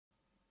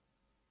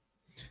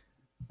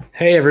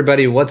Hey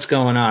everybody, what's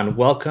going on?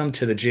 Welcome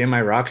to the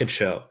GMI Rocket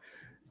Show.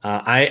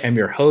 I am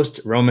your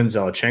host, Roman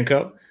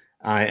Zelichenko.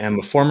 I am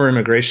a former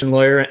immigration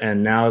lawyer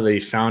and now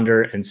the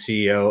founder and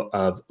CEO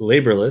of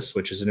Laborless,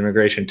 which is an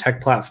immigration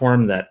tech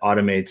platform that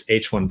automates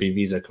H-1B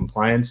visa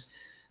compliance,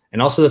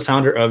 and also the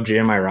founder of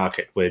GMI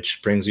Rocket,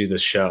 which brings you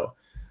this show.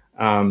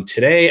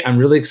 Today, I'm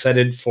really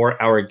excited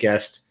for our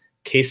guest,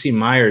 Casey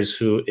Myers,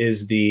 who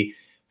is the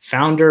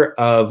founder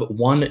of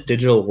One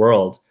Digital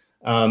World.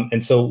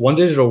 And so One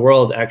Digital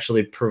World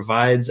actually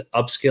provides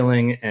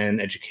upskilling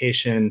and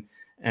education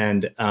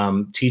and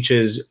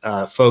teaches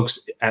folks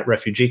at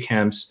refugee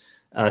camps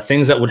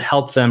things that would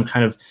help them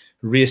kind of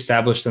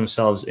reestablish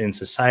themselves in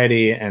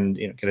society and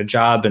get a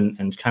job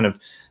and kind of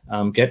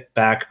get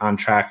back on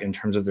track in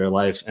terms of their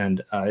life.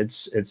 And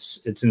it's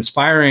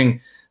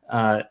inspiring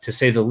to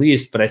say the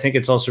least, but I think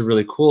it's also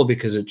really cool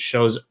because it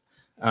shows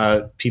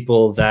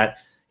people that,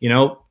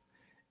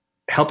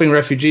 helping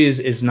refugees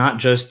is not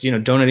just,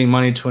 donating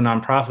money to a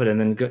nonprofit and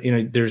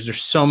then,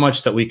 there's so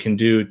much that we can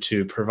do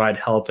to provide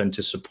help and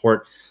to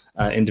support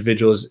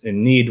individuals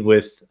in need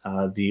with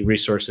the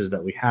resources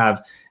that we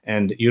have,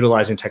 and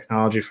utilizing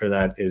technology for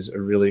that is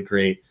a really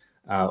great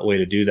way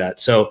to do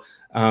that. So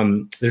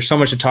there's so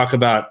much to talk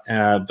about,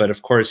 but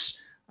of course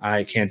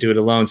I can't do it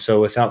alone. So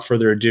without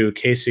further ado,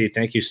 Casey,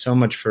 thank you so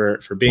much for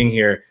being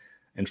here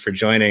and for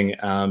joining.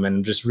 And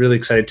I'm just really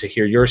excited to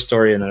hear your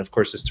story, and then of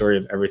course the story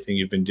of everything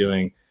you've been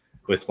doing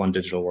with One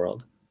Digital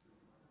World.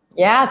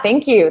 Yeah,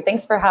 thank you.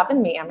 Thanks for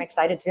having me. I'm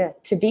excited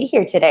to be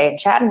here today and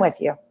chatting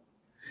with you.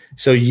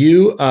 So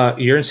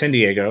you're in San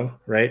Diego,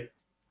 right?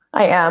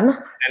 I am.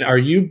 And are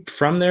you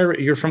from there?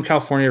 You're from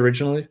California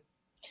originally?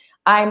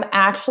 I'm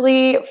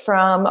actually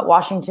from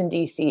Washington,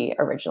 D.C.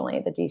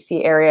 originally, the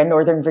D.C. area,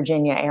 Northern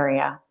Virginia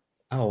area.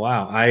 Oh,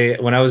 wow.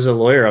 When I was a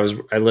lawyer,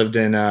 I lived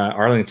in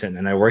Arlington,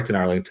 and I worked in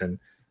Arlington.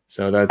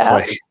 So that's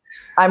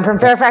I'm from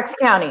Fairfax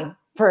County.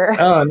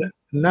 Oh,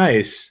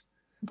 nice.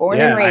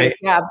 Born and raised,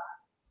 yeah.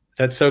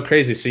 That's so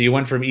crazy. So you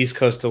went from East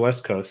Coast to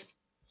West Coast.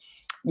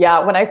 Yeah,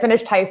 when I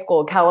finished high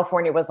school,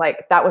 California was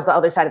that was the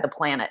other side of the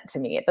planet to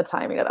me at the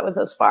time. That was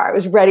as far. I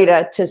was ready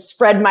to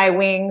spread my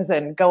wings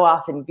and go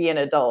off and be an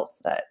adult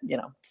at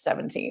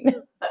 17.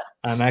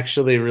 I'm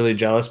actually really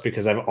jealous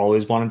because I've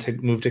always wanted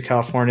to move to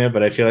California,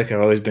 but I feel like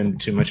I've always been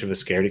too much of a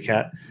scaredy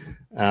cat.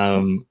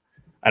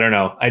 I don't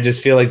know. I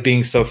just feel like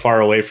being so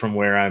far away from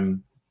where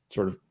I'm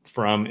sort of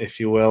from, if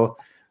you will,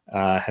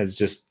 has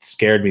just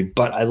scared me.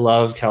 But I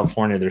love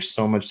California. There's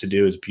so much to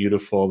do. It's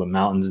beautiful. The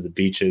mountains, the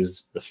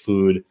beaches, the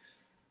food.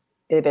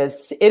 It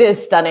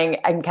is stunning.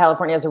 And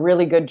California has a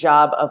really good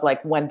job of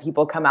when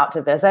people come out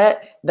to visit,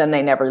 then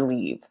they never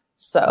leave.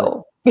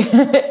 So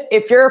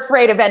if you're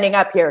afraid of ending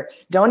up here,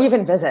 don't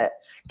even visit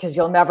because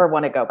you'll never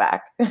want to go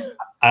back.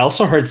 I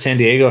also heard San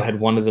Diego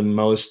had one of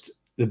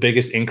the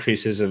biggest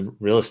increases of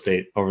real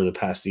estate over the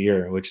past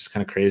year, which is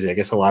kind of crazy. I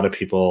guess a lot of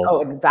people.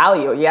 Oh,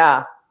 value.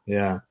 Yeah.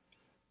 Yeah.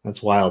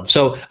 That's wild.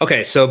 So,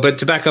 okay. But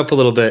to back up a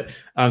little bit,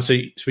 so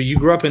you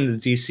grew up in the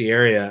DC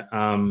area,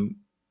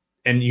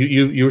 and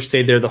you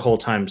stayed there the whole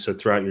time. So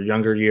throughout your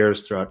younger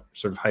years, throughout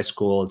sort of high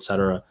school, et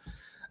cetera.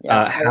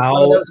 Yeah, I was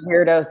one of those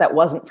weirdos that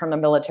wasn't from a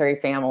military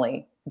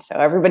family. So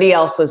everybody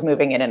else was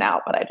moving in and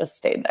out, but I just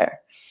stayed there.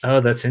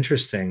 Oh, that's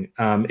interesting.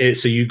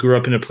 So you grew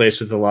up in a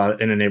place in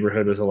a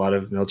neighborhood with a lot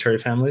of military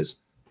families?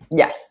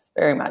 Yes,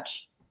 very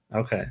much.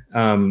 Okay.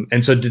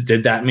 And so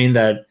did that mean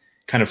that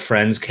kind of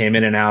friends came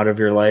in and out of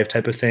your life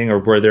type of thing? Or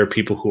were there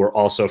people who were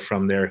also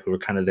from there who were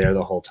kind of there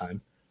the whole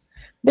time?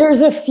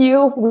 There's a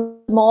few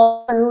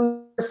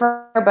smaller,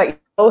 but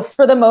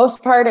for the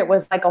most part, it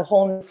was like a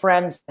whole new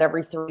friends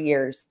every 3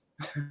 years.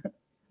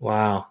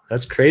 Wow,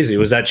 that's crazy.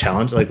 Was that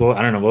challenge? I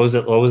don't know. What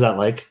was that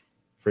like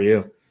for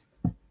you?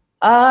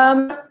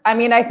 I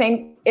mean, I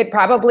think it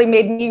probably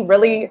made me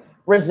really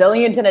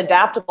resilient and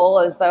adaptable,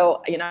 as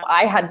though,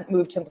 I had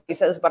moved to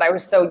places, but I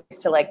was so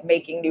used to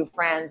making new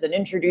friends and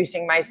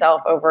introducing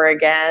myself over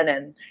again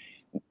and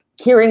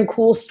hearing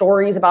cool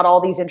stories about all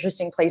these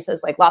interesting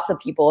places. Lots of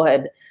people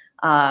had,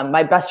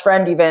 my best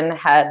friend even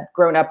had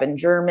grown up in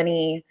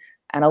Germany,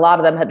 and a lot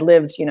of them had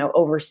lived,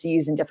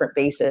 overseas in different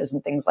bases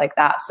and things like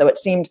that. So it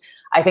seemed,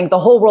 I think the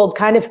whole world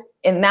kind of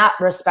in that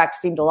respect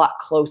seemed a lot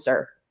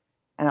closer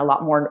and a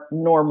lot more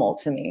normal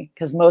to me,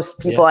 because most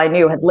people I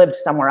knew had lived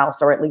somewhere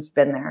else or at least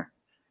been there.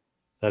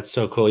 That's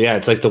so cool. Yeah,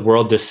 it's like the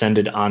world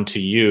descended onto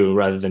you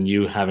rather than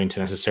you having to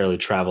necessarily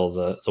travel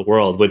the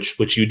world,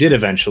 which you did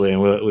eventually,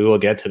 and we will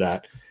get to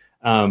that.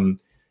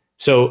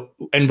 So,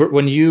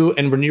 when you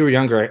were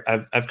younger,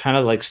 I've kind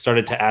of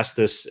started to ask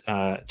this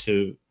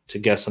to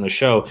guests on the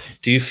show.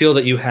 Do you feel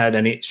that you had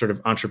any sort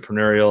of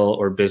entrepreneurial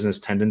or business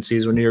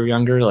tendencies when you were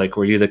younger?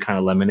 Were you the kind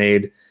of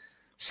lemonade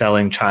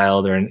selling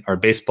child or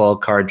baseball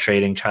card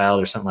trading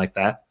child or something like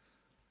that?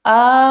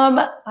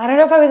 I don't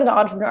know if I was an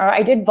entrepreneur.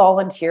 I did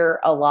volunteer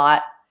a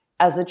lot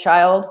as a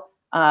child.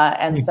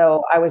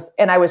 So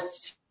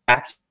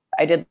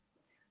I did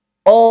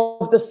all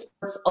of the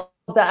sports, all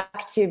of the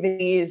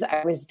activities.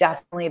 I was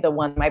definitely the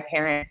one my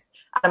parents,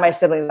 out of my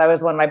siblings, I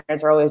was one my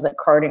parents were always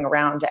carting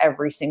around to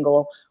every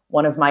single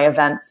one of my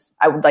events.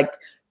 I would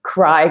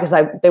cry because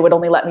they would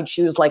only let me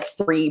choose like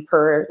 3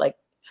 per like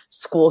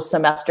school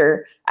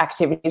semester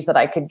activities that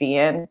I could be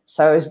in.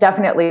 So I was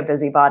definitely a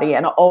busybody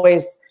and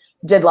always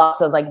did lots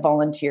of like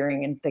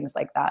volunteering and things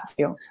like that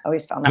too. I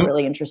always found that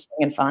really interesting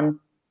and fun.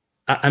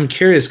 I'm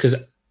curious because,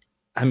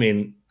 I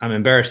mean, I'm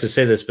embarrassed to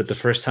say this, but the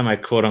first time I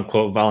quote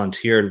unquote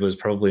volunteered was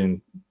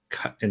probably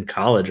in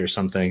college or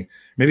something,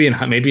 maybe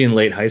in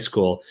late high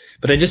school.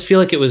 But I just feel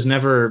like it was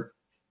never,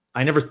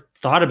 I never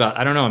thought about,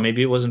 I don't know,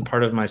 maybe it wasn't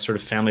part of my sort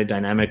of family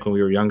dynamic when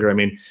we were younger. I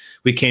mean,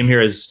 we came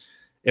here as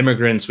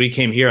immigrants. We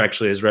came here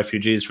actually as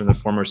refugees from the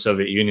former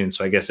Soviet Union.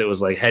 So I guess it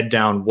was like head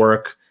down,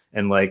 work,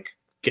 and like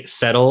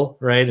settle,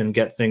 right, and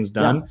get things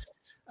done.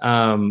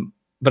 Yeah.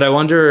 But I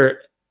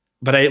wonder,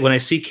 when I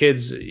see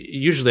kids,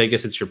 usually I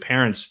guess it's your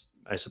parents,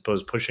 I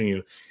suppose, pushing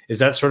you. Is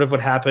that sort of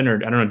what happened? Or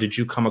I don't know, did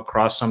you come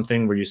across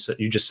something where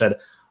you just said,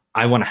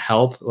 I want to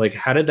help? Like,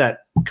 how did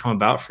that come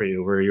about for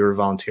you, where you were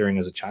volunteering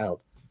as a child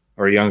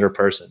or a younger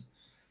person?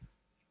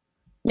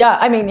 Yeah,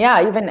 I mean,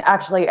 yeah, even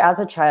actually as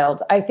a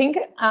child, I think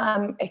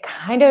it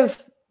kind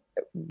of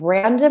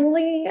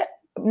randomly,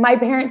 my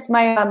parents,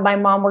 my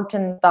mom worked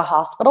in the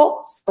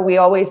hospital. So we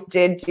always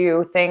did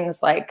do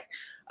things like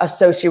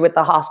associate with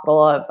the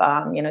hospital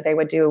of, you know, they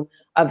would do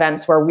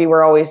events where we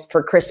were always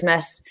for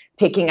Christmas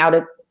picking out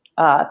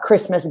a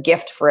Christmas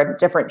gift for a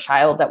different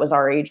child that was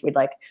our age. We'd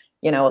like,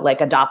 you know,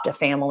 like adopt a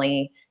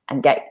family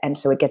and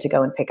so we'd get to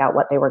go and pick out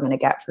what they were going to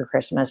get for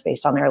Christmas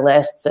based on their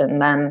lists. And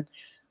then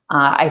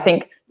I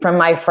think from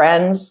my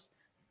friends,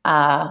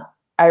 I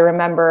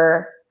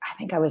remember, I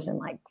think I was in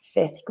like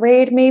 5th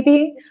grade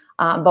maybe,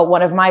 but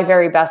one of my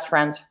very best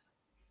friends,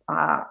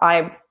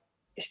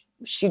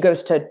 she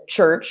goes to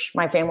church.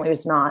 My family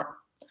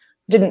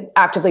didn't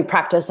actively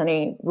practice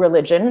any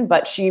religion,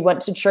 but she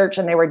went to church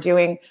and they were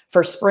doing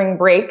for spring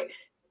break,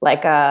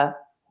 like a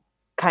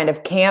kind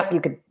of camp.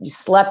 You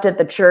slept at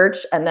the church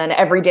and then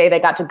every day they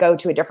got to go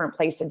to a different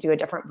place and do a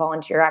different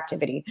volunteer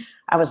activity.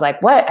 I was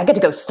like, what? I get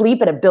to go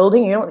sleep in a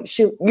building you don't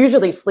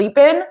usually sleep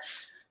in?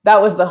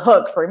 That was the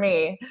hook for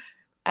me.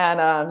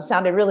 And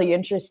sounded really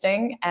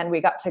interesting. And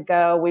we got to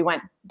go, we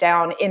went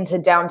down into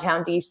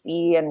downtown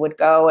DC and would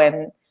go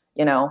and,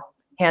 you know,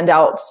 hand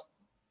out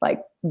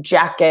like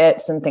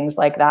jackets and things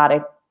like that.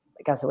 I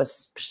guess it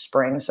was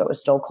spring, so it was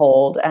still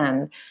cold,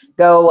 and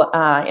go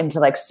into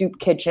like soup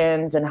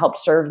kitchens and help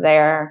serve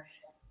there.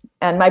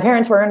 And my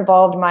parents were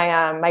involved.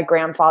 My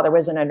grandfather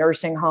was in a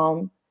nursing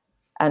home.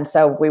 And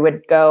so we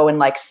would go and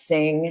like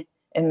sing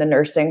in the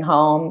nursing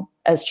home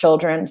as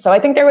children. So I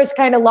think there was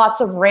kind of lots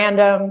of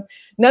random,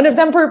 none of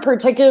them were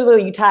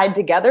particularly tied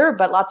together,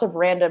 but lots of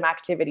random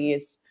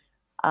activities.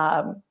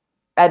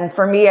 And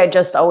for me, I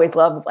just always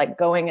loved like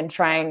going and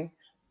trying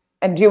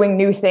and doing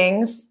new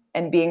things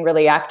and being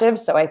really active.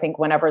 So I think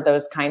whenever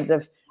those kinds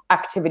of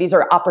activities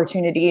or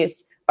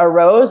opportunities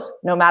arose,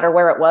 no matter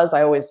where it was,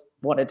 I always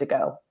wanted to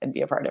go and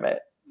be a part of it.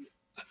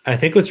 I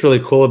think what's really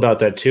cool about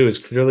that too is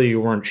clearly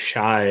you weren't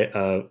shy,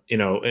 you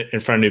know, in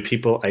front of new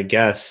people, I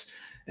guess.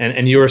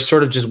 And you were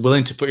sort of just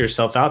willing to put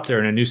yourself out there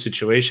in a new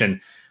situation.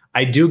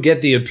 I do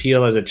get the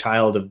appeal as a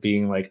child of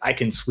being like, I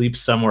can sleep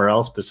somewhere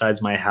else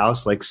besides my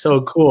house. Like,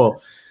 so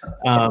cool.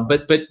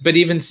 But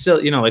even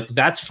still, you know, like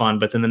that's fun.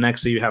 But then the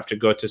next day you have to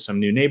go to some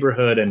new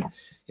neighborhood and,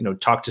 you know,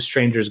 talk to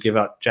strangers, give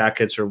out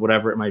jackets or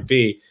whatever it might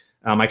be.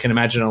 I can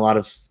imagine a lot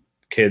of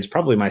kids,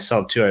 probably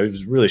myself too. I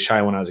was really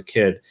shy when I was a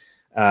kid,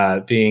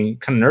 being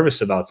kind of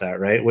nervous about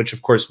that, right? Which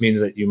of course means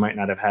that you might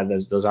not have had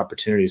those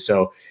opportunities.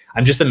 So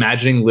I'm just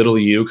imagining little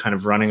you kind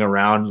of running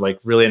around, like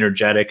really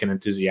energetic and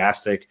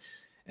enthusiastic.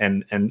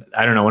 And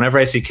I don't know, whenever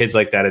I see kids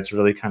like that, it's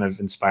really kind of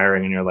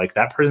inspiring. And you're like,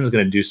 that person's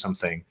going to do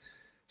something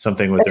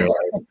with their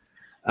life.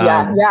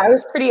 Yeah, I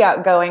was pretty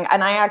outgoing.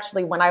 And I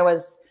actually, when I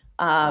was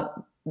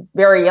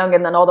very young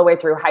and then all the way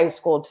through high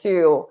school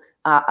too,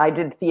 I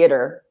did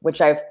theater,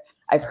 which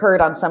I've heard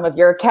on some of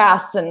your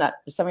casts and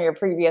some of your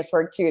previous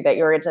work too, that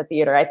you're into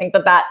theater. I think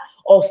that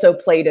also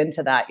played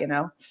into that, you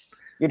know,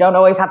 you don't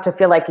always have to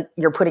feel like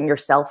you're putting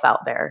yourself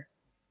out there.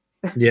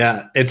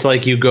 Yeah. It's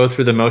like you go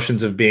through the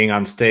motions of being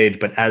on stage,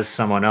 but as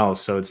someone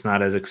else. So it's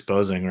not as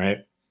exposing, right?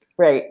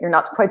 Right. You're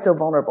not quite so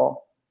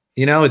vulnerable.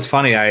 You know, it's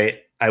funny.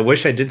 I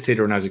wish I did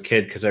theater when I was a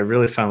kid because I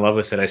really fell in love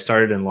with it. I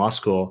started in law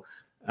school,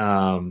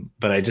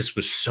 but I just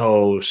was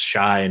so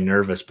shy and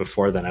nervous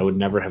before then. I would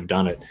never have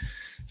done it.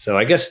 So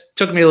I guess it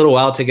took me a little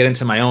while to get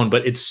into my own,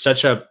 but it's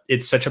such a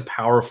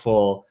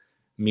powerful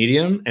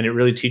medium, and it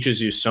really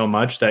teaches you so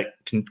much that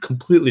can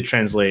completely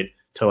translate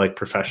to like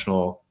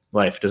professional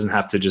life. It doesn't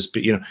have to just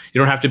be, you know, you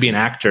don't have to be an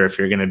actor if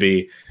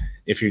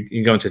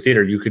you go into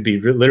theater. You could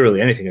be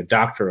literally anything, a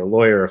doctor, a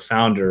lawyer, a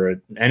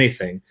founder,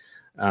 anything,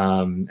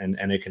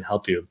 and it can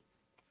help you.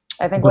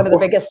 I think one of the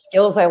biggest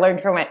skills I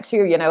learned from it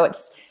too, you know,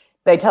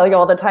 they tell you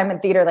all the time in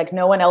theater, like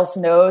no one else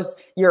knows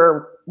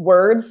your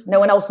words. No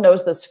one else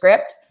knows the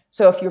script.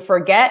 So if you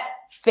forget,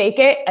 fake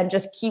it and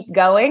just keep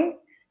going.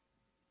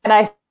 And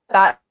I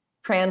that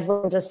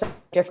translates into so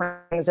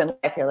different things in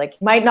life. You're like,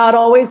 you might not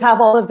always have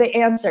all of the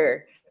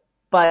answer,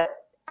 but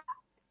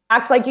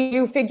act like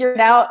you figure it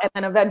out, and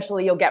then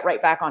eventually you'll get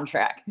right back on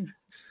track.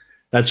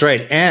 That's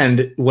right.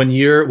 And when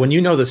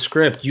you know the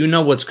script, you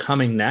know what's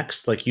coming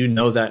next, like you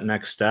know that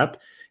next step.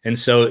 And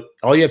so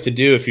all you have to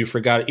do, if you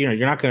forgot, you're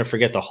not going to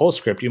forget the whole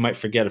script. You might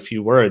forget a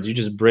few words. You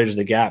just bridge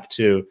the gap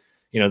to,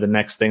 the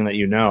next thing that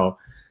you know.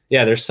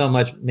 Yeah, there's so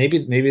much.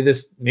 Maybe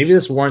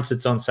this warrants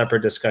its own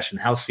separate discussion.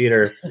 How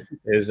theater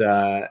is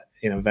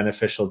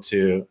beneficial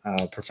to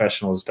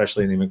professionals,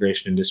 especially in the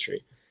immigration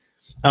industry.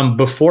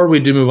 Before we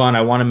do move on,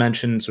 I want to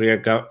mention, so we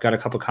got a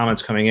couple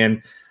comments coming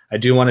in. I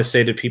do want to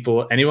say to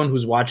people, anyone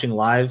who's watching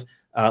live,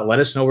 let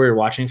us know where you're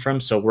watching from.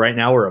 So right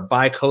now we're a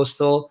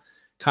bi-coastal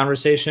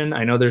conversation.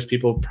 I know there's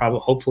people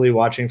hopefully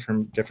watching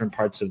from different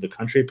parts of the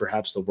country,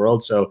 perhaps the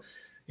world. So,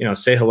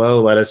 say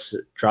hello, let us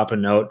drop a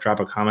note, drop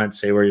a comment,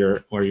 say where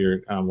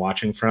you're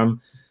watching from.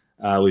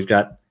 We've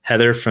got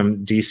Heather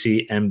from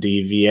DC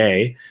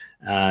MDVA,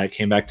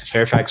 came back to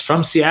Fairfax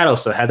from Seattle.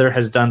 So Heather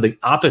has done the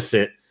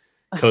opposite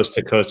coast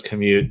to coast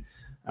commute.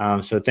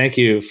 So thank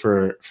you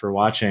for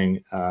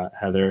watching,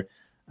 Heather.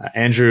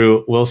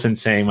 Andrew Wilson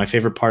saying, my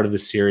favorite part of the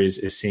series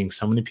is seeing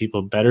so many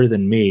people better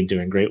than me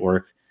doing great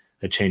work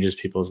that changes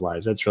people's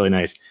lives. That's really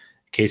nice.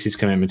 Casey's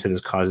commitment to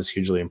this cause is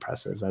hugely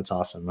impressive. That's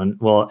awesome. And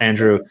well,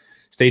 Andrew,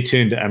 stay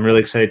tuned. I'm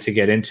really excited to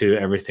get into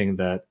everything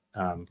that,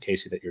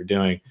 Casey, that you're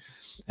doing.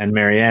 And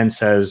Marianne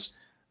says,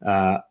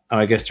 I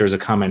guess there's a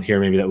comment here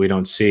maybe that we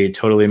don't see.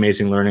 Totally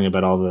amazing learning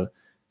about all the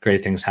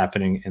great things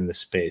happening in the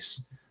space.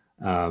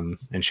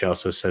 And she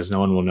also says, no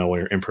one will know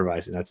when you're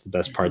improvising. That's the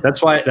best part.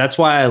 That's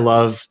why I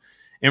love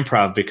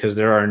improv, because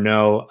there's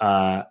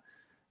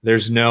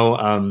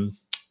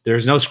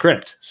no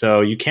script, so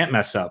you can't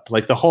mess up.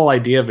 Like the whole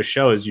idea of a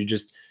show is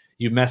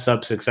you mess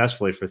up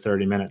successfully for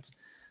 30 minutes.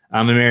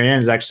 And Marianne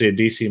is actually a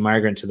DC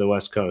migrant to the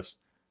West Coast.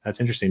 That's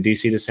interesting.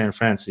 DC to San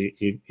Fran. So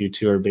you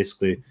two are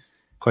basically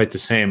quite the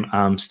same.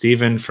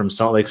 Stephen from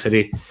Salt Lake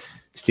City.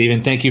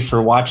 Stephen, thank you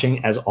for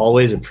watching. As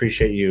always,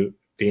 appreciate you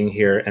being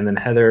here. And then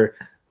Heather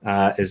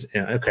is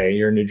okay.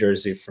 You're in New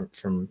Jersey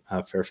from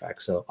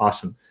Fairfax. So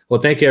awesome. Well,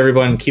 thank you,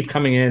 everyone. Keep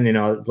coming in.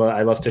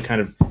 I love to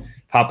kind of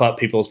pop up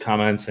people's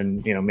comments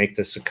and make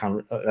this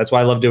that's why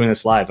I love doing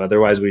this live.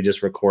 Otherwise, we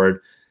just record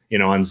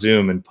on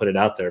Zoom and put it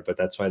out there. But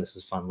that's why this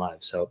is fun live.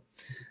 So,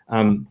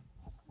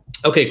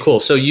 okay, cool.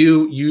 So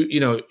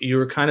you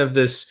were kind of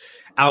this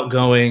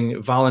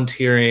outgoing,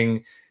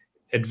 volunteering,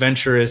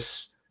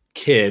 adventurous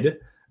kid.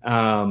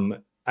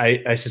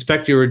 I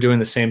suspect you were doing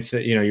the same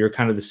thing. You were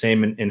kind of the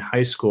same in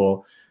high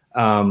school.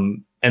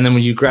 And then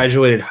when you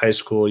graduated high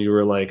school, you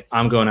were like,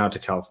 I'm going out to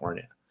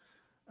California.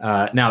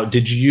 Now,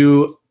 did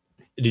you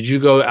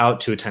go out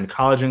to attend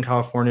college in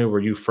California? Were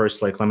you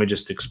first like, let me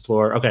just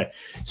explore? Okay.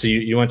 So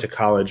you went to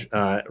college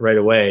right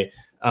away.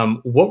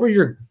 What were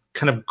your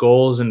kind of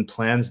goals and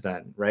plans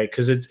then, right?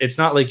 Because it's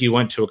not like you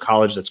went to a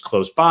college that's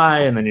close by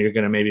and then you're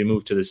going to maybe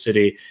move to the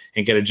city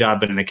and get a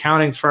job in an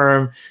accounting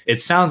firm.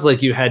 It sounds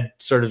like you had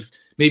sort of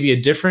maybe a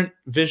different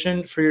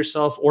vision for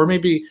yourself, or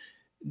maybe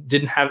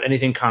didn't have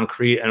anything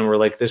concrete and were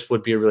like, this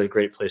would be a really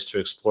great place to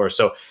explore.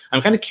 So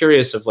I'm kind of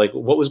curious of like,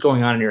 what was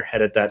going on in your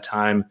head at that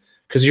time?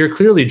 Because you're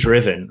clearly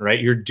driven, right?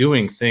 You're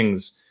doing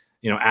things,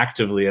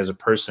 actively as a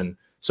person.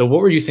 So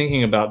what were you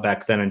thinking about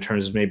back then in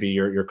terms of maybe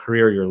your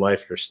career, your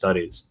life, your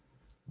studies?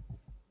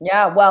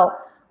 Yeah, well,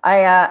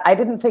 I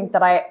didn't think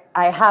that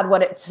I had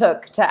what it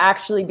took to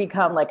actually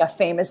become like a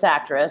famous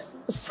actress.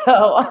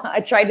 So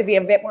I tried to be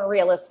a bit more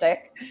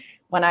realistic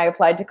when I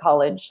applied to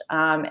college.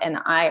 And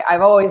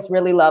I've always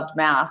really loved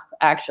math,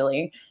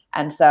 actually.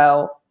 And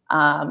so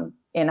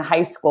in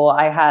high school,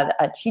 I had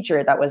a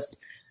teacher that was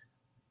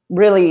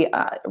really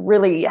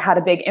had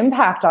a big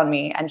impact on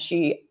me. And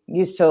she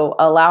used to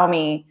allow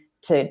me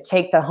to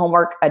take the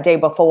homework a day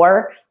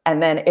before.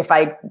 And then if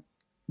I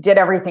did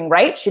everything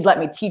right, she'd let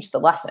me teach the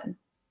lesson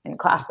in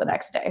class the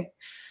next day.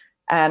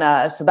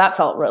 And so that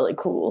felt really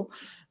cool.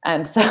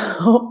 And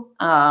so,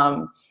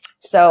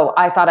 so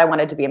I thought I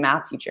wanted to be a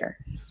math teacher.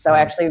 So I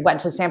actually went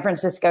to San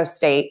Francisco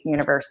State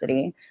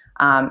University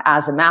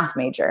as a math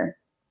major.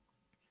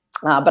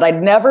 But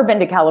I'd never been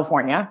to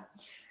California.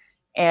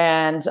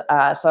 And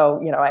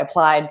so, I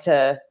applied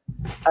to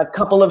a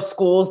couple of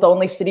schools, the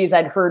only cities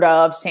I'd heard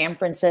of: San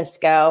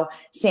Francisco,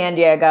 San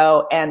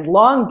Diego, and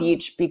Long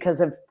Beach,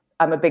 because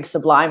I'm a big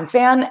Sublime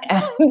fan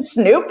and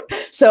Snoop.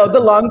 So the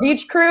Long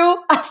Beach crew,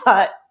 I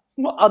thought,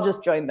 well, I'll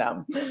just join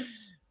them.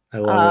 I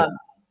love it.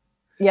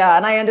 Yeah,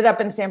 and I ended up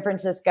in San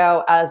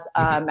Francisco as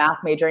a math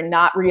major,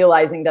 not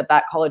realizing that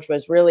college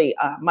was really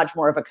much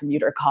more of a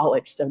commuter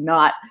college. So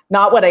not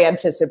what I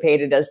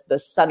anticipated as the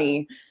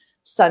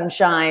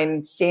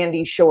sunshine,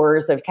 sandy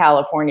shores of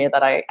California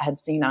that I had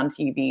seen on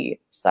TV.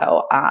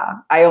 So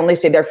I only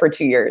stayed there for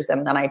 2 years,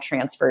 and then I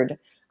transferred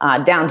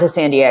down to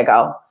San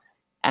Diego,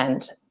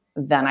 and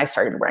then I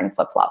started wearing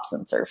flip-flops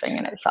and surfing,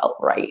 and it felt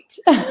right.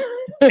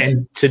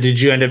 And so did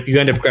you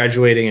end up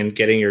graduating and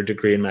getting your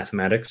degree in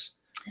mathematics?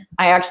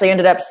 I actually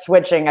ended up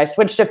switching. I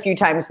switched a few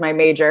times my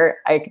major.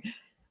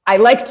 I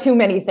like too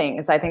many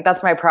things. I think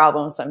that's my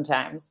problem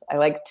sometimes. I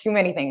like too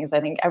many things.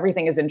 I think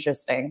everything is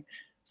interesting.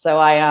 So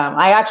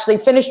I actually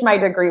finished my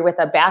degree with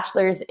a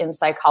bachelor's in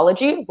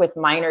psychology with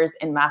minors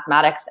in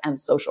mathematics and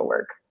social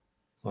work.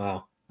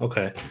 Wow.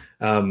 Okay.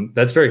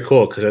 That's very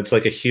cool because it's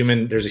like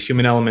there's a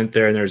human element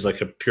there and there's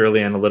like a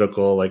purely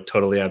analytical, like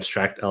totally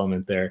abstract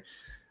element there.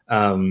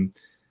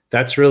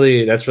 That's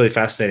really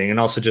fascinating. And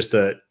also just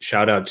a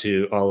shout out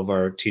to all of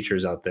our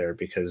teachers out there,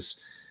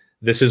 because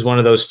this is one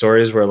of those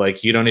stories where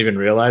like you don't even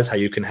realize how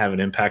you can have an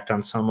impact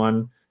on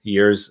someone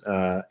years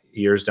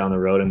down the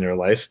road in their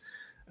life.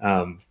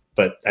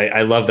 But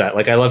I love that.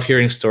 Like I love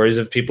hearing stories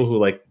of people who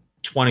like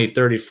 20,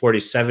 30, 40,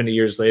 70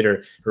 years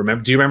later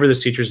remember. Do you remember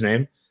this teacher's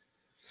name?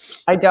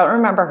 I don't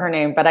remember her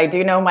name, but I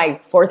do know my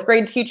fourth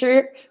grade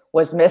teacher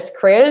was Miss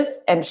Kriz,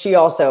 and she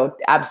also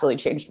absolutely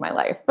changed my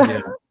life.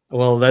 Yeah.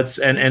 Well, that's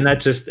and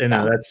that just, you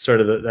know, that's sort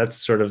of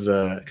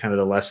the kind of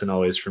the lesson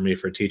always for me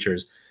for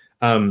teachers.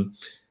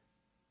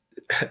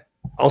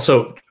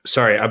 Also,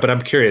 sorry, but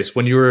I'm curious,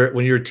 when you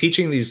were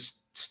teaching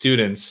these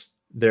students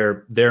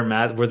their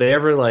math, were they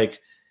ever like,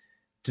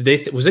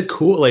 was it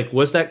cool? Like,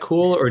 was that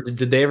cool, or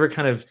did they ever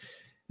kind of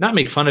not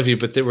make fun of you,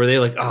 but were they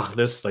like, oh,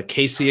 this like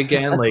Casey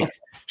again, like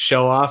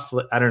show off?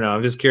 I don't know.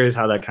 I'm just curious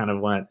how that kind of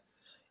went.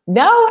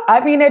 No, I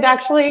mean, it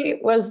actually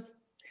was.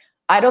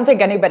 I don't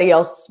think anybody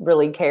else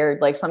really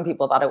cared. Like some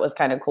people thought it was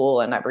kind of cool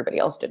and everybody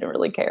else didn't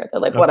really care. They're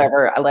like,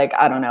 whatever.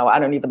 I don't know. I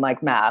don't even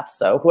like math.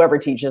 So whoever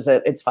teaches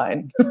it, it's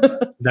fine.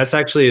 That's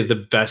actually the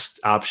best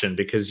option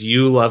because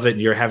you love it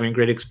and you're having a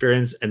great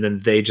experience. And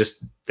then they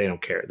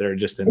don't care. They're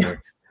just in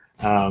there.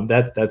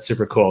 That's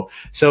super cool.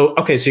 So,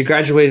 okay. So you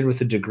graduated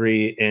with a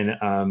degree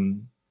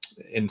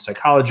in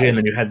psychology, and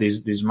then you had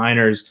these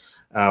minors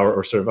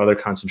or sort of other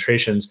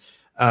concentrations.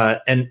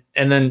 And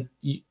then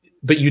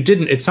but you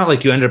didn't, it's not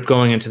like you ended up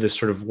going into this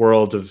sort of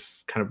world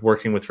of kind of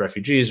working with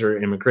refugees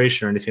or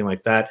immigration or anything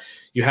like that.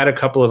 You had a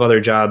couple of other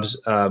jobs.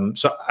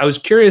 So I was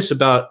curious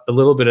about a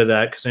little bit of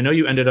that because I know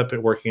you ended up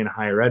working in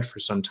higher ed for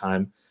some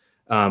time.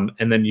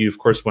 And then you, of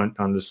course, went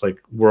on this like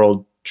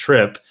world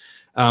trip.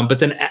 But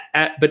then,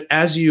 but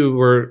as you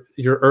were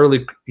your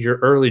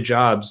early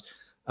jobs,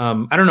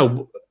 I don't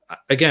know,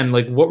 again,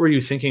 like what were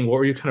you thinking? What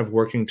were you kind of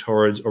working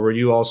towards? Or were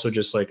you also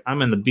just like,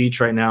 I'm in the beach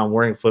right now, I'm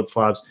wearing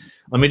flip-flops.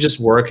 Let me just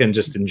work and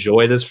just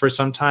enjoy this for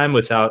some time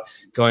without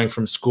going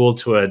from school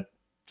to a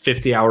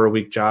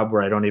 50-hour-a-week job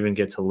where I don't even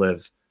get to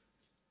live?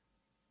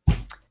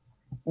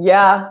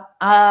 Yeah.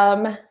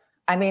 I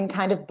mean,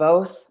 kind of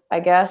both, I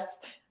guess.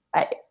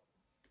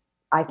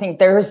 I think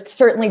there's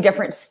certainly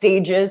different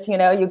stages, you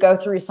know, you go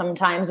through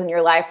sometimes in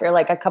your life. You're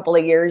like a couple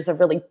of years of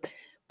really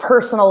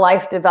personal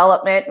life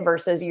development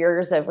versus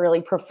years of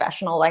really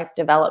professional life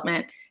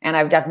development. And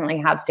I've definitely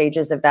had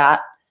stages of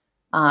that.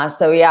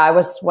 So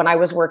yeah, when I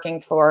was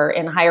working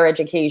in higher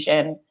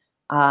education,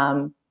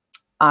 I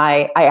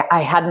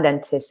hadn't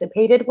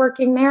anticipated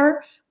working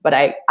there, but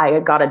I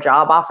got a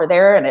job offer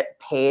there and it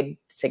paid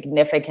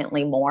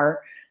significantly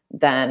more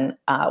than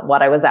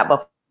what I was at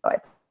before.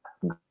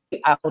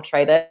 I will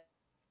try that.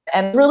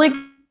 And really,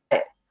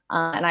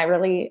 and I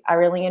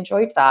really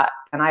enjoyed that.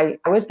 And I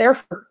was there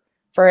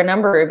for a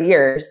number of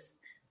years.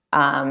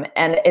 And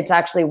it's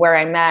actually where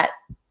I met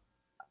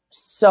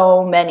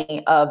so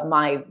many of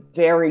my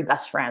very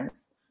best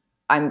friends.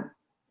 I'm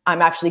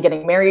actually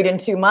getting married in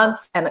 2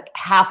 months, and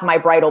half my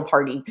bridal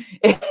party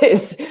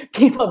is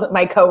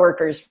my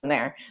coworkers from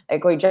there.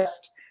 Like we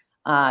just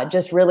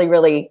really,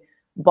 really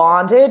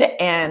bonded.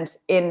 And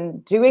in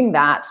doing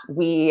that,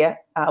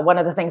 one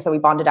of the things that we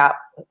bonded out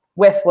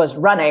with was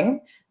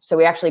running. So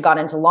we actually got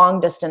into long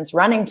distance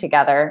running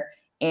together,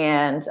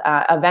 and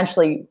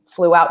eventually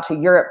flew out to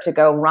Europe to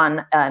go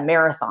run a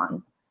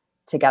marathon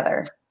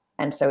together.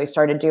 And so we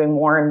started doing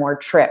more and more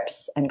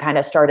trips and kind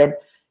of started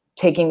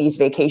taking these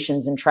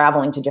vacations and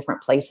traveling to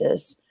different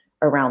places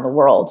around the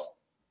world.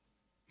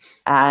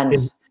 And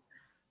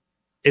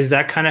is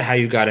that kind of how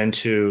you got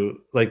into,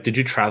 like, did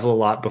you travel a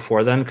lot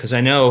before then? Because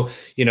I know,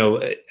 you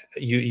know,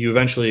 you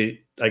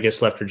eventually, I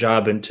guess, left your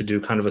job and to do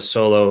kind of a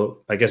solo,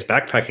 I guess,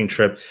 backpacking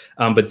trip.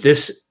 But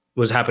this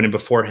was happening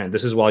beforehand.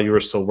 This is while you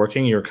were still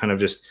working. You were kind of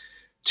just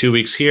 2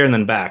 weeks here and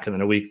then back, and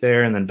then a week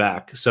there and then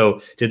back.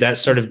 So did that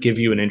sort of give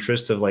you an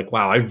interest of like,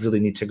 wow, I really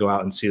need to go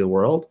out and see the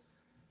world?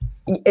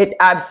 It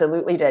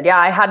absolutely did. Yeah,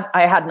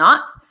 I had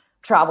not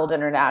traveled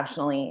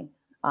internationally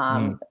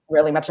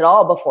really much at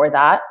all before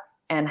that,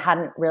 and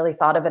hadn't really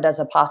thought of it as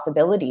a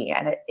possibility.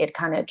 And it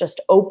kind of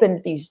just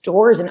opened these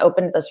doors and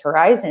opened this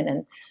horizon.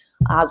 And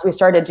as we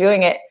started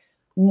doing it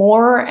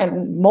more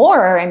and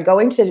more and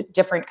going to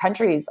different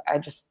countries, I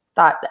just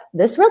thought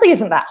this really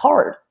isn't that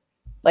hard.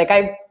 Like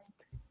I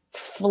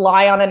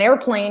fly on an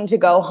airplane to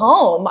go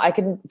home. I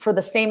can, for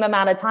the same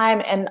amount of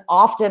time and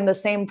often the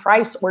same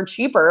price or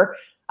cheaper,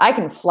 I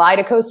can fly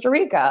to Costa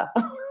Rica.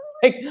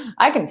 Like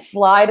I can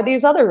fly to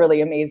these other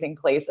really amazing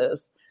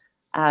places.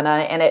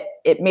 And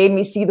it made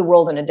me see the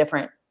world in a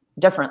different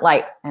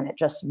light. And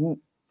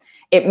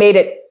it made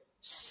it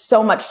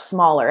so much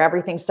smaller.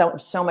 Everything's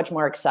so much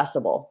more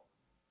accessible.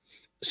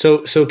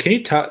 So can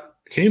you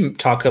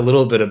talk a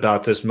little bit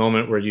about this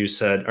moment where you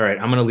said, all right,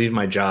 I'm going to leave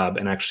my job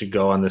and actually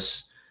go on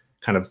this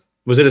kind of,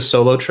 was it a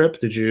solo trip?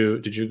 Did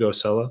you go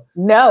solo?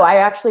 No, I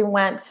actually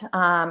went.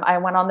 I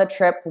went on the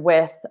trip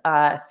with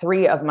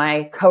 3 of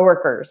my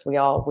coworkers. We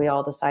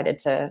all decided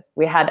to.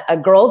 We had a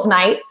girls'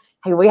 night.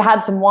 We had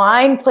some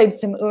wine, played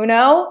some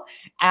Uno,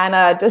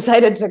 and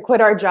decided to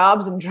quit our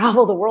jobs and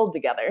travel the world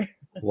together.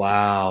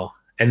 Wow!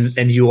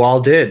 And you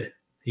all did.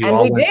 And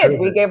we did.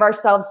 We gave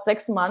ourselves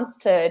 6 months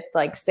to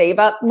like save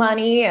up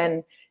money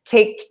and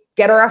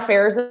get our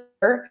affairs in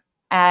order.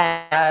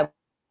 And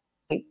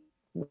we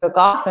took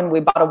off and we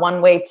bought a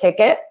one-way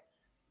ticket,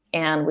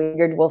 and we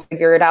figured we'll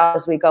figure it out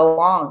as we go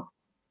along.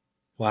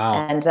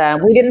 Wow.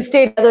 And we didn't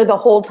stay together the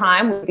whole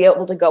time. We'd be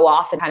able to go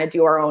off and kind of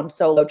do our own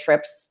solo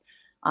trips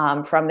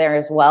from there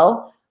as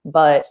well.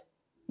 But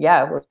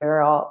yeah,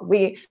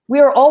 we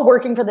were all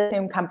working for the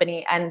same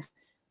company, and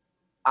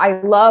I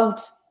loved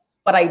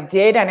what I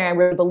did, and I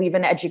really believe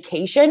in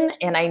education.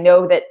 And I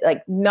know that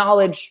like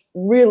knowledge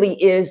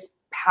really is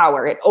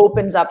power. It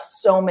opens up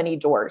so many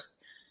doors,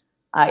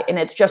 and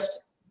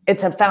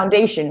it's a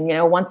foundation. You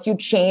know, once you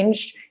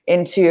change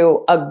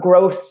into a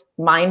growth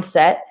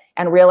mindset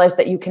and realize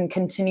that you can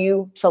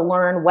continue to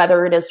learn,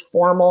 whether it is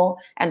formal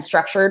and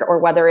structured or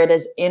whether it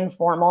is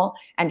informal,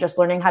 and just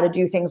learning how to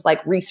do things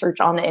like research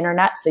on the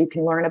internet so you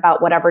can learn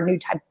about whatever new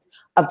type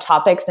of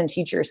topics and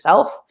teach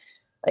yourself,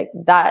 like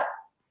that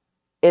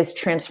is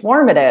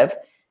transformative.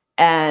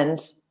 And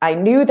I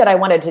knew that I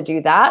wanted to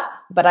do that,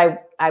 but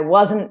I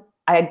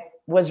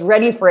was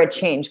ready for a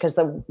change, because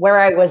where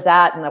I was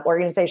at and the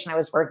organization I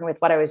was working with,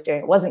 what I was doing,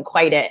 it wasn't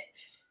quite it.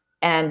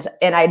 And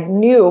I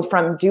knew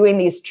from doing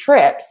these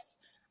trips,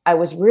 I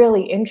was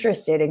really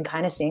interested in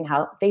kind of seeing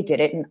how they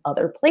did it in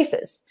other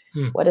places.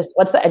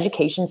 What's the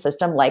education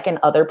system like in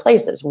other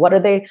places? What are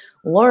they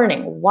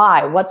learning?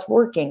 Why? What's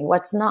working?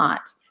 What's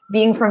not?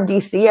 Being from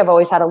DC, I've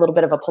always had a little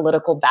bit of a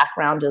political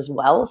background as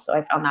well. So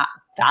I found that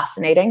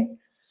fascinating.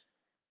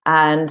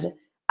 And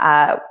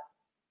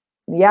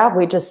yeah,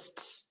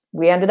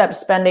 we ended up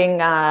spending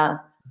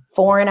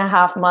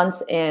 4.5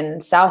 months in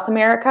South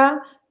America,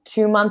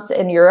 2 months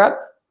in Europe,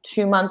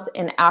 2 months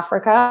in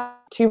Africa,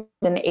 2 months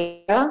in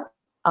Asia,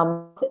 a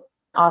month in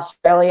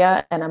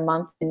Australia, and a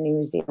month in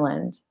New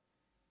Zealand.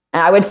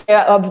 And I would say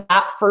of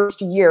that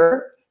first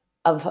year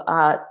of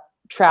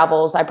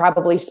travels, I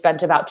probably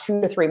spent about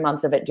 2 to 3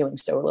 months of it doing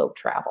solo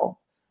travel.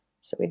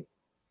 So we'd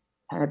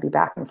kind of be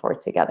back and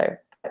forth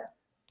together.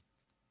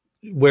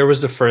 Where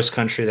was the first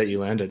country that you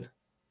landed?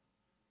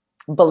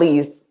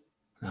 Belize.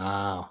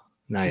 Oh,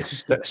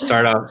 nice.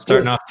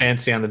 Starting off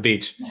fancy on the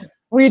beach.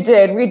 We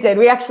did.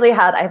 We actually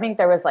had, I think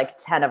there was like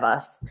 10 of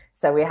us.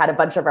 So we had a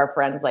bunch of our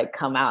friends like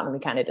come out, and we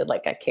kind of did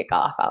like a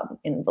kickoff out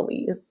in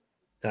Belize.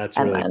 That's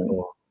really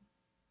cool.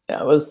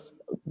 Yeah, it was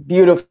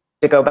beautiful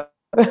to go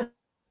back.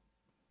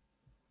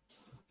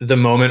 The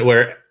moment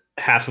where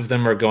half of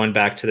them are going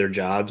back to their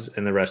jobs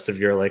and the rest of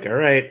you are like, all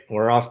right,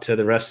 we're off to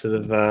the rest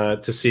of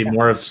to see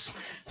more of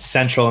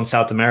Central and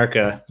South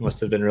America. Must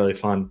have been really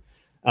fun.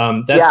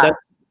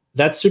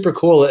 That's super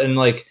cool. And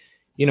like,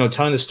 you know,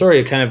 telling the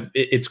story,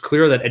 it's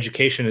clear that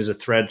education is a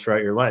thread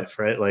throughout your life,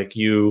 right? Like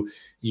you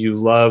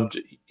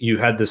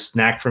had this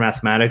knack for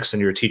mathematics,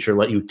 and your teacher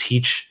let you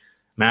teach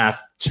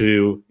math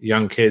to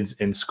young kids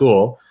in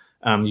school.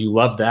 You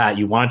loved that.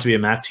 You wanted to be a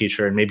math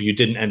teacher, and maybe you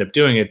didn't end up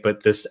doing it,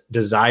 but this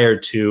desire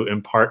to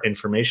impart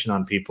information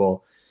on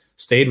people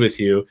stayed with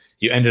you.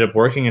 You ended up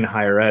working in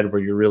higher ed,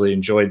 where you really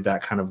enjoyed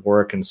that kind of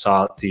work and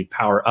saw the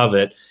power of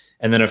it.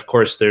 And then of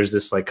course there's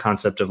this like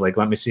concept of like,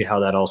 let me see how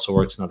that also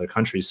works in other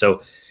countries.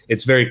 So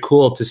it's very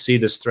cool to see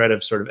this thread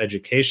of sort of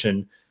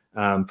education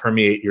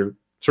permeate your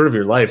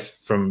life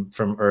from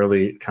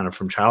early, kind of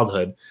from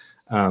childhood,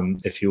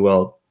 if you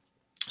will.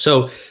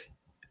 So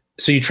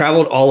you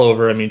traveled all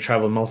over. I mean,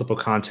 traveled multiple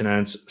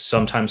continents,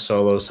 sometimes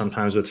solo,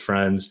 sometimes with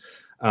friends.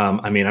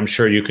 I mean, I'm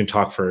sure you can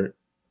talk for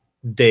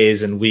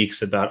days and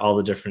weeks about all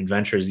the different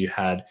adventures you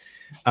had.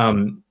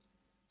 I'm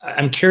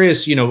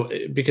curious, you know,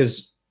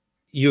 because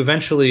you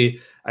eventually,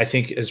 I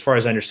think, as far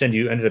as I understand,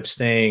 you ended up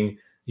staying,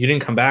 you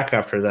didn't come back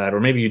after that, or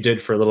maybe you did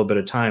for a little bit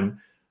of time,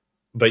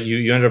 but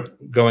you ended up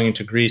going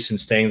into Greece and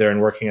staying there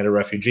and working at a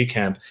refugee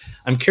camp.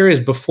 I'm curious,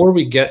 before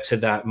we get to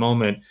that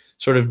moment,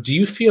 sort of, do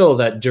you feel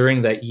that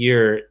during that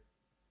year,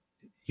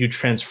 you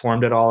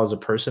transformed at all as a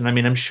person? I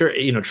mean, I'm sure,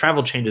 you know,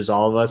 travel changes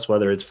all of us,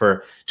 whether it's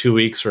for 2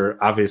 weeks or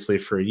obviously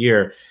for a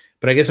year,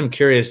 but I guess I'm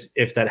curious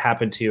if that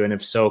happened to you, and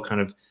if so,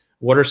 kind of,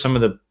 what are some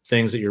of the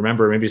things that you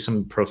remember, maybe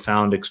some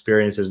profound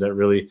experiences that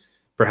really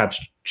perhaps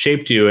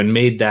shaped you and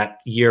made that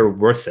year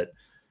worth it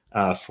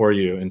for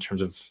you in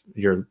terms of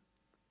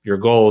your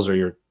goals or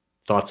your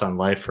thoughts on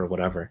life or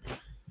whatever?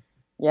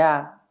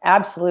 Yeah,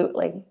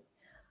 absolutely.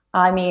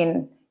 I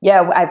mean,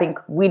 yeah, I think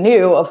we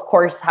knew, of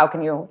course, how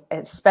can you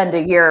spend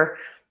a year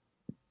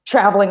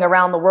traveling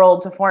around the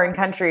world to foreign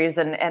countries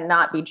and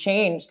not be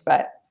changed,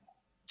 but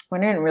we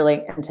didn't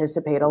really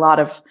anticipate a lot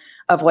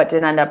of what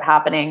did end up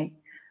happening.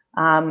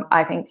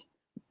 I think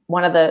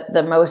one of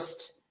the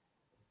most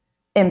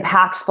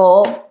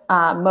impactful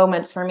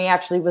moments for me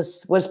actually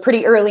was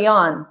pretty early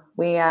on.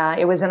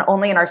 It was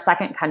only in our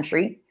second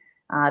country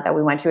that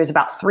we went to. It was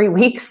about 3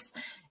 weeks,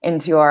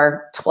 into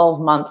our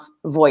 12-month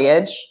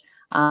voyage.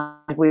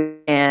 We were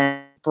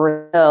in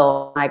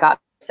Brazil. I got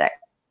sick.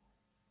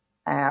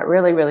 I got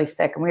really, really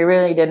sick, and we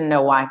really didn't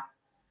know why.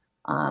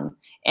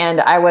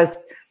 And I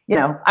was, you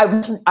know,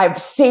 I've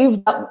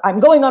saved up, I'm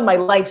going on my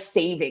life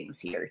savings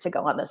here to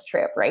go on this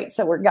trip, right?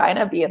 So we're kind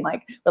of being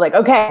like, we're like,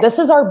 okay, this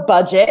is our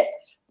budget,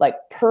 like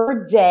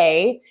per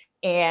day.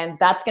 And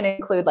that's going to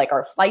include like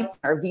our flights,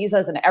 our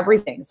visas and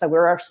everything. So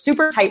we're a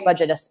super tight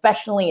budget,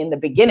 especially in the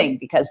beginning,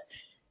 because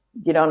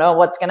you don't know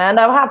what's going to end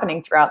up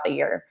happening throughout the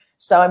year.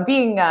 So I'm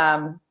being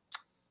a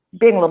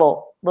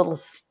little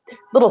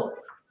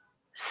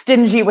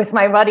stingy with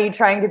my money,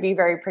 trying to be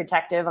very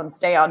protective and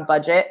stay on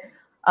budget.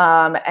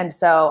 And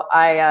so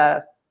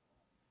I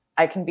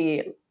can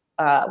be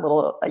a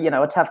little, you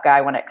know, a tough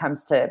guy when it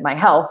comes to my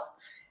health.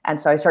 And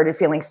so I started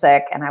feeling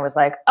sick, and I was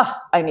like, oh,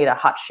 I need a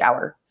hot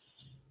shower.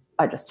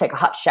 I just take a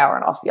hot shower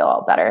and I'll feel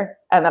all better.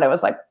 And then I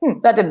was like,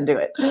 that didn't do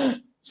it.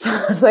 So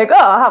I was like, oh,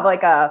 I'll have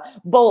like a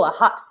bowl of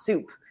hot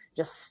soup,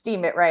 just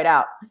steam it right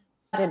out.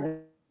 I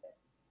didn't.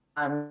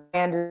 I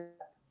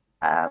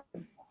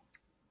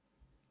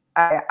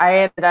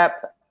ended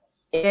up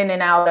in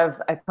and out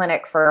of a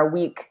clinic for a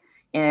week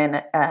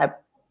in a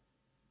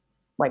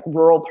like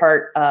rural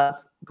part of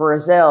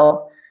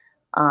Brazil.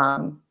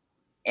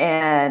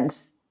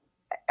 And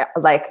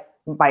like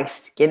my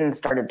skin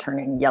started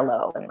turning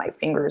yellow and my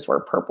fingers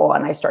were purple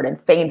and I started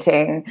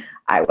fainting.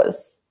 I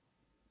was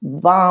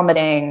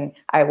vomiting.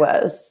 I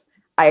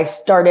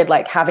started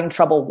like having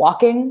trouble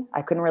walking.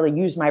 I couldn't really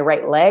use my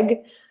right leg.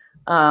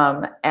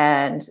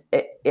 And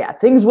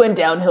things went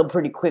downhill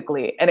pretty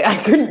quickly, and I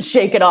couldn't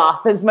shake it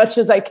off as much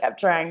as I kept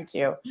trying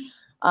to.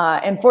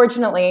 And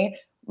fortunately,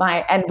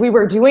 we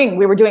were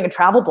doing a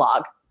travel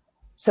blog.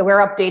 So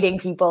we're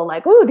updating people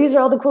like, oh, these are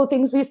all the cool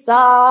things we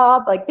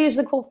saw. Like, these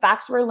are the cool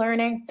facts we're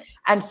learning.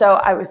 And so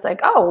I was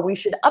like, oh, we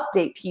should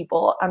update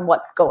people on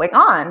what's going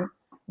on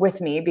with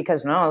me,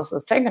 because no, this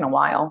is taking a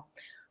while.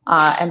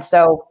 And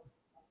so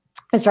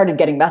I started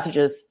getting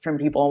messages from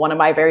people. One of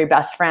my very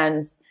best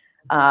friends,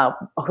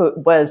 who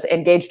was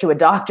engaged to a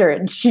doctor,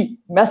 and she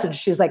messaged,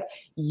 she's like,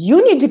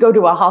 you need to go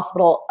to a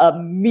hospital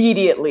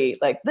immediately.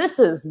 Like, this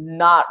is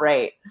not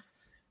right.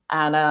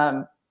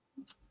 And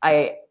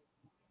I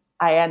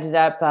ended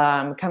up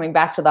coming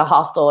back to the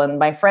hostel, and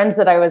my friends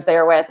that I was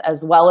there with,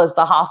 as well as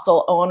the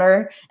hostel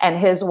owner and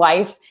his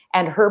wife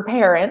and her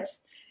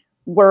parents,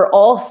 were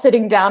all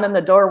sitting down in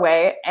the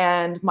doorway,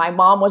 and my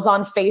mom was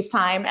on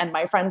FaceTime and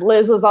my friend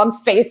Liz was on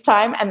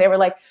FaceTime, and they were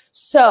like,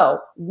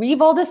 so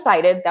we've all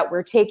decided that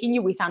we're taking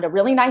you. We found a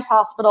really nice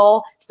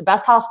hospital. It's the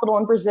best hospital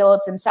in Brazil.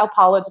 It's in Sao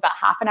Paulo. It's about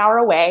half an hour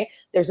away.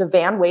 There's a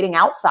van waiting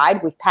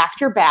outside. We've packed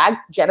your bag.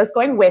 Jenna's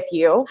going with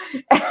you.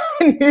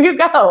 And here you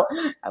go.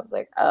 I was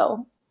like,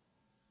 oh,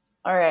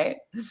 all right.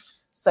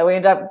 So we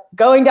ended up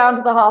going down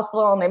to the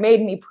hospital, and they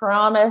made me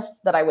promise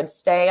that I would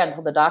stay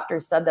until the doctor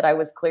said that I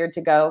was cleared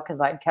to go,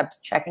 because I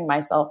kept checking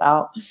myself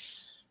out.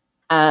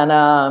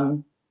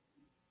 And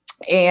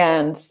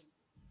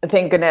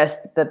thank goodness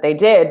that they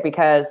did,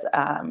 because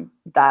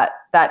that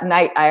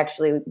night I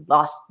actually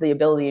lost the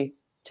ability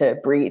to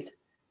breathe.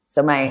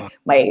 So my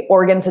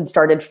organs had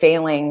started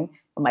failing,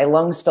 my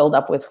lungs filled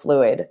up with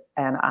fluid,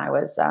 and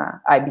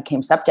I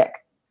became septic.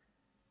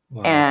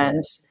 Wow.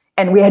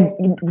 And we had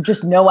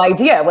just no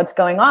idea what's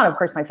going on. Of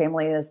course, my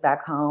family is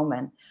back home,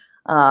 and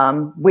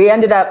we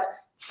ended up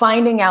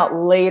finding out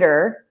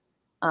later.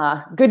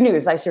 Good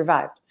news, I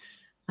survived.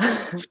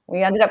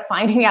 We ended up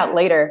finding out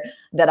later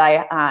that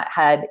I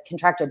had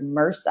contracted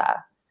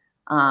MRSA,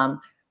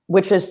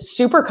 which is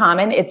super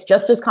common. It's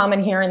just as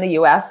common here in the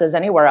US as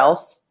anywhere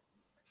else.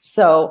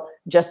 So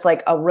just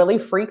like a really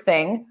freak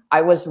thing,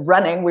 we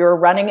were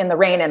running in the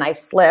rain, and I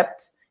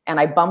slipped. And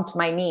I bumped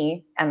my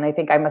knee, and I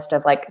think I must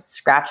have like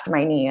scratched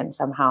my knee and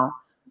somehow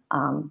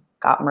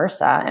got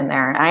MRSA in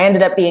there. I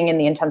ended up being in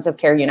the intensive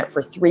care unit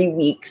for 3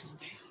 weeks,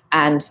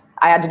 and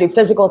I had to do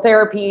physical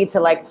therapy to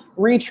like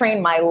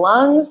retrain my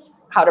lungs,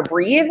 how to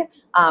breathe.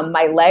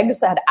 My legs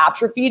had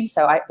atrophied,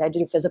 so I had to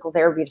do physical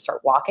therapy to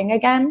start walking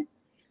again.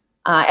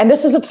 And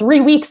this is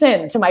 3 weeks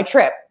into my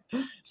trip.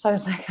 So I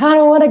was like, I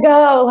don't want to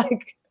go.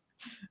 Like,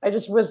 I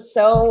just was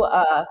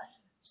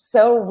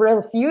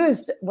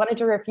wanted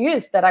to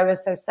refuse that I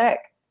was so sick.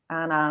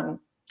 And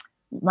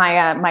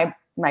my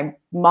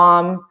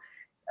mom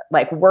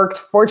like worked,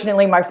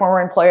 fortunately my former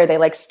employer, they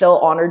like still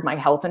honored my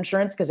health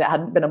insurance, because it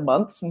hadn't been a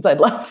month since I'd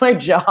left my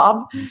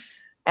job.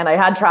 And I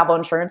had travel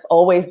insurance,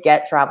 always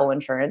get travel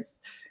insurance.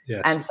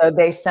 Yes. And so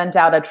they sent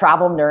out a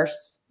travel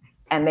nurse,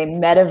 and they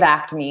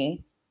medevaced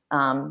me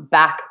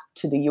back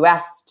to the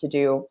US to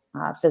do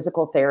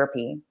physical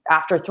therapy.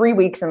 After 3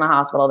 weeks in the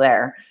hospital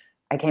there,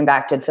 I came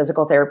back, did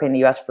physical therapy in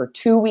the US for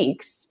 2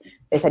 weeks.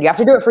 They said, you have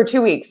to do it for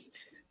 2 weeks.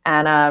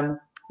 And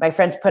my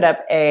friends put up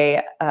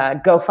a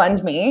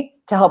GoFundMe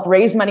to help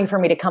raise money for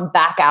me to come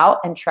back out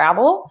and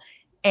travel.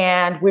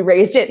 And we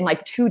raised it in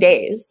like 2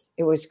 days.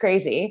 It was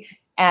crazy.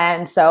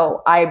 And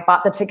so I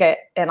bought the ticket,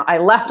 and I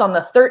left on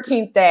the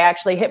 13th day. I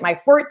actually hit my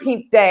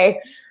 14th day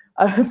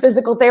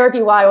physical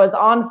therapy while I was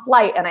on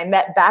flight, and I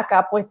met back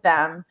up with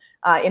them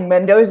in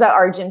Mendoza,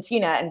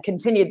 Argentina, and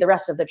continued the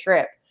rest of the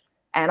trip.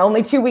 And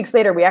only 2 weeks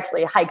later, we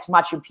actually hiked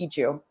Machu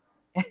Picchu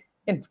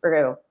in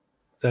Peru.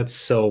 That's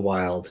so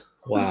wild.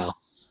 Wow.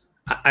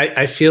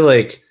 I feel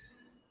like,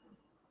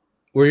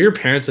 were your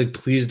parents like,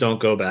 please don't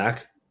go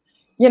back?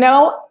 You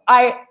know,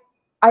 I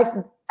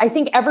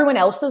think everyone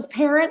else's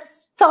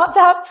parents thought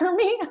that for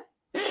me.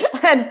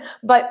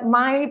 But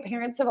my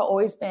parents have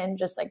always been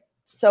just like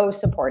so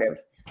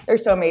supportive. They're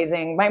so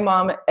amazing. My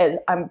mom is,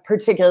 I'm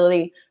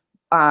particularly,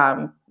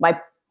 my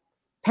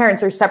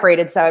parents are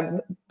separated, so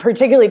I'm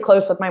particularly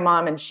close with my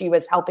mom, and she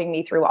was helping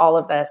me through all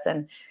of this.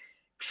 And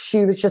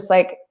she was just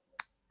like,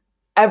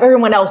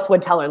 everyone else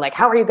would tell her, like,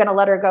 how are you going to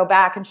let her go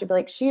back? And she'd be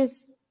like,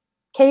 she's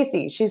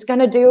Casey. She's going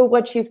to do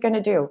what she's going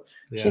to do.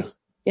 Yeah. She's,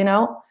 you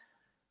know,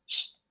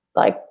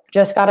 like,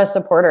 just got to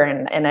support her.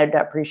 And I'd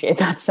appreciate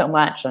that so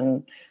much.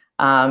 And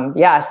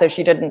yeah, so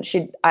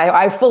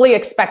I fully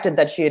expected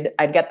that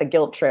I'd get the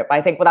guilt trip.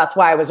 I think that's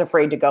why I was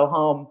afraid to go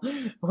home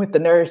with the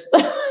nurse.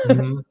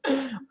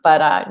 Mm-hmm.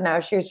 But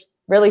no, she was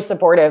really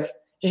supportive.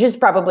 She's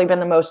probably been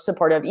the most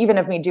supportive, even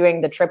of me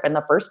doing the trip in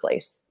the first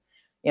place.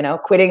 You know,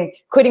 quitting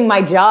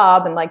my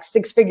job and like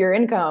 6-figure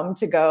income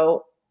to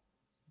go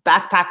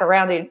backpack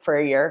around it for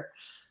a year.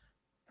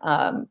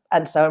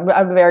 And so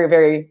I'm very,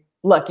 very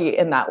lucky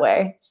in that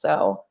way.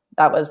 So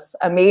that was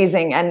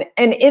amazing. And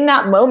in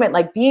that moment,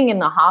 like being in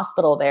the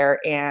hospital there,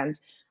 and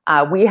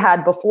we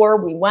had, before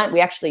we went, we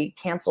actually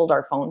canceled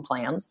our phone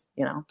plans,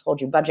 you know,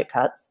 told you budget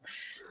cuts.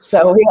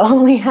 So we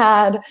only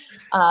had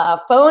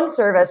phone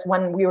service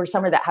when we were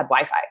somewhere that had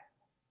Wi-Fi.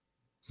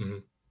 Mm-hmm.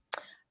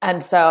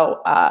 And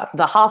so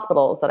the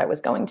hospitals that I was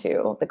going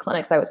to, the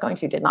clinics I was going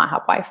to, did not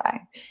have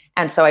Wi-Fi.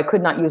 And so I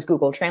could not use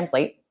Google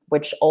Translate,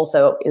 which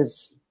also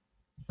is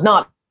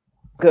not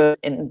good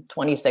in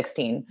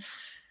 2016.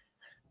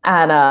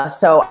 And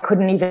so I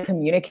couldn't even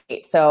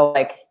communicate. So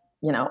like,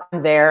 you know,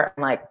 I'm there,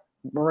 I'm like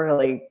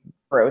really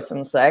gross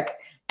and sick.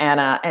 And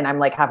I'm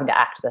like having to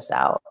act this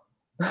out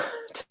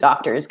to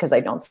doctors because I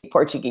don't speak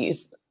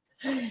Portuguese.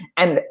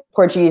 And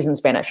Portuguese and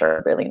Spanish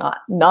are really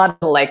not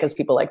alike, as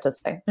people like to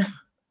say.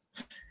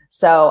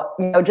 So,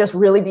 you know, just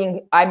really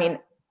being, I mean,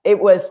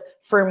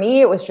 for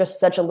me, it was just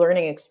such a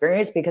learning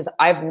experience because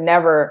I've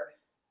never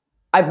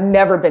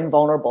been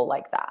vulnerable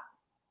like that.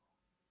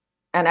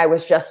 And I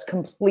was just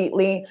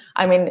completely,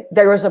 I mean,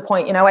 there was a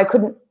point, you know, I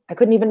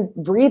couldn't even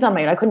breathe on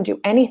my own. I couldn't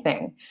do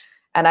anything.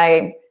 And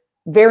I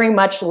very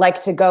much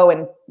like to go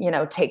and, you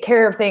know, take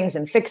care of things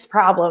and fix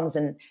problems.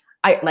 And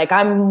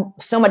I'm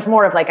so much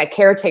more of like a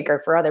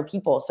caretaker for other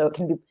people. So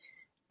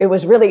it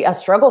was really a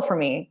struggle for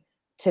me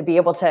to be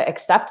able to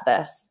accept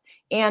this.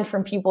 And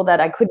from people that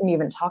I couldn't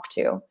even talk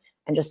to,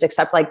 and just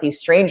accept like these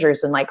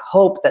strangers and like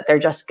hope that they're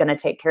just going to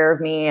take care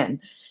of me and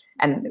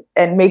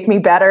make me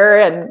better.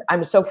 And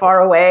I'm so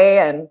far away.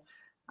 And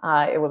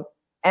I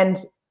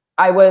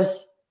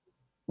was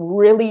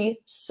really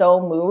so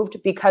moved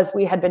because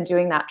we had been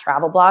doing that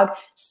travel blog,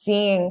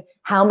 seeing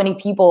how many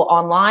people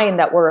online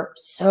that were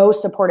so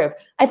supportive.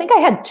 I think I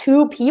had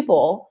 2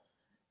 people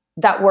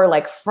that were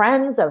like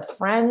friends of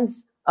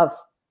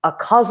a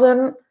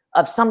cousin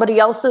of somebody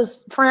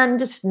else's friend,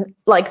 just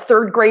like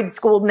 3rd grade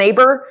school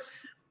neighbor,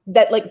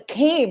 that like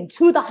came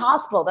to the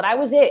hospital that I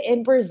was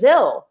in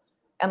Brazil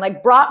and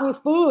like brought me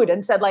food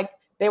and said like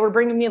they were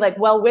bringing me like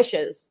well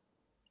wishes.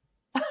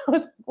 I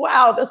was,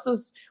 wow, this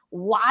is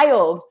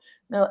wild.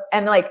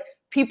 And like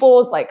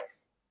people's like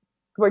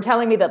were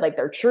telling me that like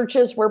their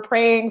churches were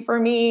praying for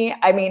me.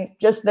 I mean,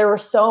 just there were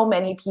so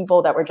many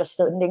people that were just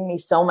sending me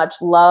so much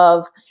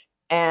love.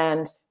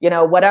 And, you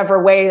know,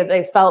 whatever way that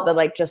they felt, that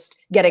like just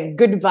getting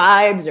good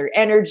vibes or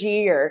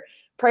energy or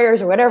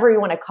prayers or whatever you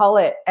want to call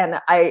it. And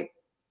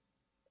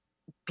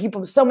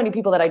so many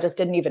people that I just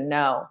didn't even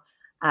know,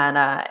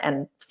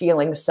 and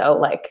feeling so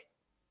like,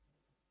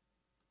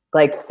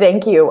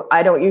 thank you.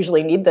 I don't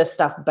usually need this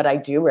stuff, but I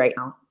do right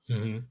now.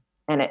 Mm-hmm.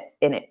 And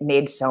it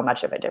made so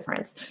much of a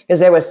difference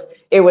because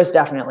it was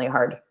definitely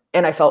hard.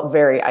 And I felt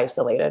very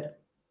isolated.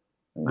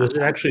 Was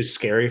it actually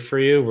scary for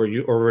you?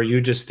 Were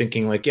you just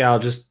thinking like, yeah, I'll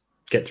just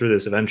get through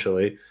this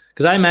eventually?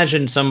 Because I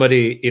imagine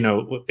somebody, you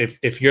know,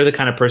 if you're the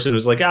kind of person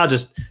who's like, I'll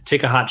just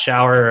take a hot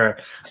shower, or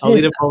I'll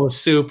eat a bowl of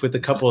soup with a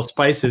couple of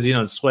spices, you know,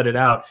 and sweat it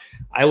out.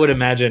 I would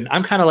imagine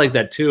I'm kind of like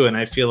that too. And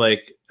I feel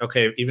like,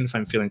 okay, even if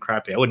I'm feeling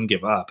crappy, I wouldn't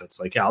give up. It's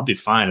like, yeah, I'll be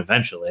fine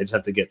eventually. I just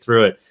have to get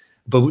through it.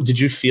 But did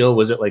you feel,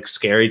 was it like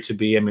scary to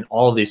be, I mean,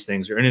 all of these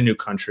things, you're in a new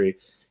country,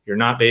 you're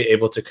not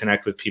able to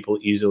connect with people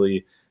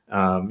easily.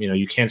 You know,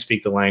 you can't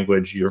speak the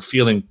language. You're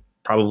feeling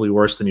probably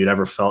worse than you'd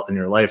ever felt in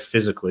your life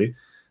physically.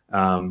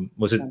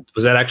 Was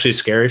that actually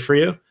scary for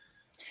you?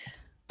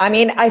 I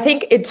mean, I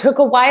think it took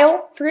a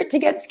while for it to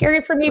get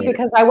scary for me, right,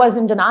 because I was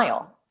in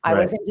denial. I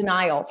was in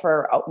denial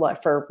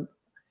for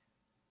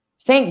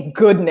thank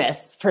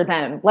goodness for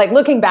them. Like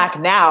looking back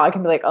now, I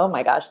can be like, oh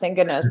my gosh, thank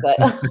goodness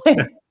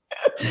that.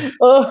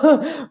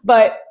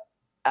 But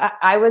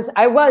I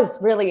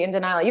was really in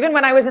denial. Even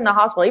when I was in the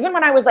hospital, even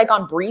when I was like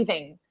on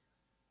breathing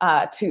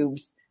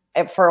tubes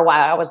for a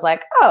while, I was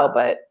like, oh,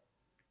 but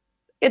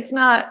it's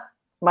not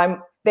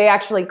they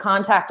actually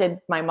contacted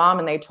my mom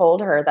and they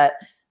told her that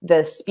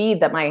the speed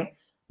that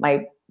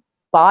my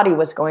body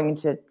was going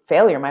into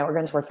failure, my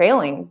organs were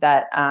failing,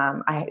 that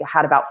I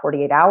had about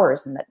 48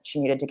 hours and that she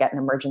needed to get an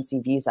emergency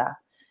visa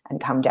and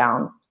come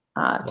down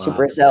to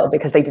Brazil,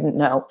 because they didn't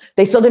know.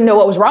 They still didn't know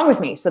what was wrong with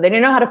me. So they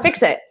didn't know how to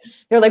fix it.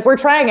 They're like, we're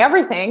trying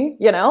everything,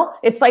 you know?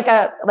 It's like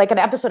an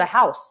episode of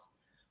House.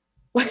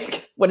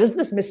 Like, what is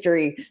this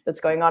mystery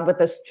that's going on with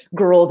this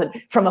girl that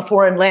from a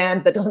foreign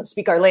land that doesn't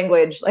speak our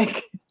language?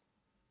 Like,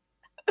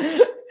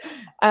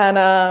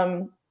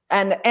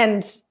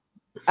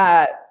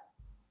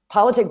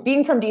 politics,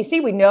 being from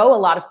DC, we know a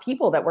lot of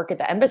people that work at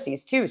the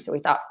embassies too. So we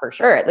thought, for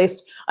sure, at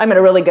least I'm in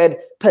a really good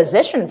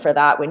position for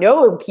that. We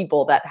know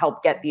people that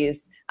help get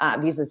these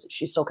visas.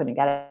 She still couldn't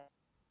get it.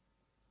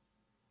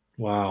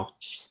 Wow.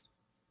 She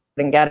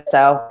couldn't get it.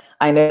 So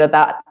I knew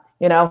that,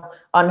 you know,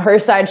 on her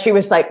side, she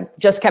was like,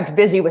 just kept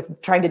busy with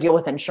trying to deal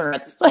with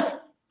insurance.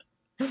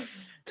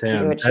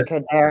 Damn. Do what she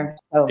could there.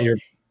 So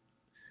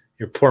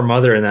your poor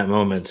mother in that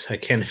moment. I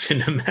can't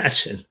even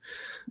imagine.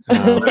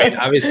 I mean,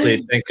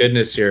 obviously, thank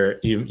goodness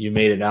you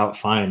made it out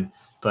fine.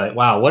 But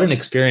wow, what an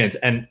experience!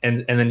 And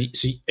then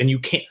you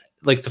can't,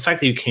 like, the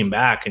fact that you came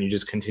back and you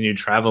just continued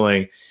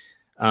traveling.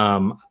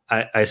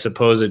 I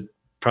suppose it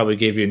probably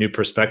gave you a new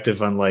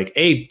perspective on, like,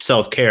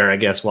 self-care, I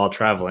guess, while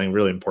traveling,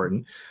 really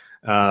important.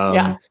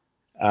 Yeah.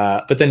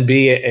 But then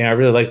B, and I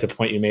really like the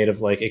point you made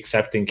of, like,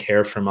 accepting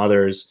care from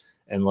others,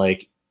 and,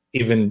 like,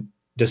 even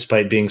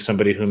despite being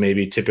somebody who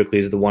maybe typically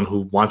is the one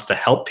who wants to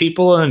help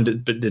people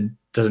but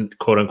doesn't,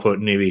 quote unquote,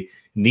 maybe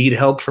need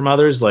help from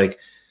others, like,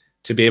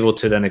 to be able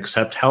to then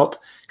accept help.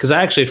 Because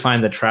I actually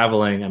find that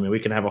traveling, I mean, we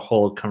can have a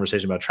whole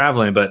conversation about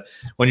traveling, but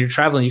when you're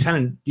traveling,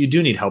 you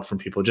do need help from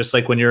people. Just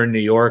like when you're in New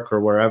York or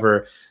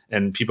wherever,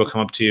 and people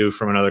come up to you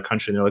from another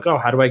country and they're like, oh,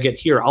 how do I get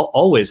here? I'll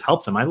always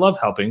help them. I love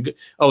helping.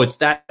 Oh, it's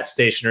that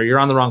station, or you're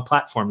on the wrong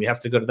platform, you have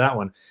to go to that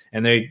one.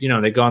 And they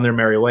go on their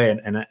merry way.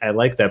 And I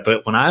like that.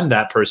 But when I'm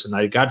that person,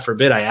 God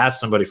forbid I ask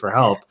somebody for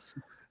help.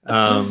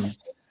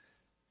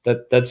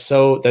 That's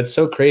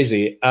so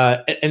crazy.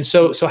 And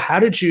so how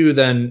did you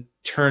then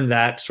turn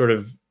that sort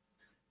of,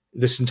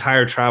 this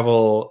entire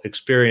travel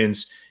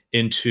experience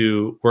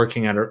into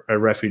working at a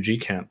refugee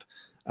camp?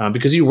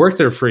 Because you worked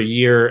there for 1.5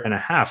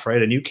 years,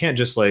 right? And you can't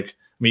just, like,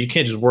 I mean, you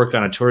can't just work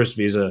on a tourist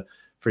visa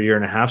for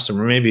 1.5 years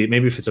somewhere. Maybe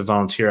if it's a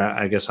volunteer,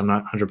 I guess I'm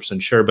not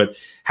 100% sure. But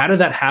how did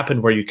that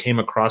happen, where you came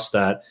across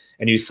that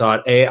and you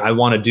thought, A, I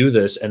want to do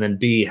this, and then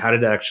B, how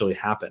did it actually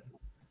happen?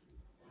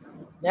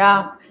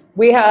 Yeah,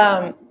 we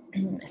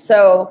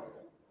so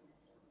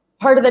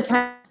part of the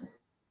time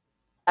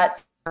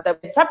that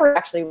we separate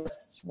actually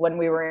was when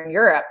we were in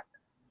Europe.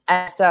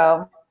 And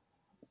so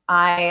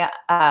I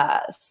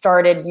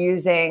started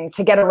using,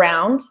 to get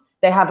around,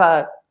 they have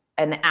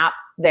an app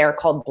there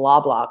called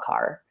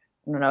BlaBlaCar.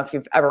 I don't know if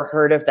you've ever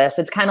heard of this.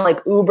 It's kind of like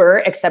Uber,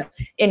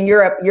 except in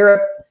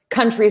Europe,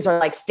 countries are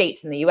like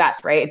states in the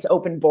US, right? It's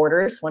open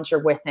borders once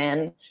you're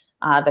within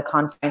the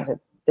confines of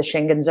the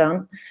Schengen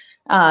zone.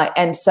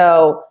 And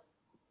so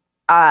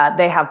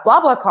they have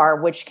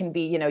BlaBlaCar, which can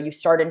be, you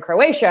start in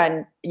Croatia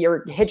and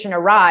you're hitching a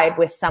ride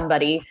with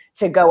somebody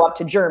to go up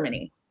to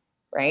Germany,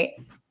 right?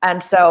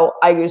 And so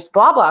I used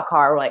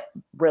BlaBlaCar, like,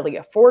 really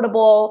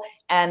affordable,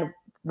 and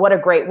what a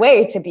great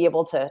way to be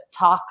able to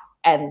talk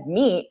and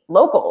meet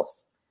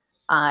locals.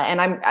 And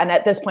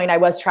at this point I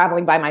was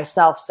traveling by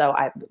myself, so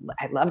I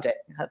loved it.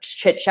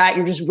 Chit chat,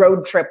 you just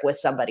road trip with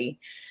somebody,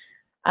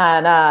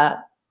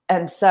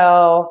 and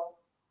so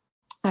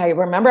I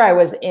remember I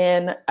was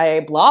in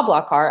a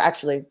BlaBlaCar.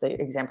 Actually, the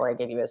example I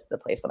gave you is the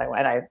place that I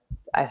went.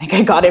 I think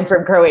I got in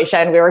from Croatia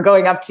and we were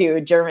going up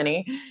to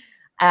Germany.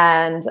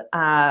 And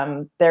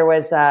there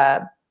was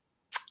a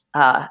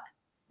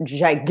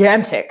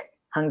gigantic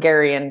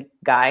Hungarian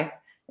guy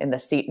in the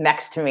seat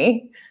next to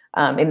me.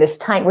 In this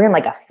time, we're in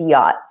like a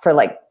Fiat for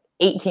like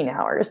 18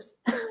 hours.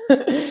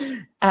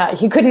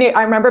 He couldn't,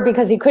 I remember,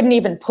 because he couldn't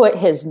even put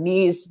his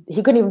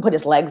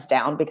legs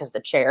down because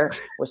the chair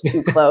was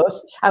too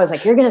close. I was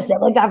like, you're going to sit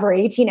like that for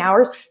 18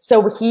 hours?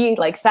 So he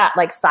like sat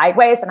like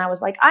sideways, and I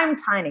was like, I'm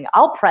tiny,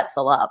 I'll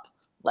pretzel up.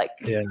 Like,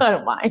 yeah. I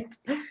don't mind.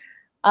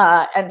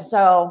 And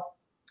so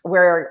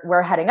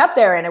we're heading up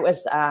there, and it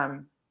was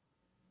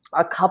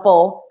a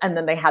couple, and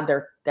then they had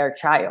their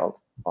child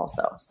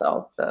also.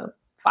 So the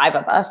 5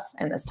 of us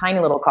in this tiny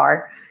little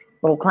car,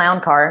 little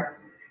clown car,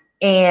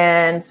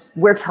 and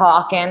we're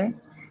talking.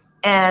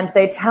 And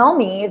they tell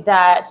me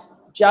that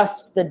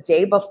just the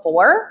day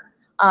before,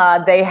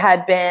 they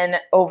had been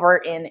over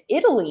in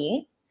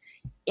Italy,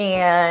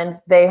 and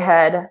they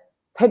had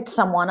picked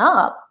someone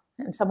up,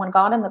 and someone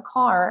got in the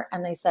car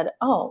and they said,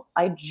 oh,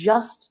 I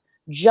just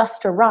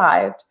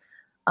arrived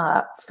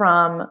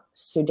from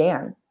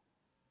Sudan.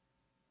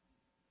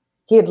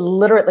 He had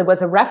literally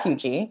was a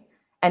refugee,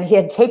 and he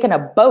had taken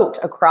a boat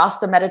across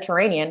the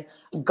Mediterranean,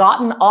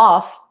 gotten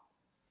off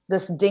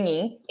this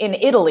dinghy in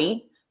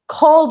Italy,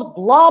 called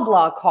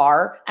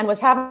BlaBlaCar, and was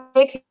having to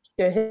take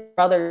to his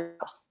brother's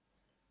house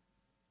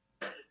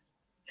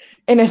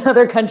in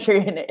another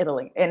country in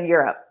Italy, in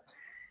Europe.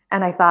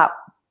 And I thought,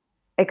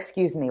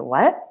 excuse me,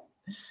 what?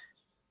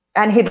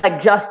 And he'd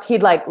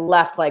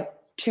left like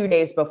 2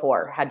 days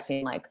before, had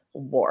seen like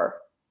war.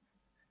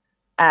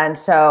 And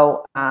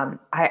so I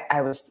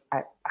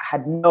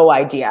had no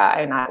idea.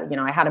 And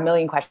I had a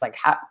million questions, like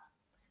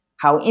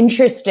how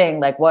interesting,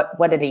 like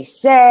what did he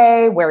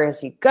say? Where is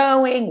he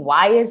going?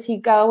 Why is he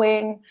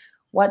going?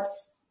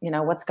 What's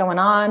going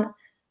on?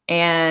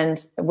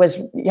 And was,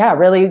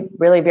 really,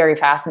 really very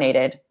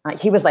fascinated.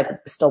 He was like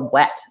still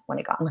wet when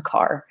he got in the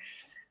car.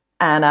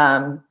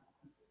 And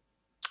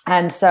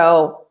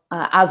so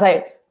as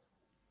I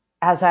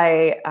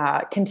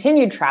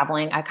continued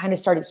traveling, I kind of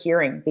started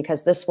hearing,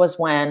 because this was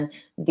when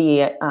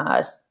Europe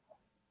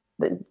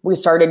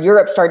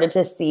started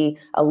to see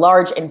a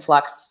large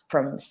influx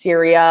from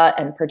Syria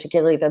and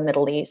particularly the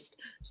Middle East,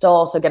 still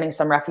also getting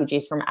some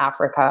refugees from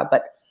Africa,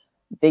 but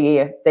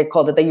they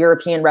called it the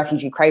European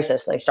refugee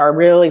crisis. They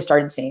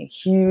started seeing a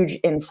huge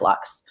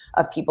influx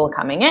of people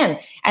coming in.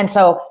 And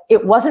so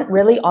it wasn't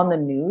really on the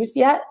news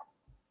yet,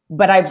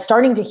 but I'm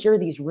starting to hear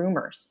these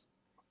rumors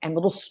and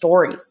little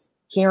stories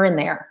here and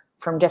there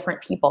from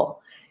different people.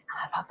 And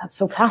I thought, that's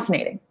so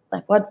fascinating.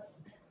 Like,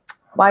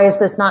 why is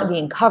this not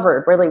being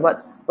covered? Really,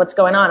 what's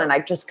going on? And I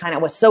just kind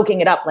of was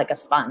soaking it up like a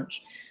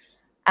sponge.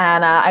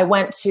 And I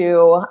went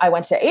to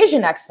Asia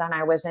next, and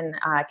I was in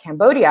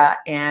Cambodia,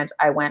 and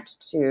I went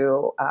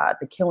to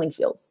the killing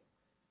fields.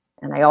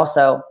 And I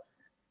also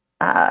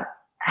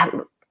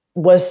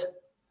was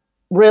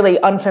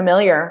really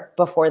unfamiliar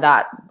before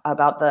that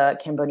about the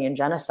Cambodian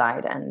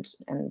genocide, and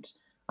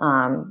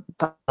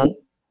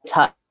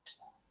touched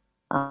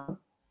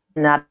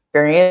in that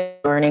experience,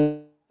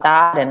 learning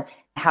that, and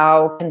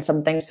how can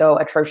something so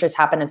atrocious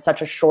happen in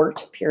such a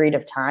short period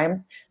of time? I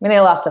mean,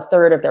 they lost a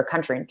third of their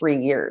country in 3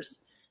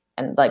 years,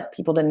 and like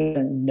people didn't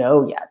even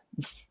know yet.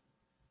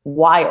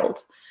 Wild.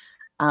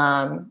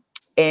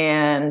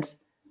 And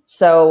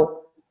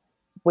so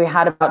we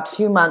had about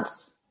 2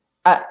 months.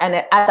 And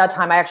at that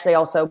time, I actually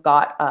also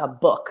got a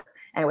book,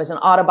 and it was an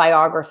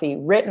autobiography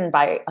written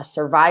by a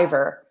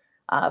survivor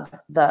of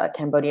the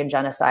Cambodian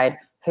genocide,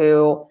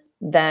 who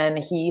then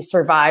he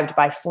survived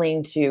by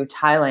fleeing to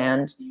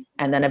Thailand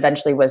and then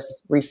eventually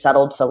was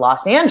resettled to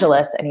Los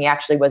Angeles. And he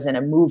actually was in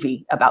a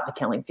movie about the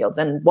killing fields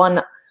and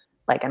won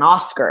like an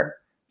Oscar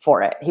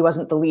for it. He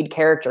wasn't the lead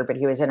character, but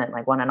he was in it,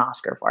 like won an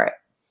Oscar for it.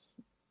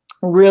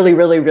 Really,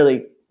 really,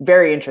 really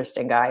very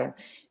interesting guy. And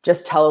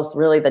just tells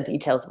really the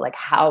details of like,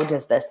 how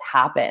does this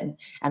happen?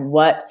 And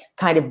what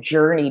kind of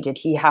journey did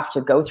he have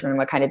to go through? And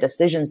what kind of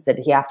decisions did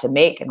he have to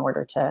make in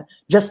order to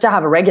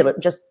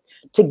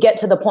to get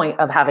to the point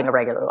of having a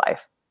regular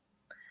life?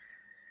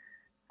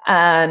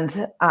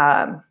 And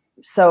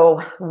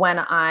so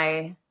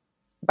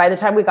by the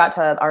time we got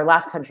to our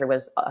last country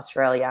was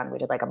Australia, and we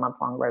did like a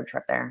month-long road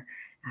trip there.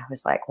 I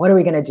was like, what are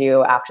we going to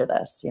do after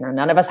this?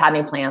 None of us had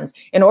any plans.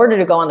 In order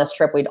to go on this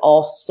trip, we'd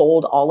all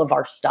sold all of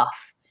our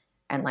stuff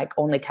and like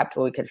only kept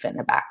what we could fit in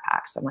a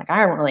backpack. So I'm like,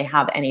 I don't really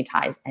have any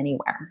ties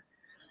anywhere.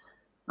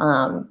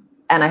 And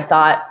I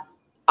thought,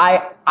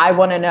 I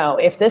want to know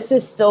if this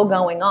is still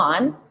going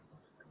on.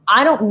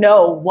 I don't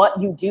know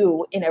what you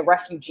do in a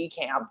refugee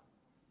camp,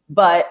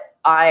 but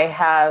I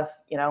have,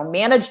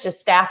 managed a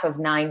staff of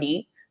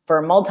 90 for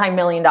a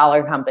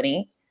multi-million-dollar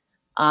company.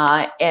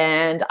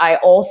 And I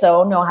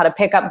also know how to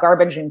pick up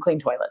garbage and clean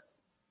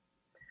toilets.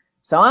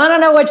 So I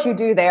don't know what you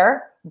do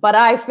there, but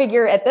I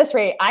figure at this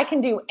rate, I can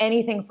do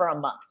anything for a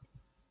month.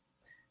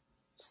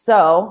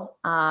 So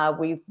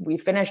we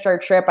finished our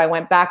trip. I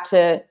went back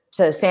to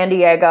San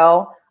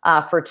Diego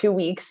for 2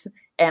 weeks.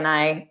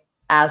 And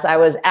as I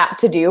was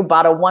apt to do,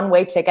 bought a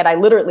one-way ticket. I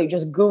literally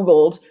just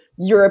Googled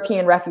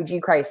European refugee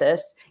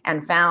crisis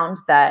and found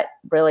that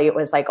really it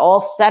was like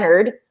all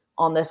centered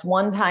on this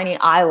one tiny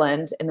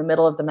island in the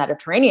middle of the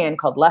Mediterranean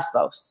called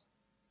Lesvos.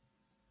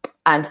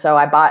 And so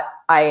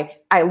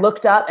I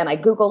looked up and I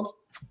Googled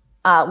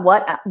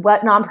what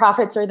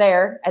nonprofits are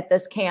there at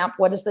this camp.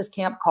 What is this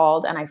camp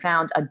called? And I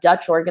found a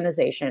Dutch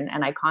organization,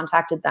 and I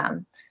contacted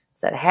them,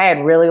 said, hey,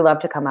 I'd really love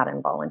to come out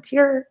and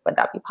volunteer. Would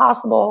that be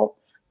possible?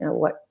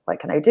 What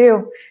can I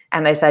do?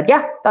 And they said,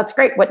 yeah, that's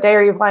great. What day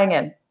are you flying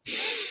in?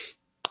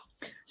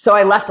 So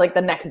I left like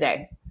the next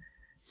day.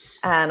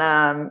 And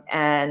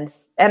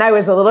I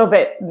was a little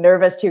bit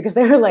nervous too, because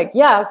they were like,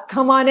 yeah,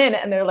 come on in.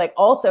 And they're like,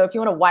 also, if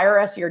you want to wire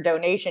us your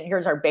donation,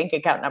 here's our bank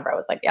account number. I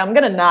was like, yeah, I'm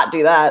going to not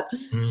do that.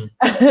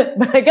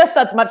 But I guess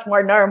that's much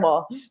more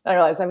normal. I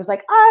realized I was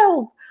like,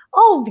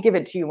 I'll give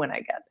it to you when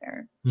I get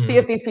there. See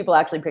if these people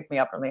actually pick me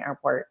up from the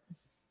airport.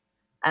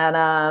 And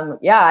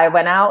I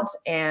went out,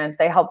 and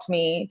they helped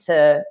me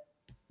to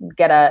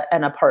get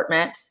an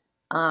apartment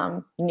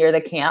near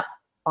the camp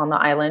on the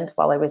island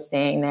while I was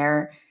staying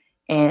there.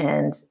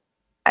 And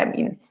I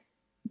mean,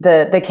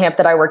 the camp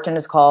that I worked in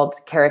is called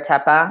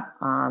Karatepa,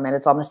 and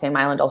it's on the same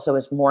island also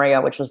as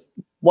Moria, which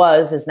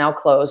is now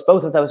closed.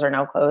 Both of those are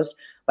now closed,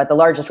 but the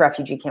largest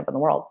refugee camp in the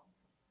world.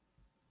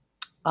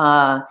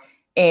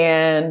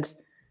 And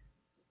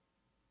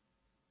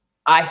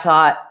I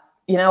thought,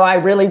 I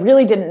really,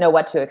 really didn't know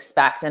what to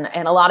expect. And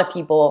a lot of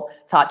people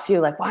thought too,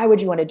 like, why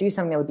would you want to do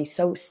something that would be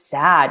so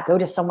sad? Go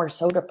to somewhere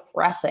so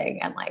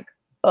depressing and like,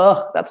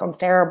 ugh, that sounds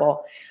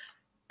terrible.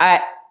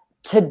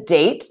 To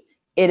date,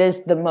 it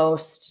is the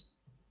most,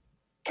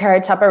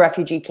 Karatapa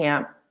refugee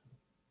camp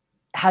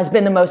has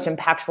been the most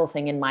impactful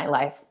thing in my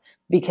life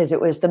because it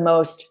was the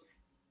most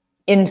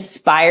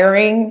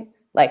inspiring,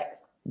 like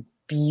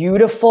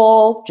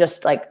beautiful,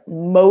 just like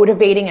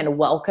motivating and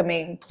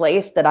welcoming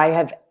place that I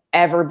have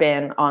ever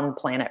been on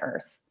planet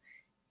Earth.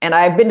 And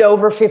I've been to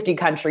over 50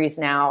 countries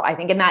now. I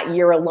think in that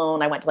year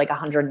alone, I went to like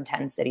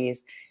 110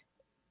 cities.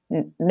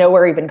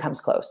 Nowhere even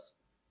comes close.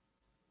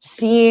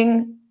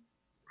 Seeing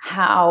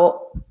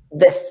how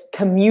this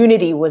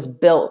community was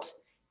built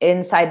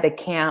inside the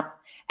camp,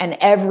 and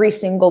every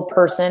single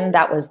person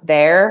that was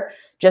there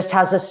just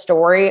has a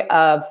story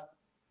of,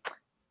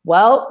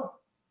 well,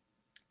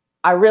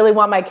 I really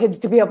want my kids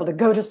to be able to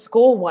go to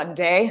school one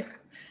day.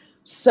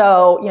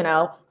 So,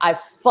 I've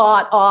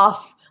fought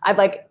off, I've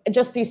like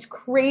just these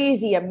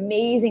crazy,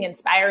 amazing,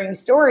 inspiring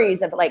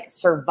stories of like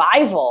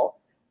survival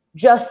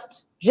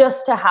just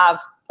to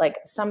have like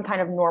some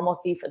kind of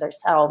normalcy for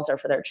themselves or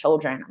for their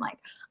children. I'm like,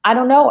 I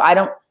don't know. I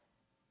don't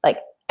like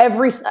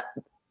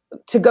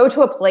to go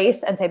to a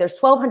place and say there's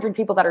 1,200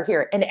 people that are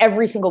here and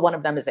every single one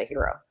of them is a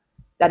hero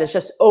that has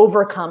just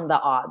overcome the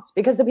odds,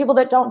 because the people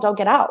that don't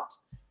get out.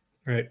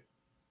 Right.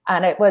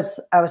 And I was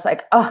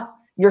like, oh,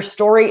 your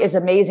story is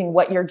amazing.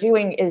 What you're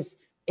doing is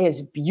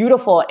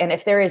beautiful. And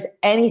if there is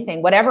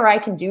anything, whatever I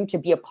can do to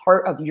be a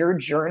part of your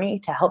journey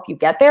to help you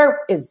get there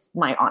is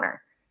my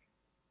honor.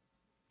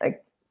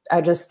 Like,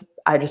 I just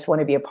want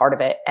to be a part of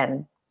it.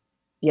 And,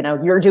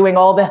 you're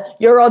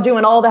all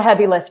doing all the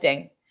heavy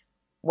lifting.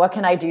 What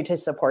can I do to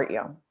support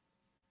you?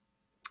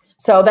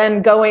 So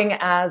then going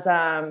as,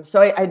 I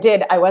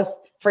was,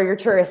 for your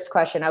tourist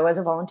question, I was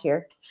a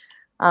volunteer.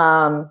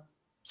 And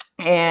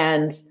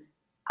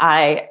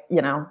I,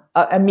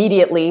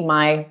 immediately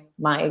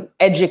my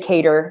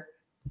educator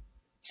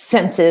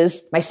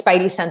senses, my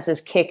spidey senses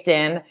kicked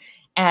in,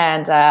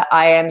 and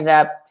I ended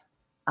up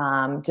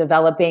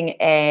developing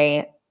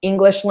a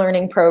English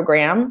learning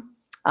program,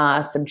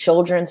 some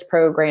children's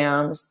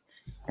programs,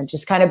 and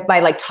just kind of by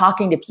like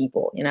talking to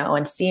people,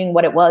 and seeing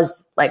what it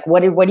was like.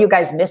 What are you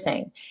guys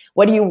missing?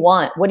 What do you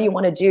want? What do you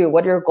want to do?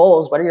 What are your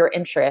goals? What are your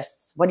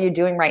interests? What are you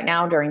doing right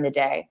now during the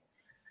day?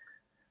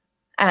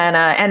 And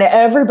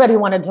everybody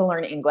wanted to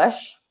learn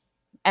English.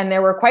 And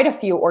there were quite a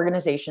few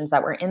organizations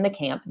that were in the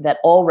camp that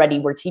already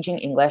were teaching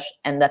English,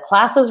 and the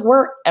classes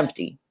were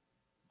empty.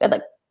 They had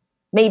like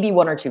maybe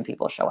 1 or 2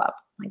 people show up.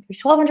 Like,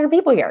 there's 1,200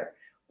 people here.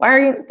 Why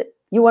are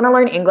you want to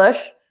learn English?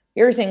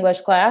 Here's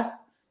English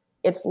class.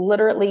 It's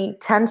literally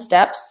 10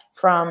 steps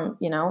from,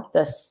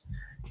 this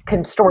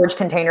storage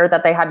container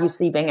that they have you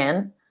sleeping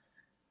in.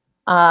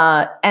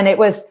 And it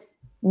was,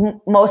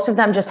 most of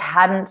them just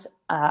hadn't,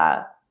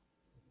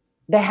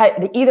 they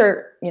had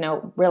either,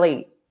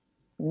 really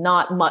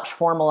not much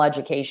formal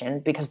education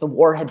because the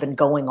war had been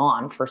going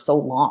on for so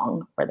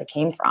long where they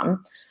came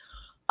from,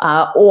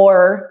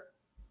 or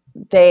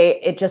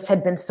it just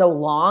had been so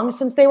long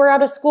since they were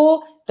out of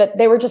school that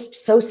they were just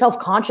so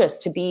self-conscious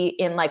to be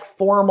in like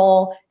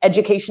formal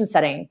education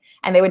setting.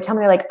 And they would tell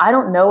me like, I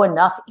don't know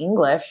enough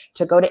English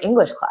to go to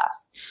English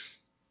class.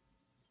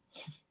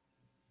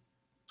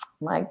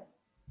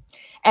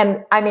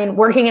 And I mean,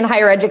 working in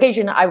higher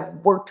education, I've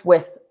worked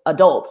with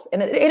adults,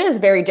 and it is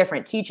very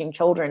different teaching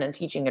children and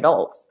teaching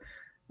adults.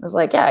 I was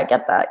like, yeah, I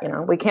get that.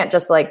 We can't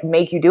just like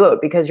make you do it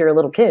because you're a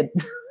little kid.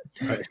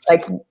 Right.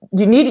 Like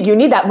you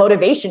need that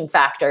motivation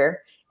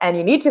factor, and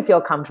you need to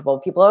feel comfortable.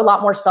 People are a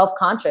lot more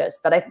self-conscious,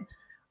 but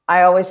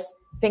I always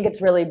think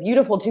it's really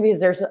beautiful too, because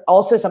there's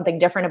also something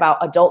different about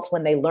adults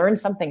when they learn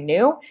something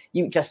new.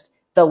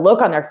 The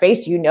look on their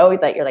face,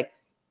 that you're like,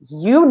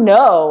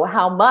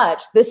 how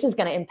much this is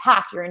going to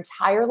impact your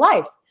entire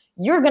life.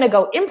 You're going to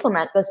go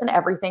implement this in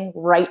everything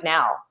right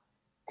now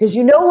because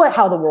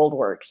how the world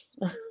works.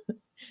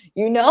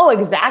 You know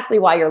exactly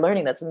why you're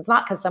learning this. And it's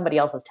not because somebody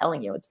else is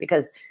telling you. It's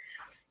because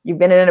you've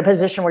been in a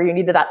position where you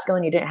needed that skill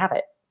and you didn't have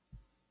it.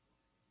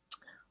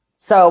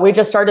 So we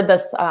just started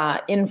this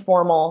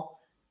informal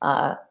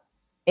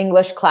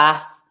English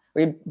class.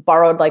 We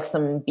borrowed like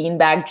some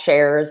beanbag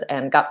chairs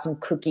and got some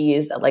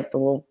cookies at like the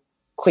little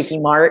Quickie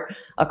Mart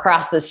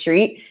across the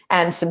street,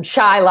 and some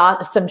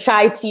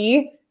chai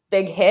tea,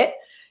 big hit.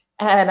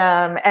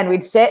 And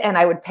we'd sit, and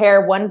I would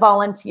pair one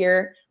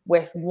volunteer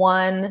with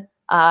one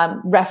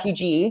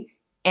refugee.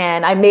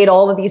 And I made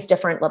all of these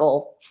different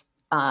little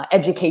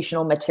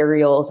educational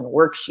materials and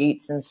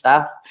worksheets and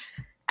stuff.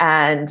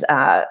 And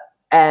I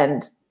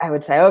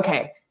would say,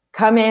 okay,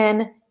 come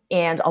in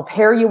and I'll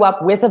pair you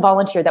up with a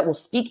volunteer that will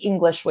speak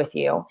English with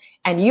you.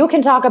 And you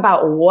can talk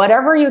about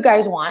whatever you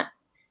guys want.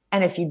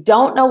 And if you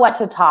don't know what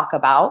to talk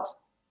about,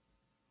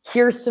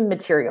 here's some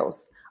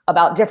materials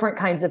about different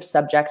kinds of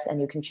subjects, and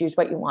you can choose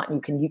what you want.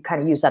 And you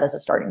kind of use that as a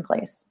starting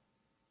place.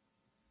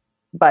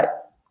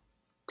 But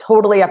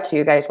totally up to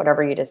you guys,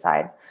 whatever you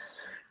decide.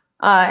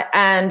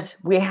 And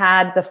we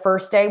had the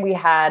first day,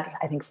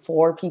 I think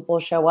 4 people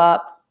show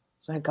up.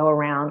 So I go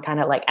around, kind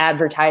of like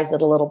advertise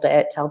it a little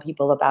bit, tell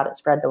people about it,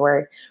 spread the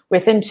word.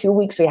 Within 2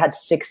 weeks, we had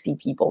 60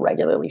 people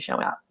regularly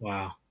showing up.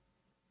 Wow.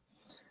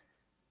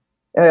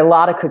 There were a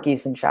lot of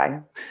cookies and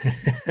chai.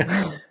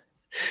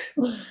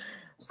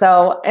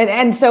 So,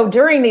 and so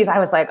during these, I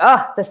was like,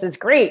 oh, this is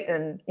great.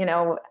 And, you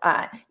know,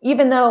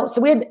 even though,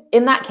 so we had,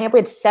 in that camp, we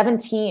had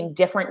 17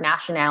 different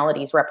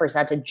nationalities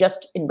represented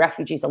just in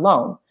refugees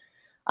alone.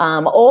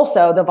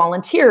 Also, the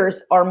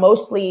volunteers are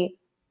mostly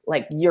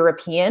like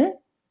European.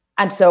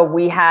 And so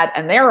we had,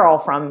 and they're all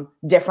from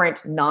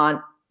different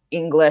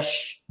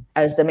non-English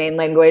as the main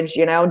language,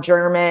 you know,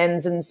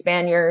 Germans and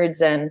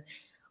Spaniards and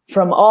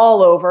from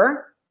all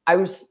over. I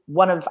was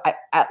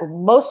at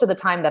most of the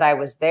time that I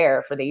was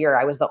there for the year,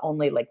 I was the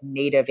only like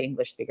native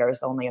English speaker. I was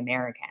the only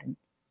American.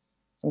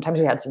 Sometimes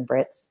we had some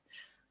Brits.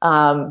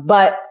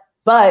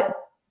 But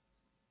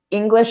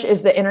English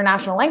is the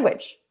international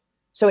language.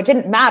 So it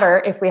didn't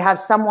matter if we have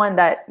someone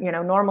that, you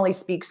know, normally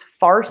speaks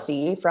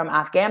Farsi from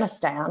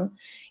Afghanistan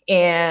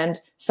and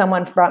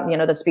someone from, you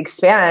know, that speaks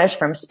Spanish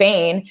from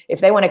Spain.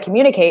 If they want to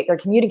communicate, they're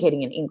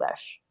communicating in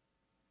English.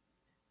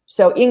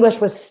 So English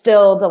was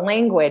still the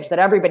language that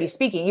everybody's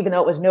speaking, even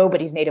though it was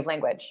nobody's native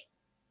language.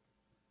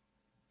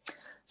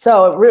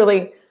 So it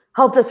really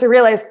helped us to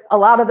realize a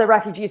lot of the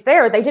refugees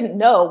there, they didn't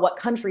know what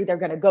country they're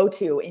going to go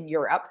to in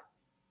Europe.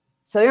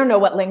 So they don't know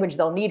what language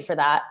they'll need for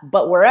that.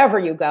 But wherever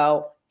you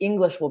go,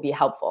 English will be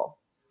helpful.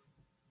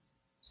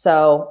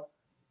 So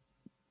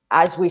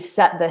as we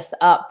set this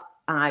up,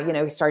 you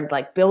know, we started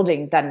like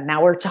building, then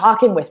now we're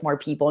talking with more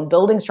people and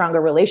building stronger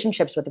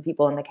relationships with the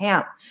people in the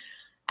camp.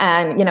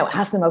 And, you know,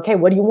 ask them, okay,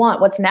 what do you want?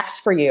 What's next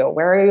for you?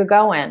 Where are you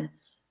going?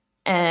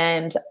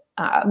 And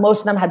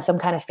most of them had some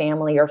kind of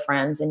family or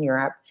friends in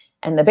Europe.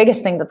 And the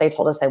biggest thing that they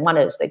told us they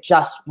wanted is they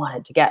just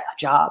wanted to get a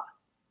job.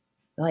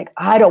 They're like,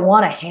 I don't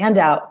want a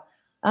handout.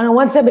 I don't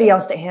want somebody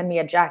else to hand me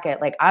a jacket.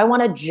 Like, I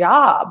want a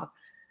job.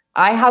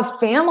 I have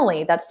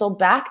family that's still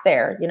back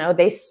there. You know,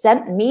 they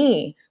sent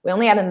me, we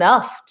only had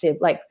enough to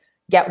like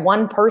get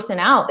one person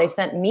out. They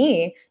sent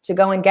me to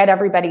go and get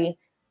everybody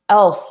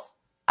else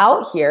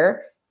out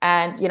here.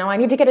 And, you know, I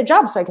need to get a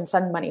job so I can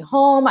send money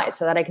home,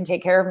 so that I can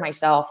take care of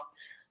myself.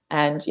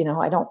 And, you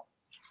know, I don't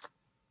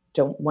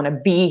want to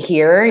be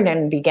here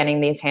and be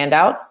getting these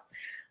handouts.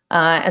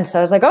 And so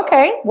I was like,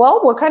 okay,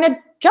 well, what kind of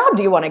job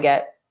do you want to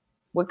get?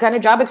 What kind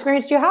of job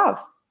experience do you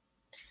have?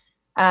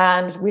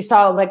 And we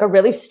saw like a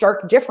really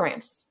stark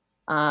difference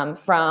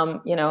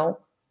from, you know,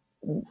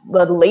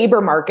 the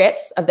labor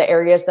markets of the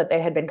areas that they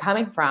had been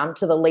coming from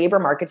to the labor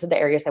markets of the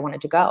areas they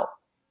wanted to go.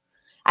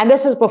 And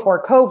this is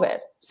before COVID.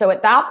 So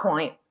at that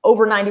point,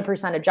 over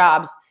 90% of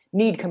jobs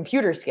need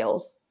computer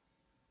skills.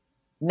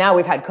 Now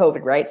we've had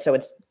COVID, right? So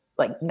it's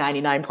like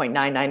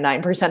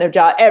 99.999% of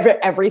job,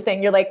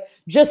 everything. You're like,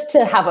 just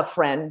to have a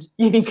friend,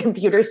 you need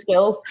computer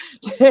skills.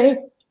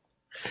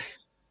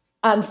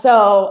 And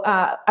so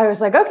I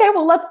was like, okay,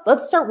 well,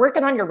 let's start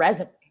working on your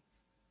resume.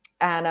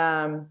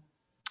 And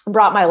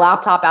brought my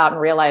laptop out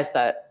and realized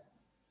that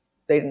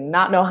they did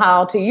not know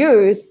how to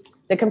use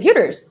the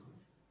computers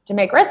to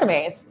make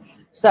resumes.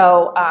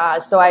 So I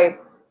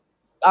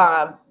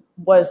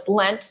was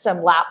lent some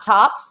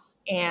laptops,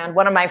 and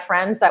one of my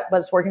friends that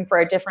was working for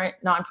a different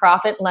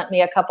nonprofit lent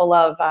me a couple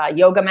of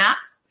yoga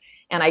mats,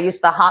 and I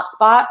used the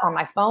hotspot on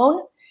my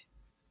phone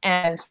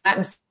and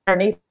sat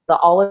underneath the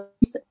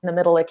olives in the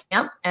middle of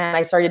camp, and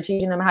I started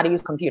teaching them how to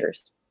use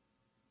computers.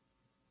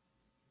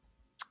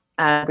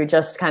 And we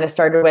just kind of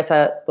started with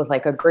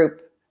like a group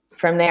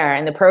from there,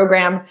 and the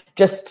program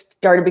just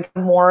started to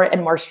become more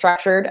and more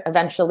structured.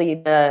 Eventually,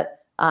 the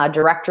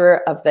director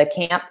of the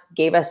camp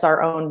gave us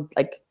our own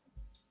like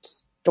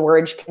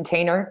storage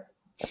container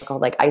called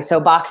like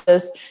ISO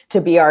boxes to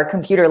be our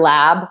computer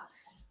lab.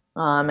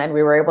 And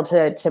we were able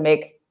to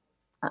make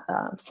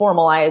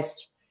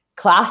formalized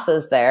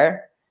classes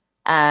there,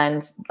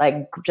 and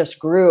like just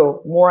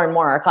grew more and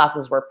more. Our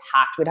classes were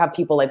packed. We'd have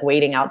people like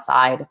waiting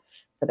outside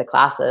for the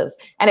classes.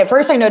 And at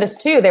first I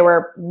noticed too, they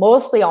were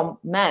mostly all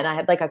men. I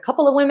had like a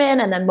couple of women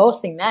and then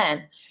mostly men.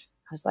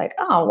 I was like,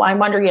 oh, well, I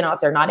wonder, you know,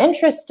 if they're not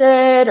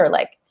interested or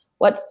like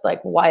what's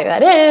like why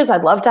that is.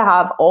 I'd love to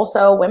have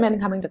also women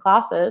coming to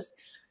classes.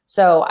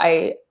 So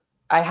I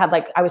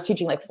was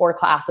teaching like 4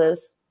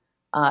 classes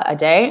a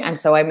day. And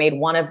so I made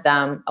one of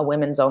them a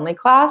women's only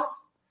class,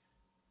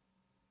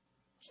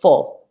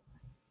 full.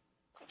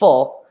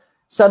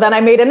 So then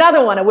I made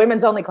another one, a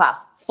women's only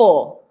class,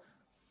 full.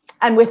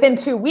 And within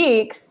 2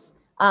 weeks,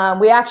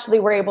 we actually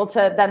were able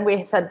to, then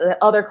we said the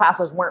other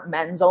classes weren't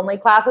men's only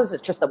classes.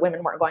 It's just that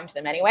women weren't going to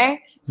them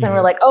anyway. So then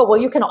we're like, oh, well,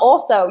 you can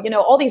also, you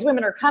know, all these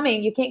women are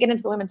coming. You can't get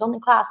into the women's only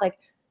class. Like,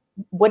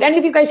 would any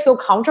of you guys feel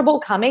comfortable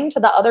coming to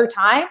the other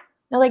time?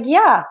 They're like,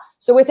 yeah.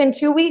 So within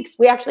 2 weeks,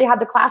 we actually had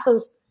the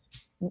classes,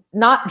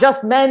 not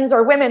just men's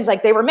or women's,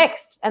 like they were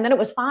mixed. And then it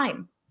was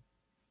fine.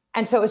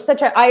 And so it was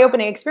such an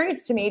eye-opening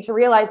experience to me to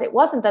realize it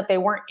wasn't that they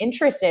weren't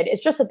interested.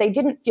 It's just that they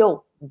didn't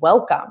feel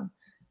welcome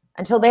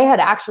until they had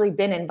actually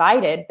been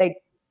invited. They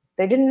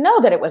didn't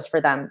know that it was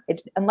for them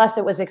unless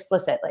it was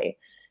explicitly.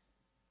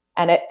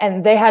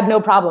 And they had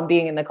no problem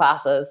being in the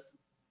classes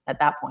at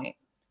that point.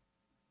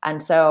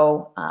 And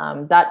so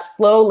that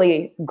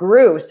slowly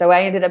grew. So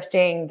I ended up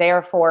staying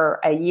there for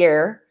a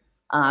year.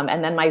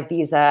 And then my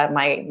visa,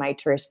 my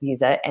tourist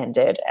visa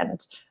ended.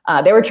 And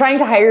they were trying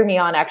to hire me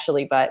on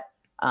actually, but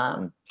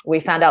we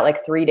found out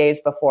like 3 days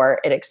before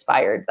it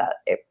expired that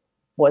it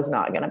was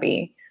not going to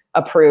be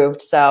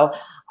approved. So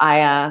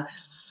I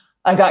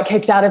got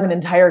kicked out of an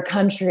entire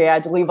country. I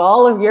had to leave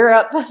all of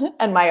Europe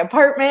and my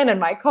apartment and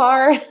my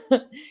car,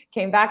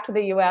 came back to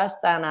the US,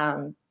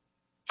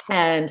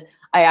 and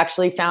I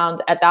actually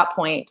found at that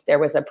point, there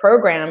was a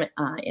program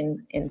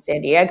in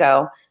San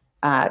Diego,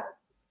 a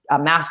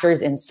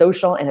master's in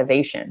social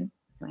innovation.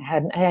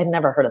 I had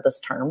never heard of this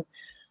term,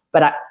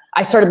 but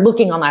I started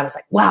looking online. I was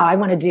like, wow, I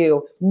want to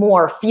do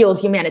more field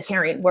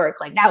humanitarian work.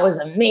 Like, that was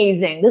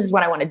amazing. This is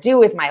what I want to do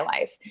with my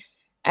life.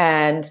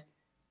 And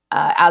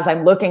as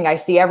I'm looking, I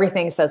see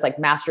everything says like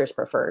master's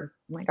preferred.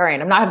 I'm like, all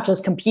right, I'm not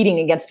just competing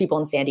against people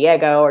in San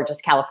Diego or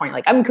just California.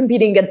 Like, I'm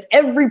competing against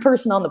every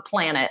person on the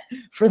planet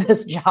for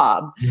this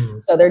job.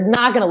 So they're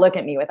not going to look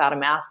at me without a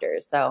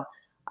master's. So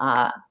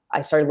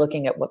I started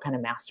looking at what kind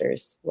of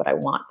master's would I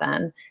want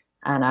then.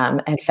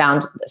 And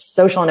found the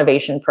social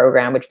innovation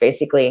program, which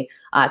basically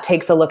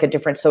takes a look at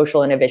different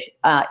social innovation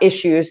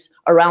issues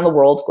around the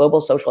world,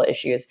 global social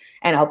issues,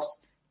 and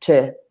helps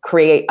to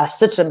create a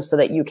system so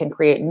that you can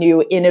create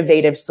new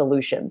innovative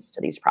solutions to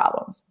these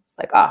problems. It's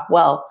like,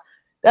 well,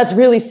 that's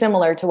really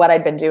similar to what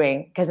I'd been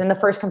doing, because in the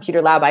first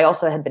computer lab, I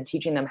also had been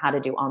teaching them how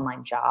to do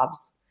online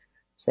jobs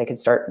so they could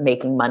start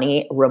making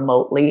money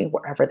remotely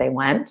wherever they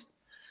went.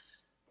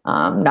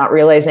 Not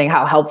realizing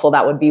how helpful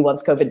that would be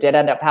once COVID did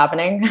end up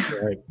happening.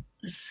 Right.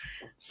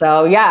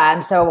 So yeah,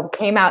 and so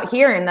came out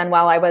here, and then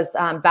while I was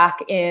back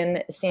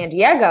in San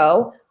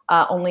Diego,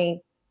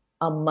 only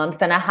a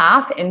month and a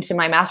half into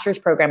my master's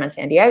program in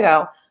San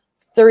Diego,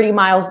 30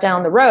 miles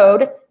down the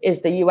road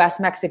is the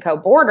US-Mexico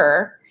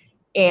border.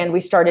 And we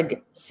started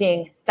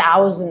seeing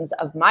thousands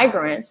of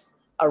migrants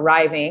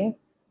arriving,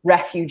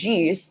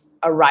 refugees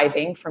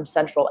arriving from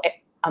Central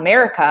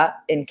America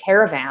in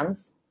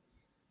caravans,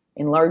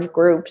 in large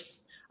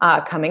groups,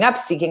 coming up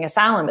seeking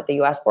asylum at the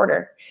US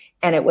border.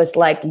 And it was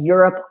like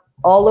Europe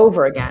all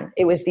over again.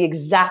 It was the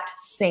exact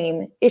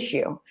same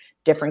issue.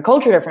 Different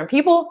culture, different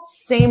people,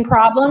 same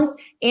problems,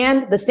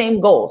 and the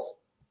same goals.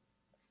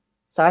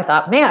 So I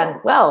thought,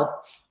 man,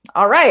 well,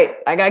 all right,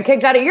 I got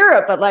kicked out of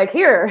Europe, but like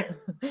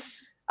here,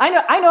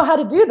 I know how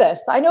to do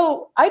this. I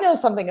know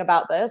something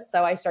about this.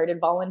 So I started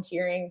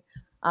volunteering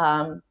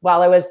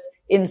while I was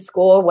in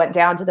school, went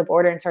down to the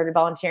border and started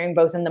volunteering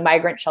both in the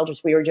migrant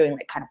shelters. We were doing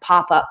like kind of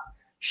pop-up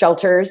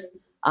shelters,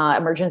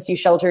 emergency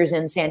shelters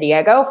in San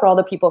Diego for all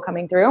the people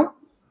coming through.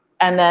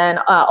 And then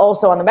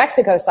also on the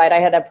Mexico side, I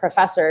had a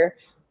professor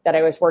that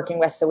I was working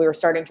with. So we were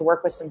starting to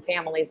work with some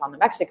families on the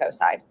Mexico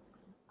side.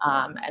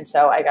 And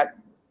so I got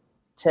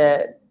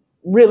to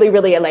really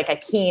like a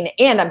keen,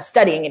 and I'm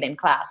studying it in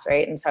class,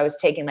 right? And so I was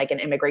taking like an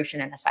immigration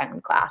and asylum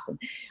class,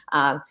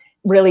 and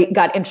really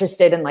got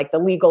interested in like the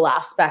legal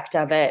aspect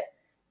of it,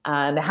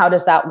 and how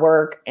does that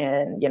work,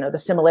 and, you know, the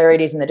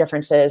similarities and the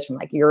differences from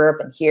like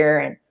Europe and here,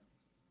 and,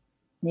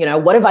 you know,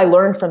 what have I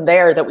learned from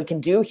there that we can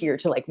do here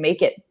to like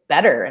make it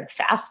better and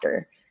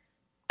faster.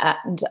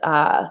 And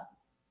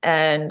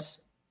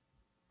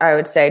I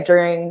would say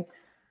during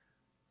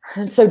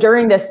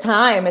this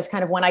time is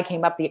kind of when I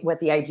came up with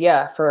the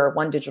idea for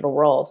One Digital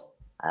World.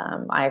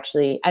 I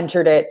actually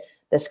entered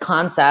this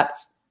concept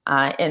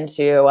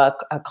into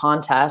a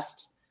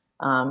contest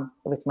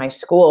with my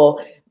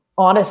school,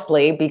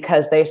 honestly,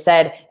 because they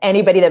said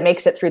anybody that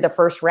makes it through the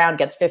first round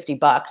gets $50.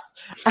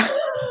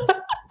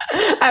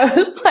 I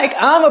was like,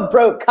 I'm a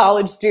broke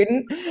college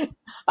student.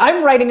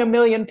 I'm writing 1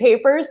 million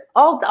papers.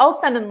 I'll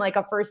send in like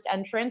a first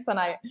entrance, and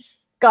I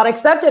got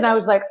accepted. I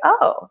was like,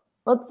 oh,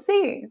 let's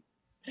see.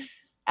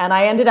 And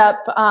I ended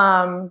up,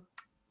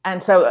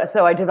 and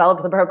so I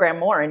developed the program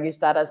more and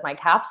used that as my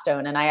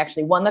capstone. And I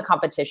actually won the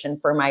competition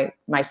for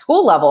my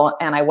school level,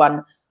 and I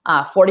won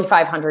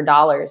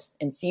 $4,500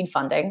 in seed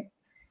funding.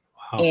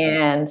 Wow.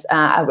 And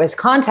I was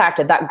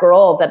contacted, that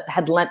girl that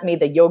had lent me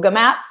the yoga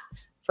mats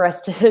for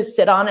us to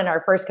sit on in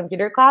our first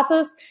computer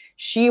classes.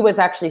 She was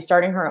actually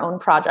starting her own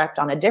project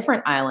on a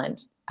different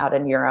island out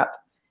in Europe,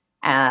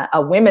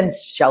 a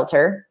women's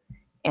shelter.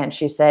 And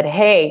she said,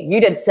 hey, you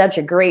did such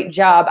a great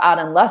job out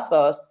in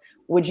Lesvos.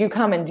 Would you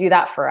come and do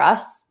that for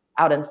us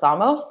out in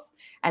Samos?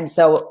 And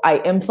so I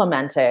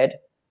implemented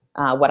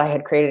what I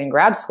had created in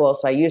grad school.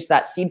 So I used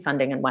that seed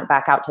funding and went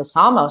back out to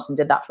Samos and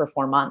did that for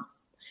 4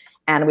 months.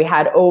 And we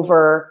had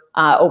over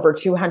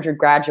 200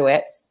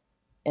 graduates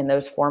in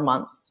those 4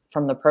 months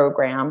from the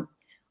program.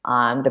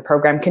 The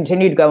program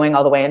continued going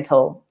all the way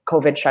until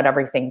COVID shut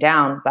everything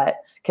down, but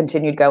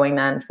continued going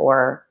then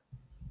for,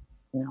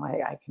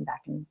 I came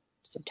back in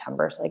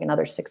September, so like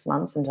another 6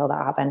 months until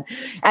that happened.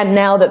 And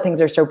now that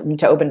things are starting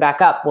to open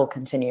back up, we'll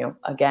continue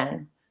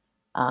again.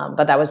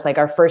 But that was like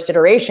our first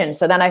iteration.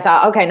 So then I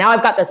thought, okay, now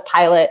I've got this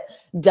pilot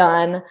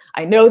done.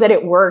 I know that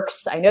it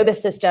works. I know the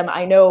system.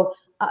 I know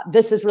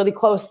this is really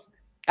close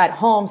at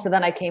home. So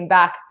then I came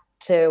back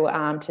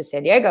to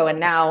San Diego, and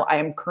now I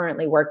am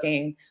currently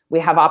working. We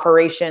have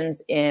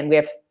operations we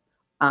have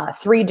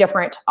 3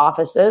 different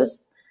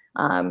offices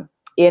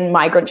in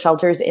migrant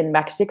shelters in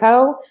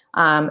Mexico.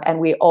 And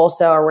we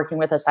also are working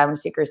with asylum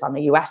seekers on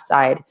the US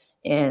side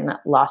in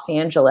Los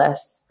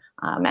Angeles,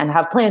 and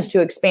have plans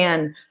to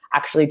expand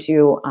actually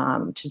to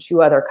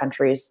 2 other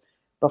countries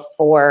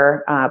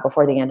before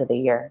the end of the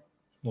year.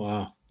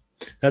 Wow.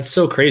 That's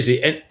so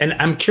crazy. And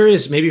I'm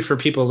curious, maybe for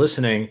people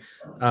listening,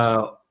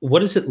 what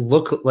does it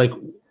look like?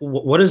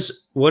 What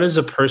is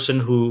a person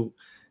who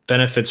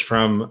benefits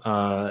from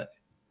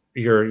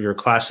your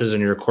classes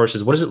and your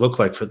courses? What does it look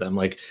like for them?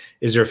 Like,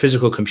 is there a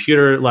physical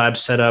computer lab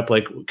set up?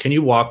 Like, can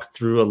you walk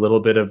through a little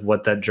bit of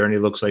what that journey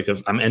looks like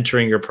of I'm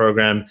entering your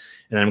program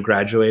and I'm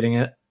graduating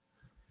it?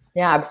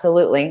 Yeah,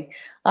 absolutely.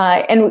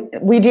 And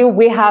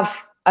we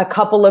have a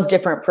couple of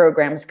different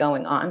programs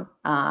going on.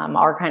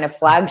 Our kind of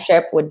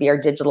flagship would be our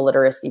digital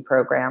literacy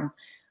program.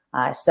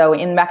 So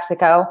in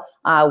Mexico,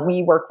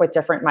 we work with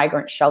different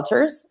migrant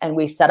shelters and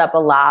we set up a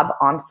lab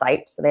on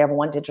site. So they have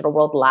one Digital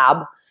World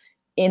lab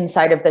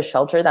inside of the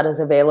shelter that is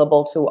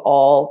available to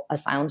all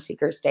asylum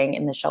seekers staying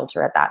in the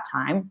shelter at that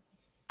time.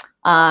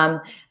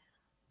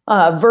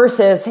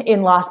 Versus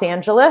in Los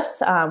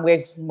Angeles,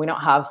 we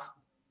don't have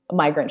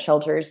migrant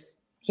shelters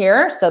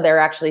here. So they're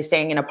actually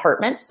staying in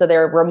apartments. So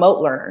they're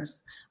remote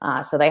learners.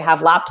 So they have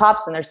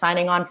laptops and they're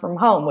signing on from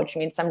home, which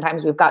means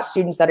sometimes we've got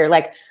students that are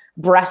like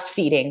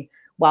breastfeeding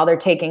while they're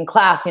taking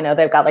class. You know,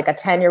 they've got like a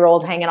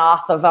 10-year-old hanging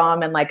off of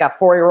them and like a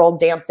 4-year-old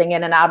dancing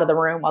in and out of the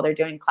room while they're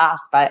doing class,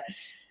 but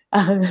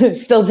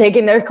still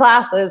taking their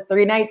classes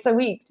 3 nights a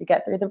week to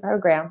get through the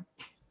program.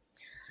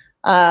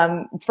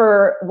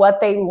 For what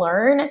they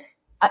learn,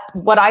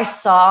 what I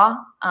saw,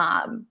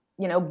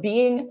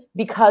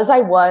 because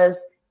I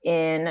was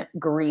in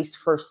Greece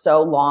for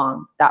so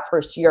long, that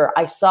first year,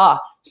 I saw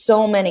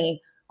so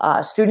many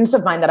students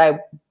of mine that I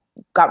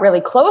got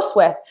really close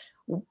with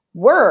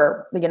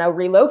were,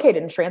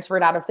 relocated and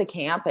transferred out of the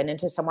camp and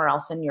into somewhere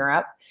else in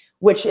Europe,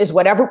 which is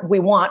whatever we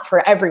want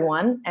for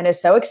everyone and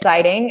is so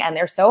exciting and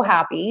they're so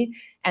happy.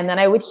 And then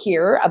I would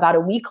hear about a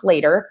week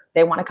later,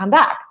 they want to come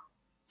back.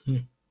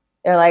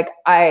 They're like,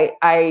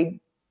 I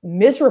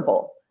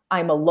miserable.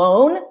 I'm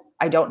alone.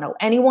 I don't know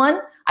anyone.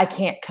 I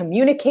can't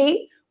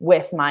communicate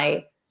with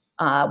my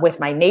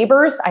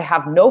neighbors. I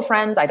have no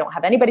friends. I don't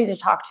have anybody to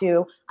talk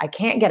to. I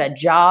can't get a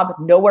job.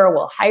 Nowhere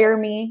will hire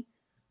me.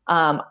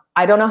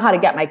 I don't know how to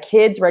get my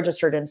kids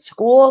registered in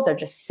school. They're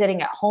just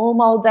sitting at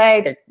home all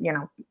day.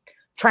 They're,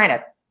 trying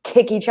to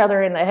kick each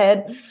other in the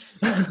head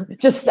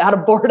just out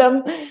of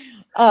boredom.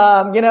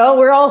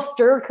 We're all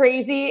stir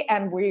crazy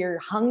and we're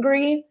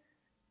hungry.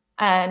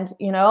 And,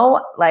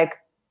 like,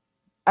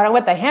 I don't know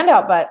what the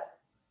handout, but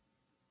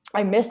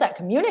I miss that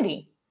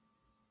community.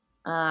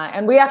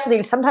 And we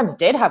actually sometimes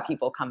did have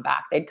people come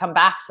back. They'd come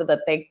back so that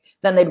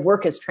they'd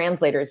work as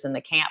translators in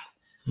the camp.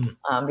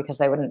 Because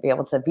they wouldn't be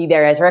able to be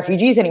there as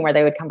refugees anymore.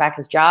 They would come back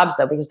as jobs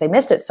though, because they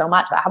missed it so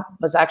much. That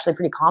was actually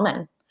pretty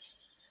common.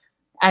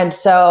 And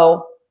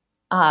so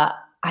I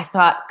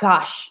thought,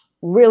 gosh,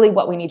 really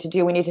what we need to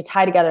do, we need to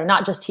tie together,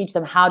 not just teach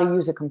them how to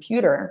use a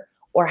computer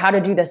or how to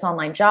do this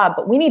online job,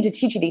 but we need to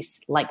teach you these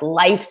like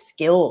life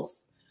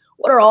skills.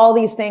 What are all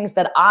these things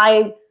that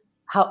I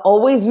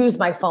always use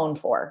my phone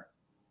for,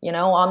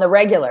 on the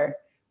regular?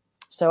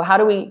 So how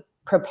do we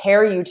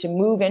prepare you to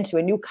move into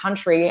a new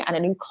country and a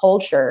new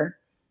culture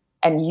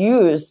and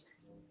use,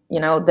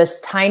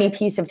 this tiny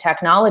piece of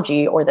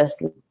technology or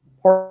this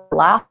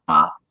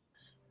laptop,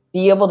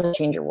 be able to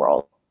change your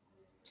world?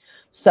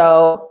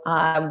 So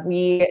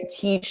we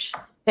teach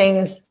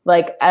things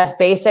like as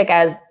basic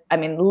as,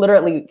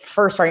 literally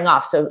first starting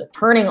off. So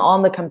turning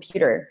on the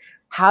computer,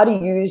 how to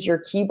use your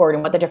keyboard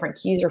and what the different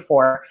keys are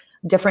for,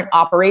 different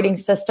operating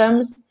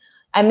systems.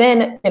 And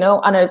then,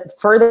 on a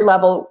further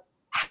level,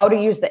 how to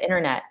use the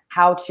internet,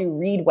 how to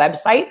read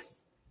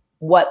websites,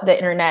 what the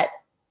internet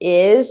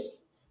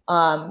is,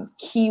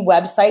 key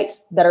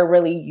websites that are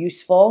really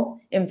useful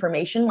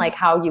information, like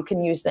how you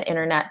can use the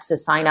internet to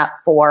sign up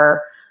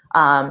for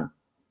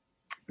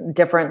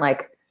different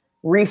like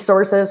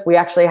resources. We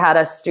actually had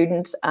a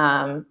student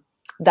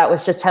that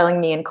was just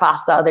telling me in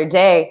class the other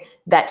day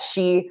that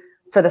she,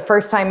 for the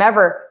first time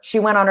ever, she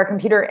went on her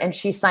computer and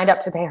she signed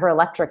up to pay her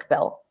electric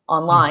bill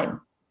online.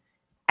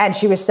 And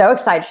she was so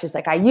excited. She's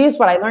like, I used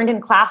what I learned in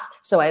class.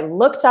 So I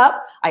looked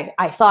up,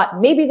 I thought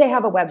maybe they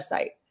have a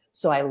website.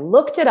 So I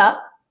looked it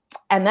up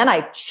and then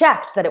I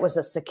checked that it was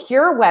a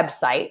secure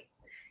website.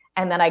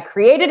 And then I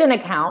created an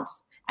account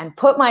and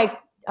put my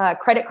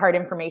credit card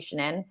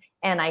information in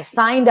and I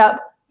signed up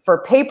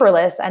for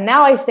paperless. And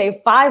now I save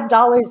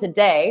 $5 a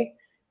day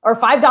or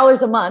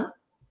 $5 a month.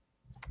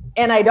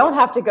 And I don't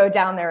have to go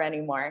down there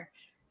anymore.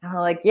 And I'm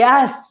like,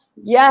 yes,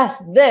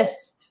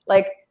 this,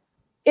 like,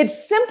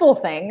 it's simple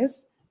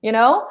things,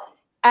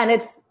 and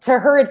it's, to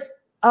her, it's,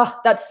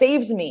 that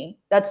saves me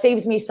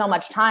so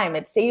much time.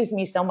 It saves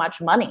me so much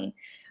money.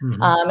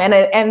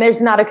 And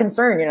there's not a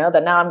concern,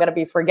 that now I'm going to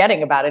be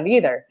forgetting about it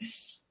either.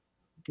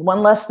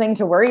 One less thing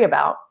to worry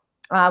about.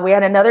 We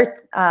had another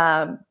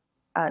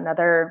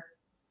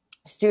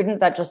student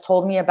that just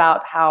told me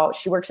about how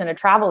she works in a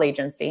travel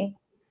agency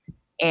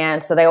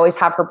And so they always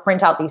have her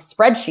print out these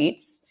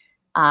spreadsheets.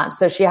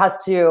 So she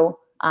has to,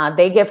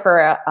 they give her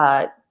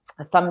a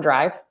thumb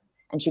drive,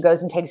 and she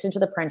goes and takes it to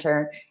the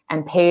printer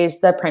and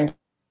pays the printer.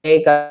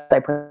 They go,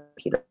 they put the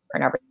computer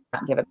and everything,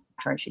 and give it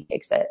back to her, and she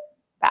takes it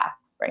back,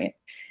 right?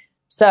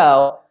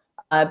 So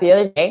the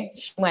other day,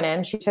 she went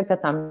in, she took the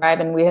thumb drive,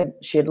 and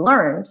she had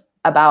learned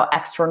about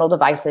external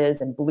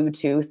devices and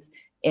Bluetooth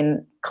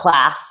in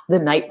class the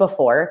night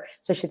before.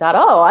 So she thought,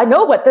 oh, I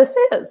know what this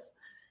is.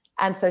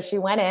 And so she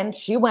went in,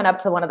 she went up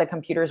to one of the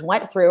computers,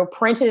 went through,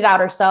 printed it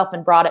out herself,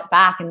 and brought it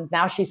back. And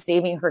now she's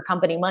saving her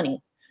company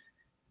money.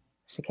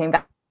 She came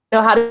back,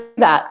 know how to do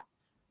that.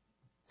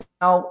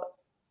 So,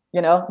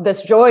 you know,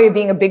 this joy of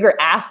being a bigger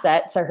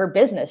asset to her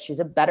business. She's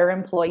a better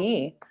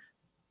employee.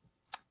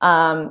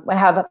 I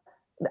have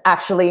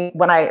actually,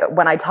 when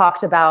I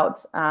talked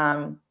about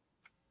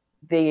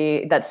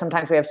that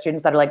sometimes we have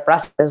students that are like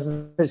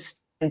breastfeeders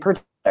in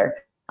particular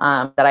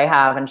that I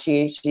have, and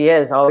she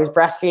is always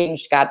breastfeeding.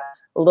 She's got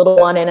a little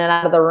one in and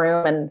out of the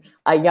room, and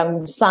a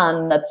young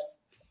son that's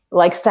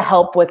likes to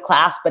help with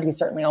class, but he's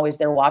certainly always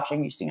there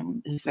watching. You see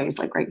him, his face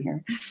like right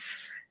here.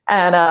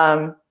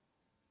 And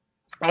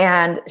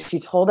she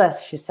told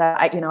us, she said,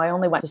 I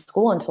only went to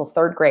school until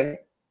 3rd grade,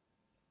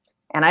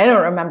 and I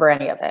don't remember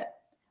any of it,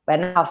 but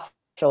now I have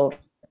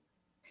children,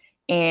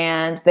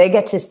 and they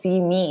get to see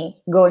me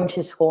going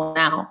to school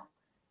now.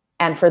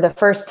 And for the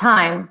first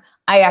time,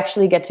 I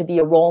actually get to be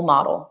a role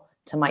model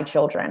to my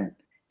children.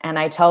 And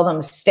I tell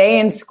them, stay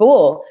in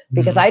school,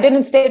 because I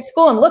didn't stay at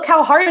school. And look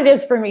how hard it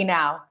is for me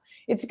now.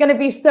 It's going to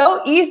be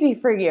so easy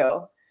for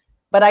you,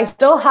 but I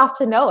still have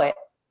to know it.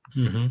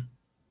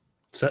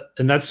 So,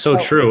 and that's so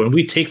true. And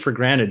we take for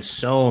granted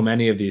so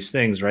many of these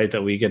things, right?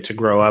 That we get to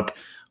grow up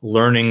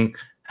learning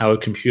how a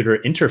computer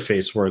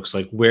interface works,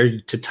 like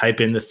where to type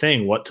in the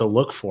thing, what to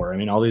look for. I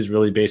mean, all these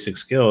really basic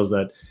skills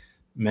that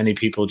many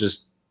people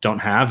just don't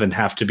have and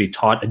have to be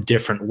taught a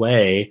different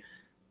way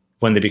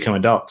when they become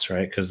adults,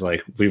 right? Because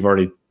like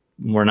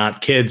we're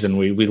not kids, and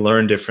we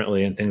learn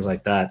differently and things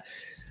like that.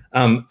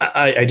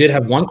 I did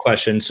have one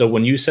question. So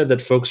when you said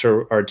that folks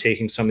are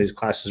taking some of these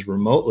classes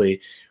remotely,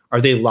 are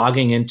they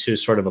logging into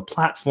sort of a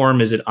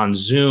platform? Is it on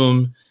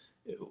Zoom?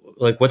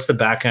 Like, what's the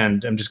back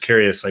end? I'm just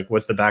curious, like,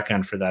 what's the back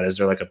end for that? Is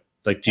there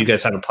do you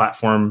guys have a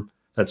platform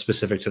that's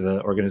specific to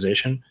the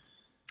organization?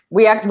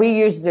 We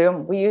use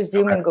Zoom. We use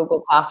Zoom and Google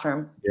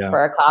Classroom for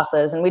our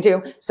classes. And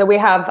we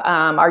have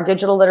our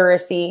digital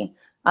literacy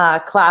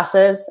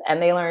classes,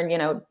 and they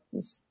learn,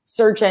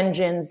 search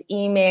engines,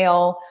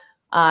 email,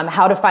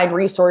 how to find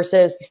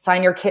resources,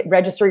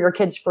 register your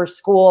kids for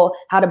school,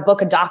 how to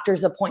book a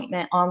doctor's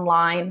appointment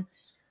online.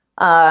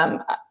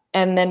 And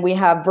then we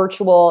have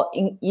virtual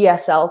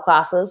ESL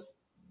classes.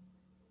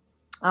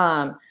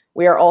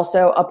 We are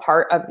also a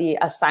part of the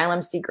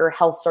Asylum Seeker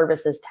Health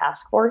Services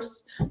Task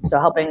Force, so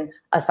helping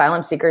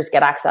asylum seekers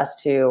get access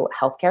to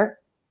healthcare.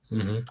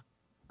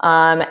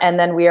 And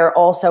then we are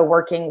also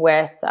working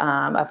with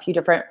a few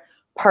different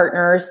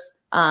partners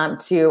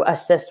to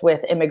assist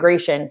with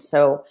immigration,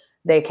 so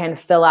they can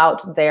fill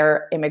out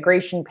their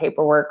immigration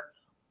paperwork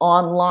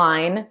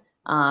online,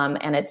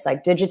 and it's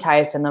like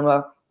digitized, and then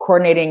we're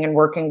coordinating and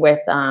working with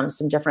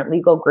some different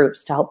legal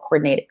groups to help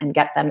coordinate and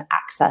get them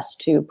access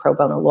to pro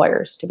bono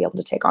lawyers to be able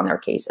to take on their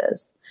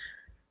cases.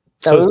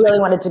 So we really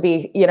wanted to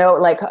be,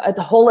 like a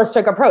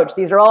holistic approach.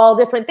 These are all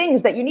different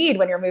things that you need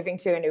when you're moving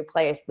to a new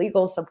place: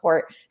 legal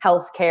support,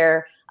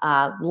 healthcare,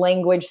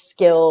 language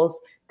skills,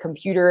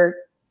 computer,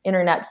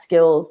 internet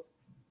skills.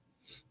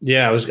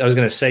 Yeah, I was going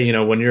to say,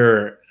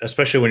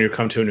 especially when you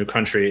come to a new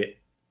country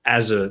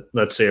as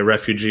let's say a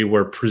refugee,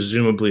 where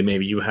presumably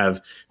maybe you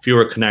have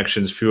fewer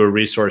connections, fewer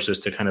resources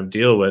to kind of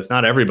deal with.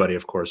 Not everybody,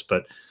 of course,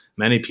 but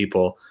many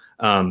people,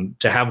 to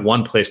have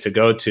one place to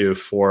go to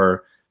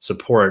for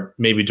support,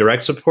 maybe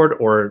direct support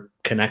or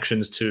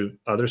connections to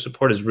other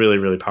support, is really,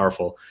 really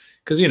powerful.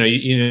 Because,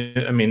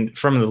 I mean,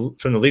 from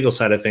the legal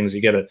side of things, you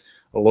get a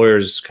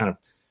lawyer's kind of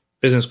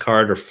business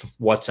card or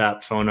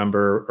WhatsApp phone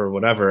number or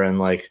whatever. And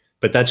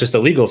but that's just the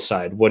legal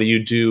side. What do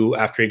you do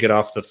after you get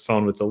off the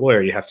phone with the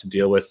lawyer? You have to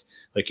deal with,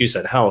 like you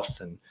said,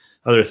 health and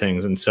other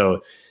things. And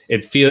so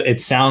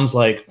it sounds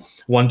like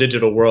One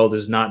Digital World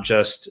is not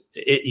just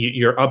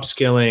you're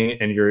upskilling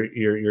and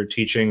you're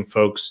teaching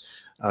folks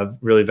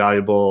really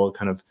valuable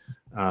kind of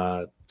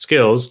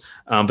skills,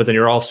 but then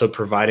you're also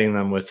providing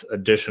them with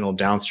additional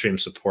downstream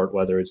support,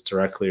 whether it's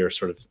directly or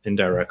sort of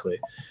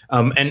indirectly.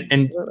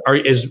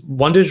 Is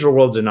One Digital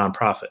World a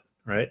nonprofit,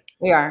 right?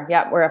 We are.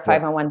 Yeah, we're a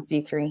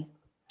 501c3.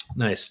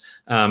 Nice.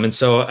 And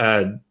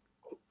so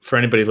for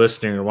anybody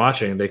listening or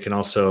watching,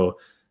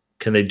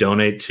 can they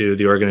donate to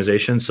the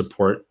organization,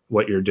 support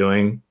what you're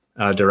doing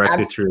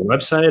directly through your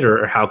website,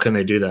 or how can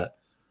they do that?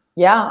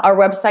 Yeah, our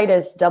website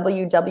is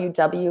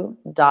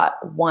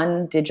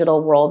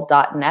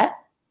www.onedigitalworld.net.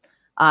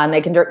 And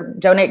they can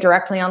donate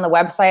directly on the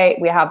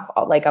website. We have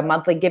like a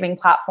monthly giving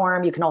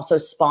platform. You can also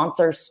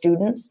sponsor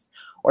students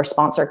or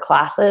sponsor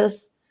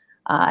classes.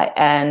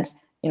 And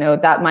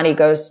that money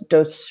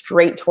goes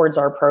straight towards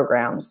our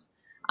programs.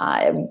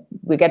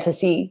 We get to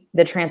see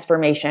the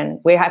transformation.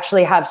 We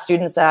actually have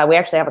students. We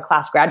actually have a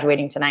class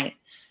graduating tonight.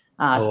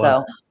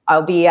 So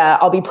I'll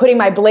be putting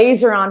my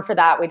blazer on for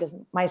that.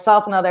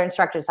 Myself and the other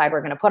instructors decide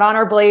we're going to put on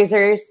our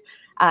blazers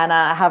and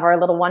have our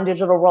little One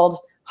Digital World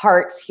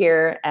hearts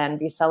here and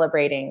be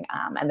celebrating.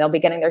 And they'll be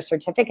getting their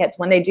certificates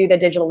when they do the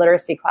digital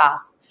literacy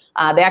class.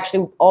 They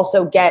actually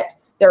also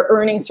they're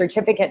earning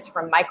certificates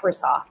from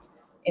Microsoft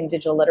in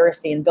digital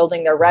literacy and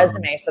building their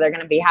resume. So they're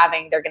going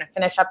to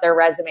finish up their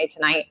resume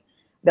tonight.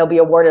 They'll be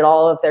awarded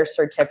all of their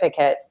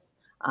certificates.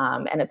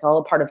 And it's all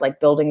a part of like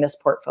building this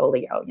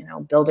portfolio,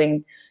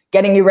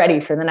 getting you ready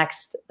for the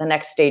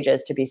next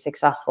stages to be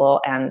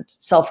successful and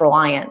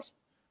self-reliant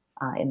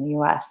in the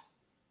US.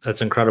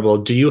 That's incredible.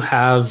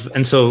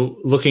 And so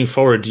looking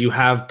forward, do you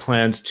have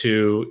plans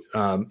to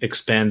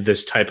expand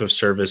this type of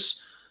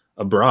service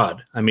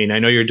abroad? I mean, I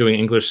know you're doing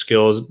English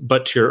skills,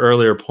 but to your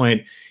earlier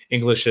point,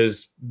 English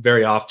is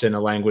very often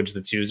a language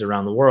that's used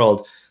around the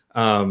world.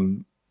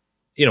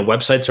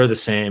 Websites are the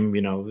same.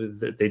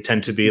 They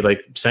tend to be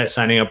like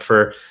signing up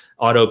for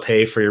auto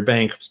pay for your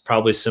bank. It's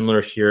probably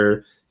similar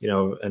here,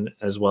 and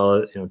as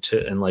well,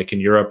 like in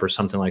Europe or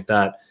something like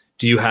that.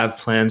 Do you have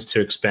plans to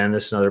expand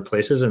this in other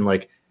places? And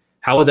like,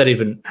 how would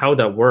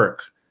that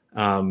work?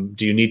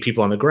 Do you need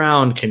people on the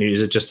ground?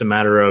 Is it just a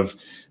matter of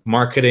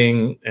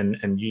marketing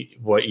and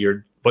what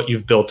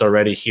you've built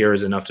already here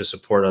is enough to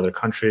support other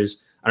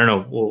countries? I don't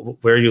know.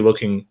 Where are you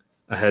looking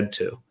ahead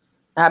to?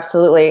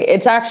 Absolutely.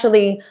 It's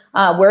actually,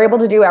 we're able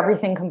to do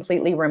everything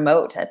completely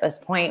remote at this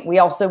point. We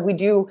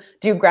do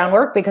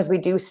groundwork because we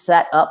do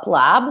set up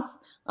labs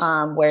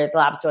where the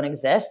labs don't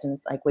exist, and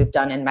like we've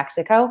done in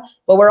Mexico.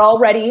 But we're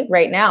already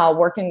right now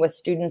working with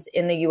students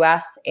in the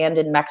US and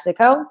in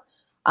Mexico.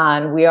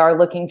 And we are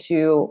looking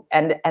to,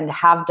 and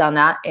have done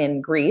that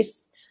in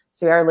Greece.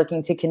 So we are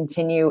looking to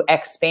continue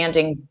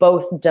expanding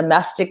both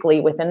domestically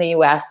within the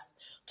US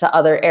to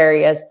other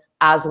areas,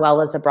 as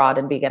well as abroad,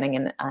 and be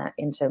getting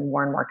into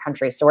more and more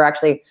countries. So we're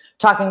actually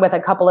talking with a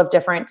couple of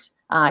different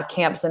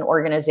camps and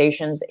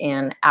organizations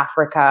in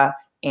Africa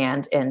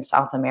and in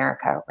South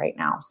America right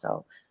now.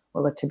 So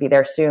we'll look to be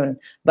there soon.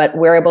 But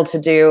we're able to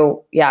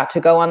to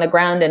go on the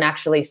ground and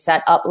actually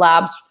set up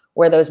labs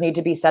where those need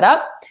to be set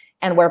up,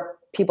 and where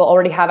people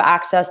already have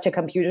access to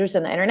computers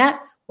and the internet,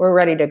 we're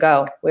ready to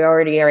go. We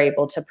already are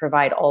able to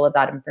provide all of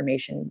that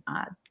information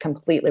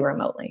completely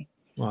remotely.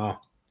 Wow.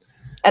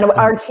 And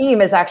our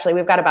team is actually,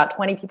 we've got about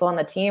 20 people on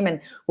the team,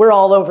 and we're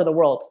all over the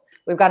world.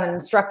 We've got an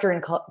instructor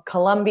in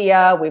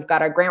Colombia. We've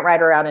got a grant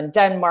writer out in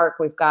Denmark.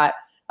 We've got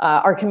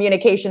our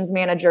communications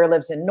manager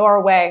lives in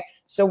Norway.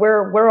 So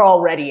we're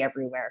already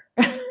everywhere.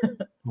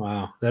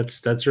 Wow,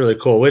 that's really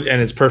cool.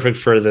 And it's perfect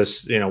for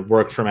this,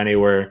 work from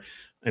anywhere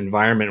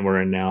environment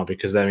we're in now,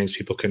 because that means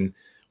people can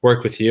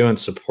work with you and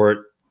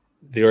support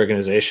the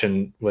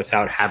organization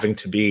without having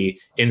to be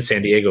in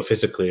San Diego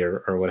physically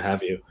or what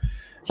have you.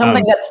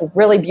 Something that's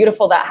really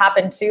beautiful that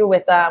happened too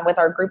with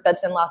our group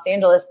that's in Los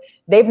Angeles.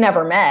 They've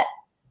never met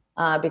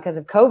because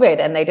of COVID,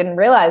 and they didn't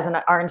realize.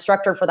 And our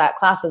instructor for that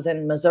class is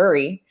in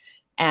Missouri,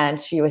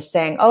 and she was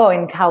saying, "Oh,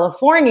 in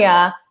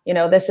California,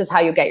 this is how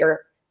you get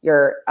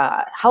your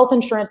health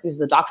insurance. These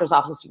are the doctor's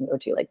offices you can go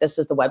to. Like, this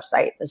is the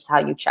website. This is how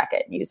you check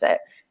it and use it."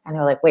 And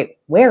they're like, "Wait,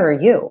 where are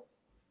you? What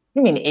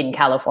do you mean in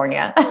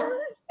California?"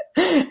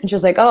 And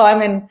she's like, "Oh,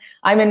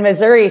 I'm in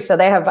Missouri." So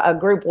they have a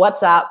group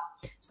WhatsApp.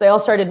 So they all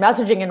started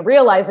messaging and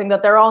realizing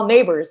that they're all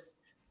neighbors.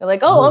 They're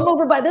like, "Oh, I'm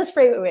over by this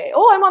freeway.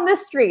 Oh, I'm on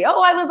this street.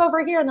 Oh, I live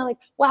over here." And they're like,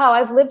 "Wow,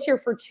 I've lived here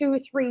for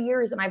 2-3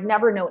 years and I've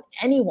never known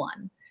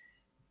anyone."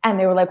 And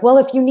they were like, "Well,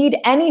 if you need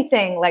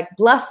anything, like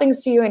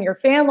blessings to you and your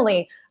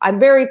family, I'm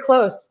very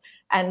close."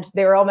 And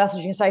they were all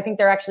messaging. So I think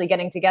they're actually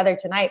getting together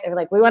tonight. They're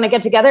like, "We want to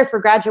get together for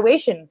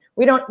graduation.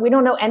 We don't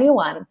know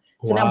anyone."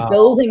 So now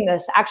building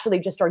this, actually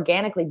just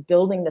organically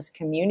building this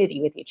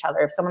community with each other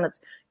of someone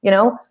that's,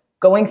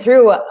 going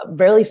through a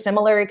really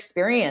similar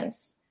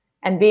experience,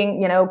 and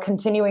being,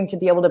 continuing to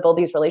be able to build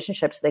these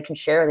relationships so they can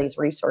share these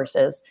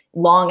resources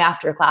long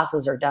after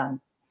classes are done.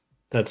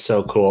 That's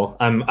so cool.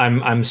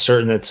 I'm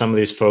certain that some of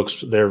these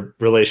folks, their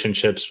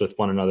relationships with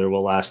one another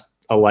will last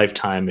a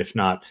lifetime, if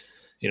not,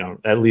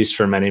 at least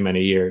for many,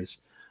 many years.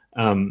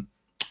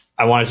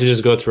 I wanted to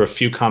just go through a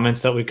few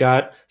comments that we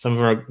got. Some of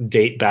them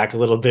date back a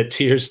little bit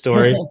to your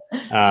story.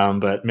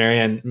 But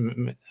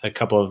Marianne, a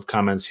couple of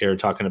comments here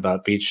talking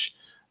about beach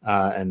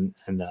and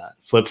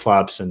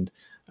flip-flops and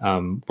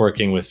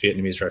working with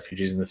Vietnamese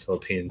refugees in the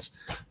Philippines.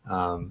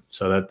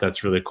 So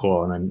that's really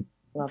cool. And then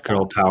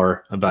girl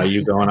power about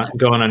you going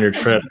on your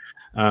trip.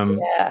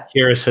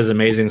 Kira says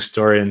amazing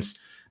story, and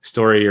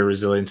your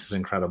resilience is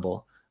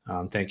incredible.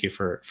 Thank you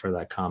for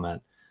that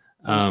comment.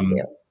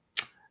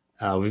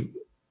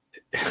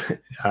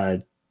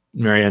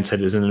 Marianne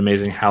said, "Isn't it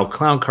amazing how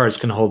clown cars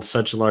can hold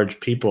such large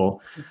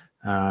people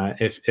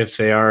if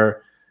they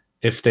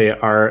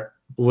are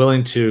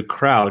willing to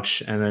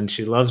crouch?" And then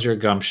she loves your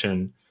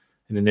gumption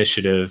and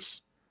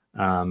initiative,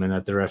 and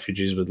that the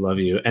refugees would love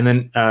you. And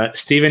then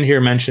Stephen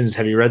here mentions,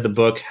 "Have you read the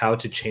book How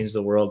to Change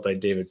the World by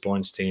David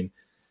Bornstein?"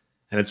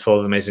 And it's full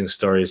of amazing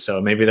stories. So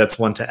maybe that's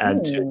one to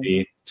add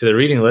to the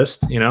reading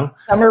list, you know?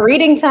 Summer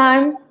reading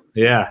time.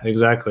 Yeah,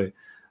 exactly.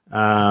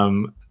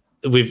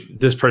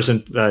 This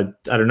person, I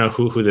don't know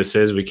who this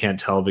is. We can't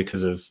tell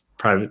because of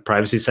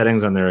privacy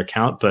settings on their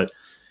account, but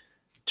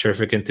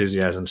terrific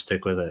enthusiasm.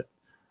 Stick with it.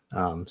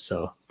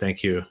 So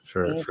thank you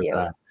for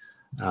that.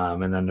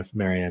 And then if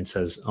Marianne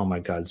says, "Oh my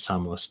God,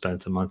 Samo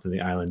spent a month on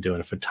the island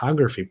doing a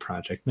photography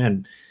project."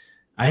 Man,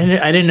 I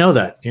didn't know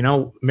that. You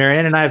know,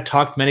 Marianne and I have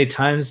talked many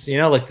times. You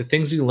know, like the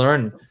things you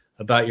learn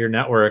about your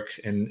network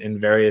in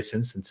various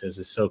instances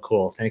is so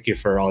cool. Thank you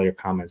for all your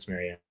comments,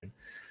 Marianne.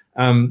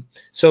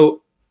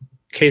 So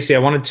Casey,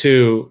 I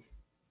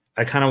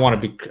kind of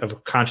want to be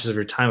conscious of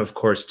your time, of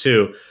course,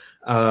 too.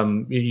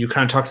 You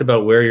kind of talked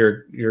about where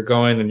you're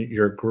going and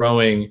you're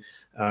growing,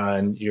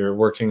 and you're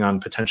working on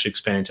potentially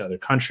expanding to other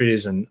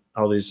countries and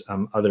all these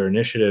other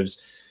initiatives.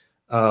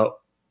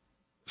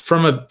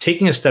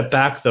 Taking a step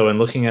back though, and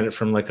looking at it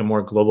from like a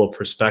more global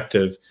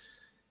perspective,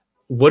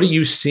 what are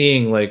you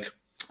seeing? Like,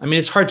 I mean,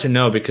 it's hard to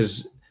know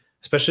because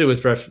especially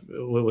with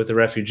the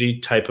refugee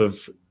type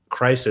of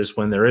crisis,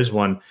 when there is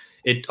one,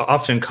 it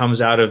often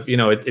comes out of, you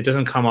know, it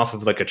doesn't come off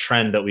of like a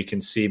trend that we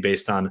can see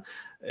based on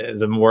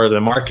the more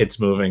the market's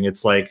moving.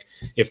 It's like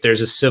if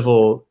there's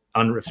civil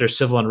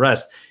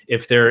unrest,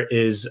 if there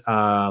is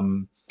a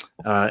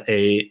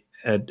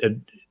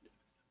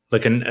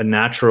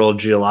natural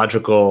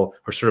geological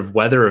or sort of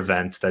weather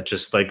event that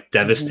just like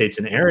devastates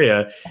an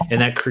area,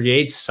 and that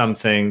creates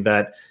something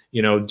that,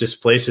 you know,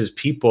 displaces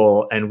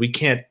people, and we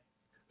can't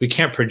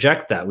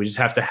project that. We just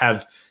have to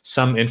have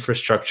some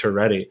infrastructure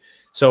ready.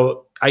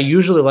 So I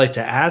usually like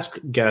to ask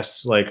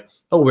guests like,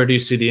 oh, where do you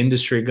see the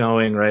industry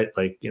going, right?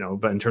 Like, you know,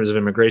 but in terms of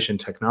immigration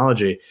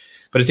technology.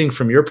 But I think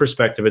from your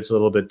perspective, it's a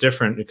little bit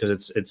different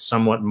because it's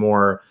somewhat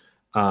more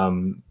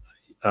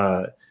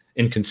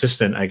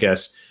inconsistent, I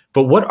guess.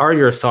 But what are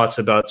your thoughts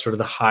about sort of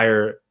the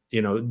higher,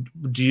 you know,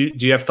 do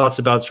you have thoughts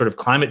about sort of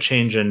climate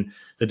change and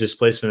the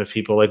displacement of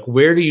people? Like,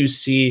 where do you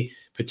see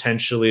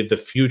potentially the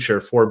future,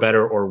 for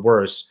better or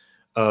worse,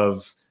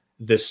 of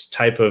this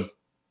type of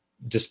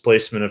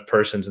displacement of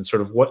persons, and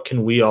sort of what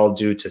can we all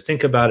do to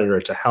think about it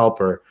or to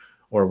help or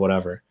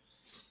whatever?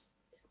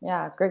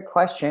 Yeah, great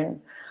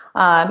question.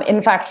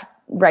 In fact,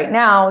 right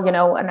now, you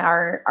know, in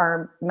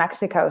our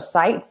Mexico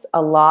sites,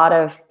 a lot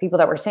of people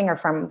that we're seeing are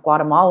from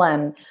Guatemala,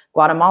 and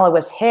Guatemala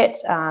was hit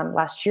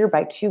last year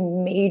by two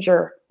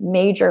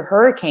major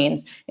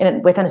hurricanes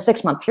within a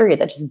 6-month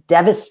period that just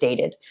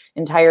devastated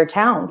entire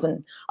towns.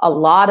 And a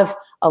lot of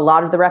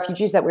the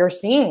refugees that we're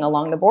seeing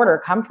along the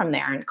border come from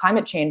there. And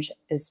climate change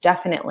is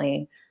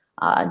definitely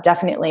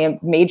a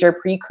major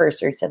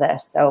precursor to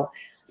this. So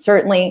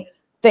certainly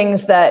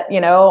things that,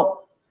 you know,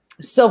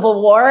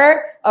 civil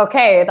war,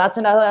 okay, that's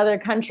another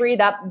country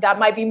that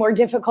might be more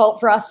difficult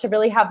for us to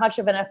really have much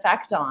of an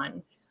effect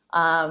on.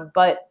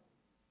 But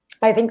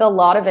I think a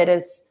lot of it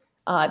is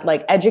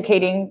like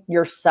educating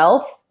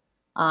yourself,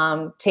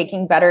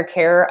 taking better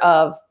care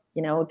of,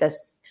 you know,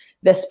 this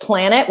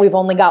planet. We've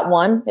only got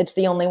one. It's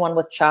the only one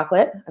with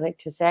chocolate, I like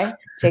to say.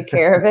 Take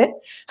care of it.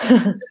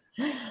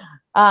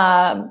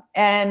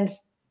 And,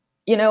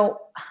 you know,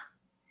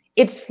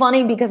 it's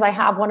funny because I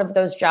have one of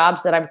those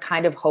jobs that I'm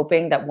kind of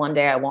hoping that one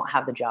day I won't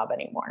have the job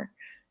anymore.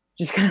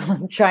 Just kind of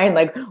like try and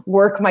like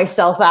work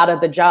myself out of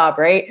the job,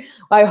 right?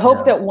 I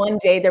hope that one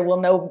day there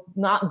will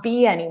not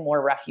be any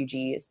more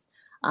refugees.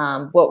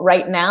 But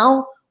right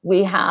now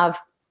we have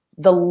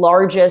the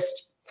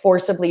largest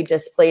forcibly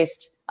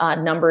displaced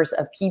numbers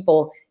of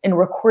people in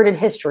recorded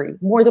history,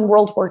 more than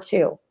World War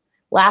II.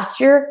 Last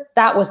year,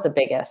 that was the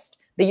biggest.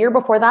 The year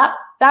before that,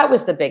 that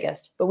was the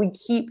biggest. But we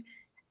keep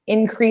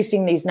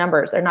increasing these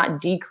numbers. They're not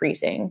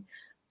decreasing.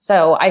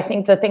 So I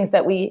think the things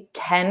that we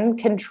can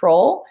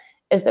control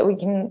is that we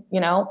can, you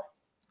know,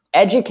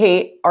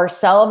 educate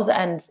ourselves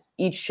and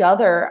each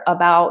other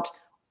about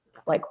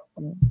like,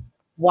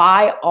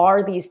 why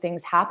are these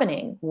things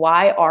happening?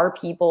 Why are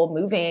people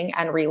moving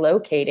and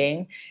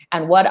relocating?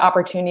 And what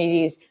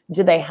opportunities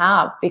do they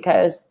have?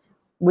 Because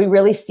we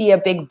really see a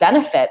big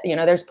benefit. You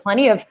know, there's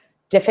plenty of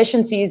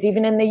deficiencies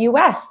even in the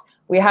US.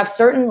 We have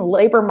certain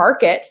labor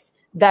markets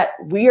that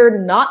we are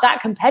not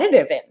that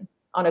competitive in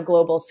on a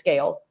global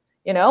scale,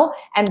 you know,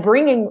 and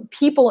bringing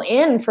people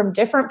in from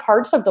different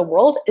parts of the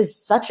world is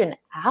such an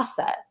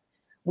asset.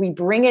 We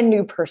bring in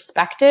new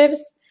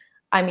perspectives.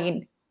 I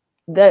mean,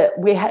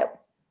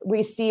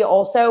 we see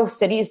also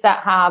cities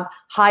that have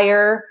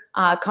higher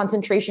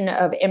concentration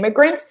of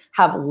immigrants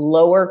have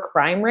lower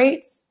crime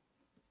rates.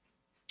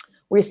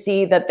 We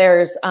see that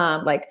there's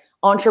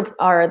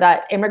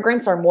that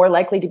immigrants are more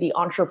likely to be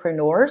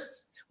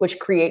entrepreneurs, which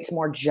creates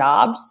more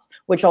jobs,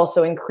 which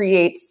also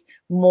creates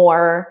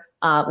more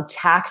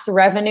tax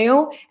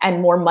revenue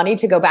and more money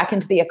to go back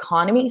into the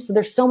economy. So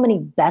there's so many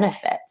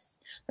benefits.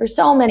 There's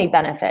so many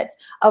benefits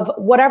of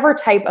whatever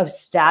type of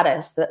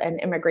status that an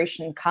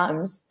immigration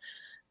comes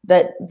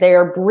that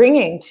they're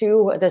bringing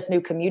to this new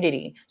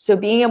community. So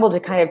being able to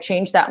kind of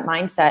change that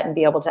mindset and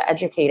be able to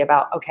educate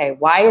about, okay,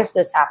 why is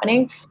this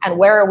happening and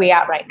where are we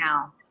at right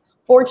now?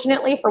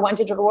 Fortunately for One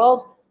Digital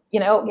World, you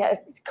know,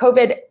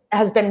 COVID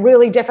has been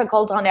really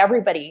difficult on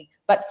everybody,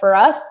 But for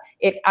us,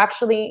 it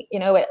actually,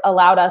 it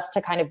allowed us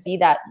to kind of be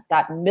that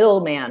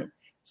middleman.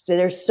 So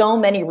there's so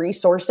many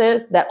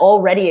resources that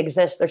already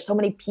exist. There's so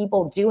many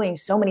people doing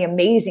so many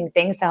amazing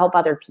things to help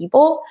other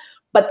people,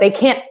 but they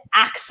can't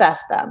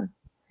access them.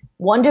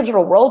 One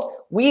Digital World,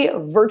 we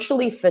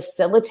virtually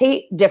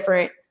facilitate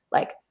different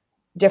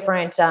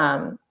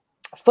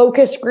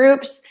focus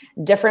groups,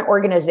 different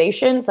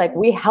organizations. Like,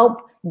 we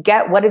help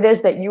get what it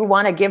is that you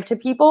want to give to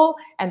people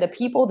and the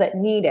people that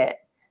need it.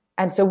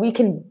 And so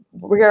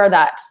we're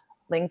that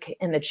link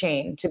in the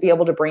chain to be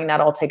able to bring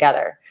that all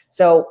together.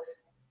 So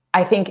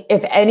I think,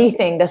 if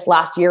anything, this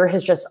last year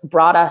has just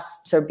brought us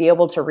to be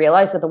able to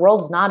realize that the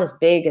world's not as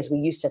big as we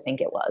used to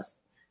think it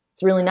was.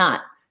 It's really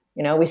not.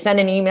 We send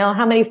an email.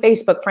 How many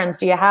Facebook friends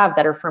do you have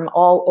that are from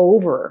all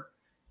over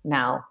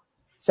now?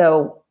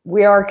 So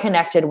we are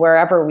connected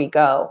wherever we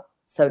go.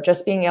 So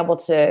just being able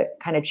to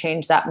kind of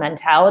change that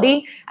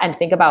mentality and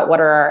think about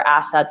what are our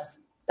assets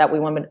that we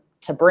want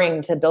to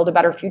bring to build a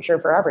better future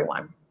for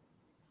everyone.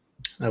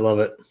 I love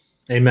it.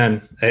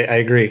 Amen. I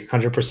agree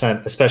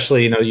 100%,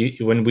 especially,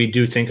 when we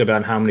do think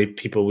about how many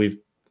people we've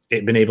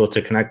been able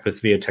to connect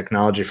with via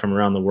technology from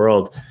around the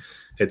world.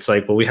 It's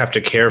like, well, we have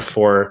to care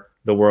for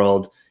the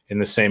world in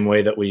the same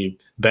way that we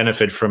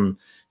benefit from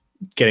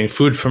getting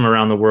food from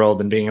around the world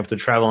and being able to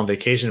travel on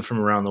vacation from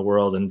around the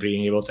world and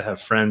being able to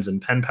have friends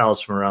and pen pals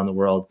from around the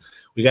world.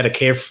 We got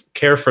to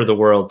care for the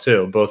world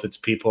too, both its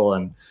people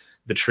and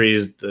the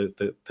trees,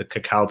 the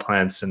cacao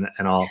plants and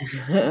all.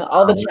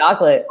 All the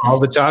chocolate. All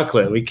the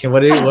chocolate. We can.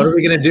 What are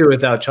we going to do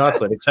without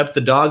chocolate? Except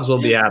the dogs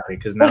will be happy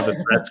because now the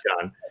threat's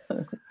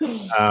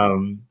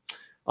gone.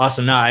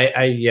 Awesome. No,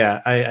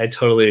 I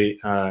totally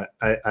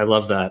I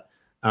love that.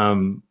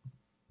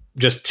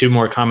 Just two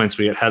more comments.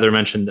 Heather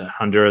mentioned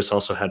Honduras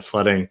also had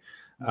flooding.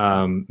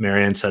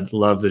 Marianne said,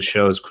 love the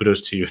shows.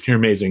 Kudos to you and your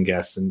amazing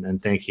guests.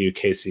 And thank you,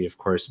 Casey, of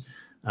course,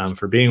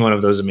 for being one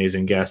of those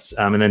amazing guests.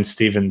 And then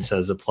Stephen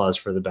says, applause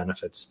for the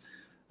benefits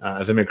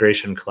of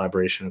immigration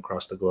collaboration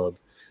across the globe.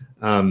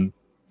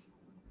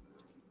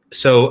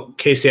 So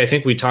Casey, I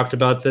think we talked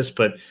about this,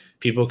 but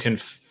people can,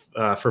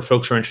 for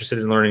folks who are interested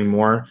in learning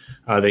more,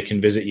 they can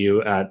visit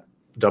you at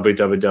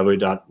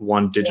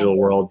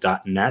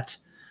www.onedigitalworld.net.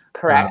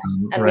 Correct.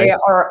 And right. We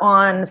are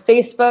on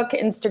Facebook,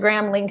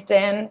 Instagram,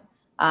 LinkedIn.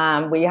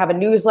 We have a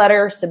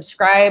newsletter.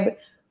 Subscribe.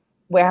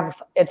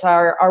 It's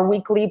our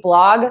weekly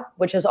blog,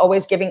 which is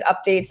always giving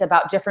updates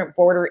about different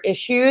border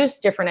issues,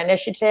 different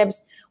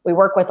initiatives. We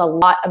work with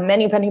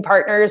many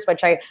partners,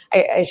 which I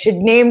should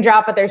name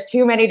drop, but there's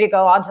too many to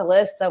go on to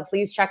list. So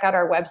please check out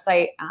our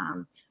website,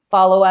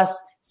 follow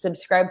us,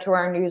 subscribe to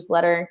our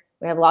newsletter.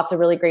 We have lots of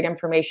really great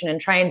information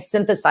and try and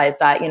synthesize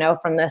that,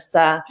 from this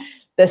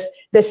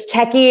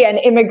techie and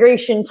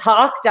immigration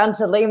talk down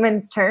to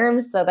layman's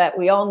terms so that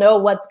we all know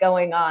what's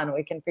going on.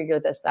 We can figure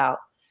this out,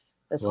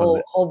 this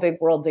whole big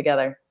world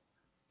together.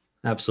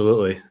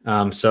 Absolutely.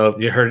 So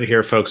you heard it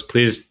here, folks.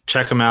 Please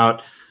check them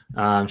out.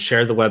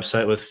 Share the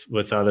website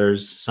with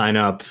others. Sign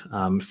up.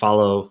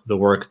 Follow the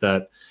work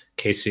that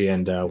Casey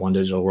and One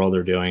Digital World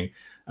are doing.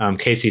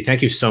 Casey,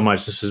 thank you so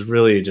much. This was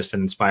really just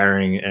an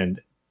inspiring and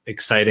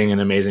exciting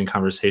and amazing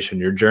conversation.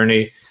 Your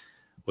journey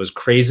was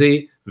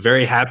crazy.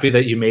 Very happy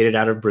that you made it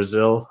out of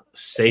Brazil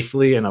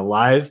safely and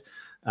alive,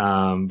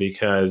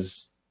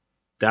 because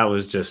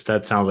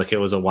that sounds like it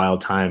was a wild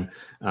time.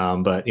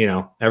 But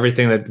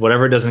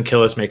whatever doesn't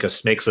kill us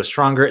makes us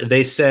stronger,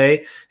 they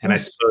say. And I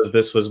suppose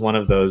this was one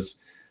of those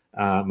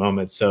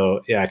moments.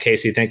 So yeah,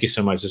 Casey, thank you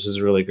so much. This was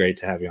really great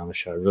to have you on the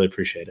show. I really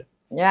appreciate it.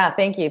 Yeah,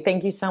 thank you.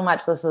 Thank you so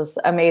much. This was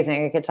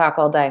amazing. I could talk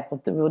all day.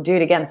 We'll do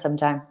it again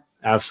sometime.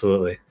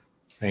 Absolutely.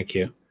 Thank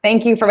you.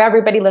 Thank you for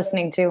everybody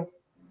listening too.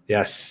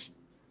 Yes.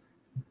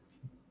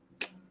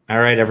 All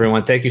right,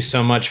 everyone. Thank you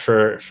so much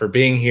for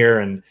being here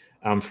and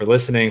for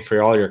listening,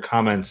 for all your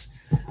comments.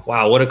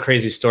 Wow, what a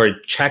crazy story.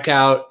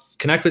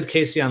 Connect with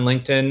Casey on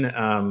LinkedIn,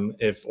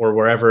 or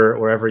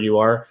wherever you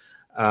are.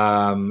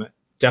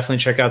 Definitely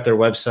check out their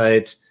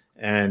website,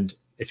 and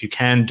if you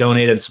can,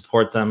 donate and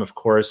support them, of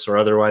course, or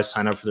otherwise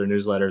sign up for their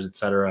newsletters,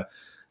 etc.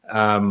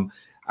 I'm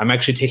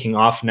actually taking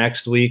off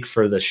next week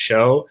for the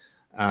show,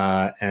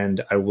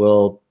 and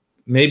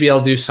maybe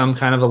I'll do some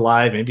kind of a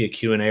live, maybe a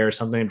Q&A or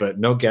something, but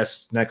no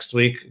guests next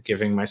week,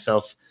 giving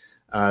myself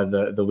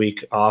the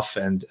week off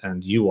and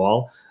you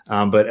all.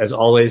 But as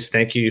always,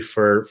 thank you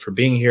for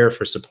being here,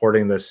 for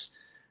supporting this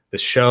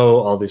show,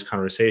 all these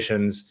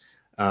conversations.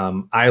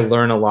 I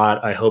learn a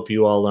lot. I hope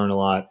you all learn a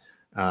lot.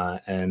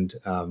 And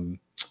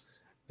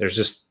there's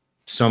just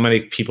so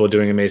many people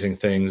doing amazing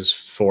things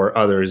for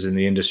others in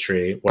the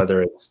industry,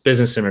 whether it's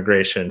business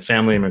immigration,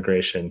 family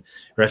immigration,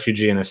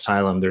 refugee and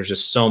asylum. There's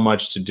just so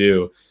much to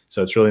do.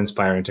 So it's really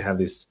inspiring to have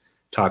these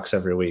talks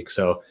every week.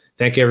 So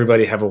thank you,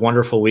 everybody. Have a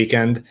wonderful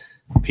weekend.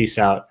 Peace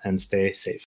out and stay safe.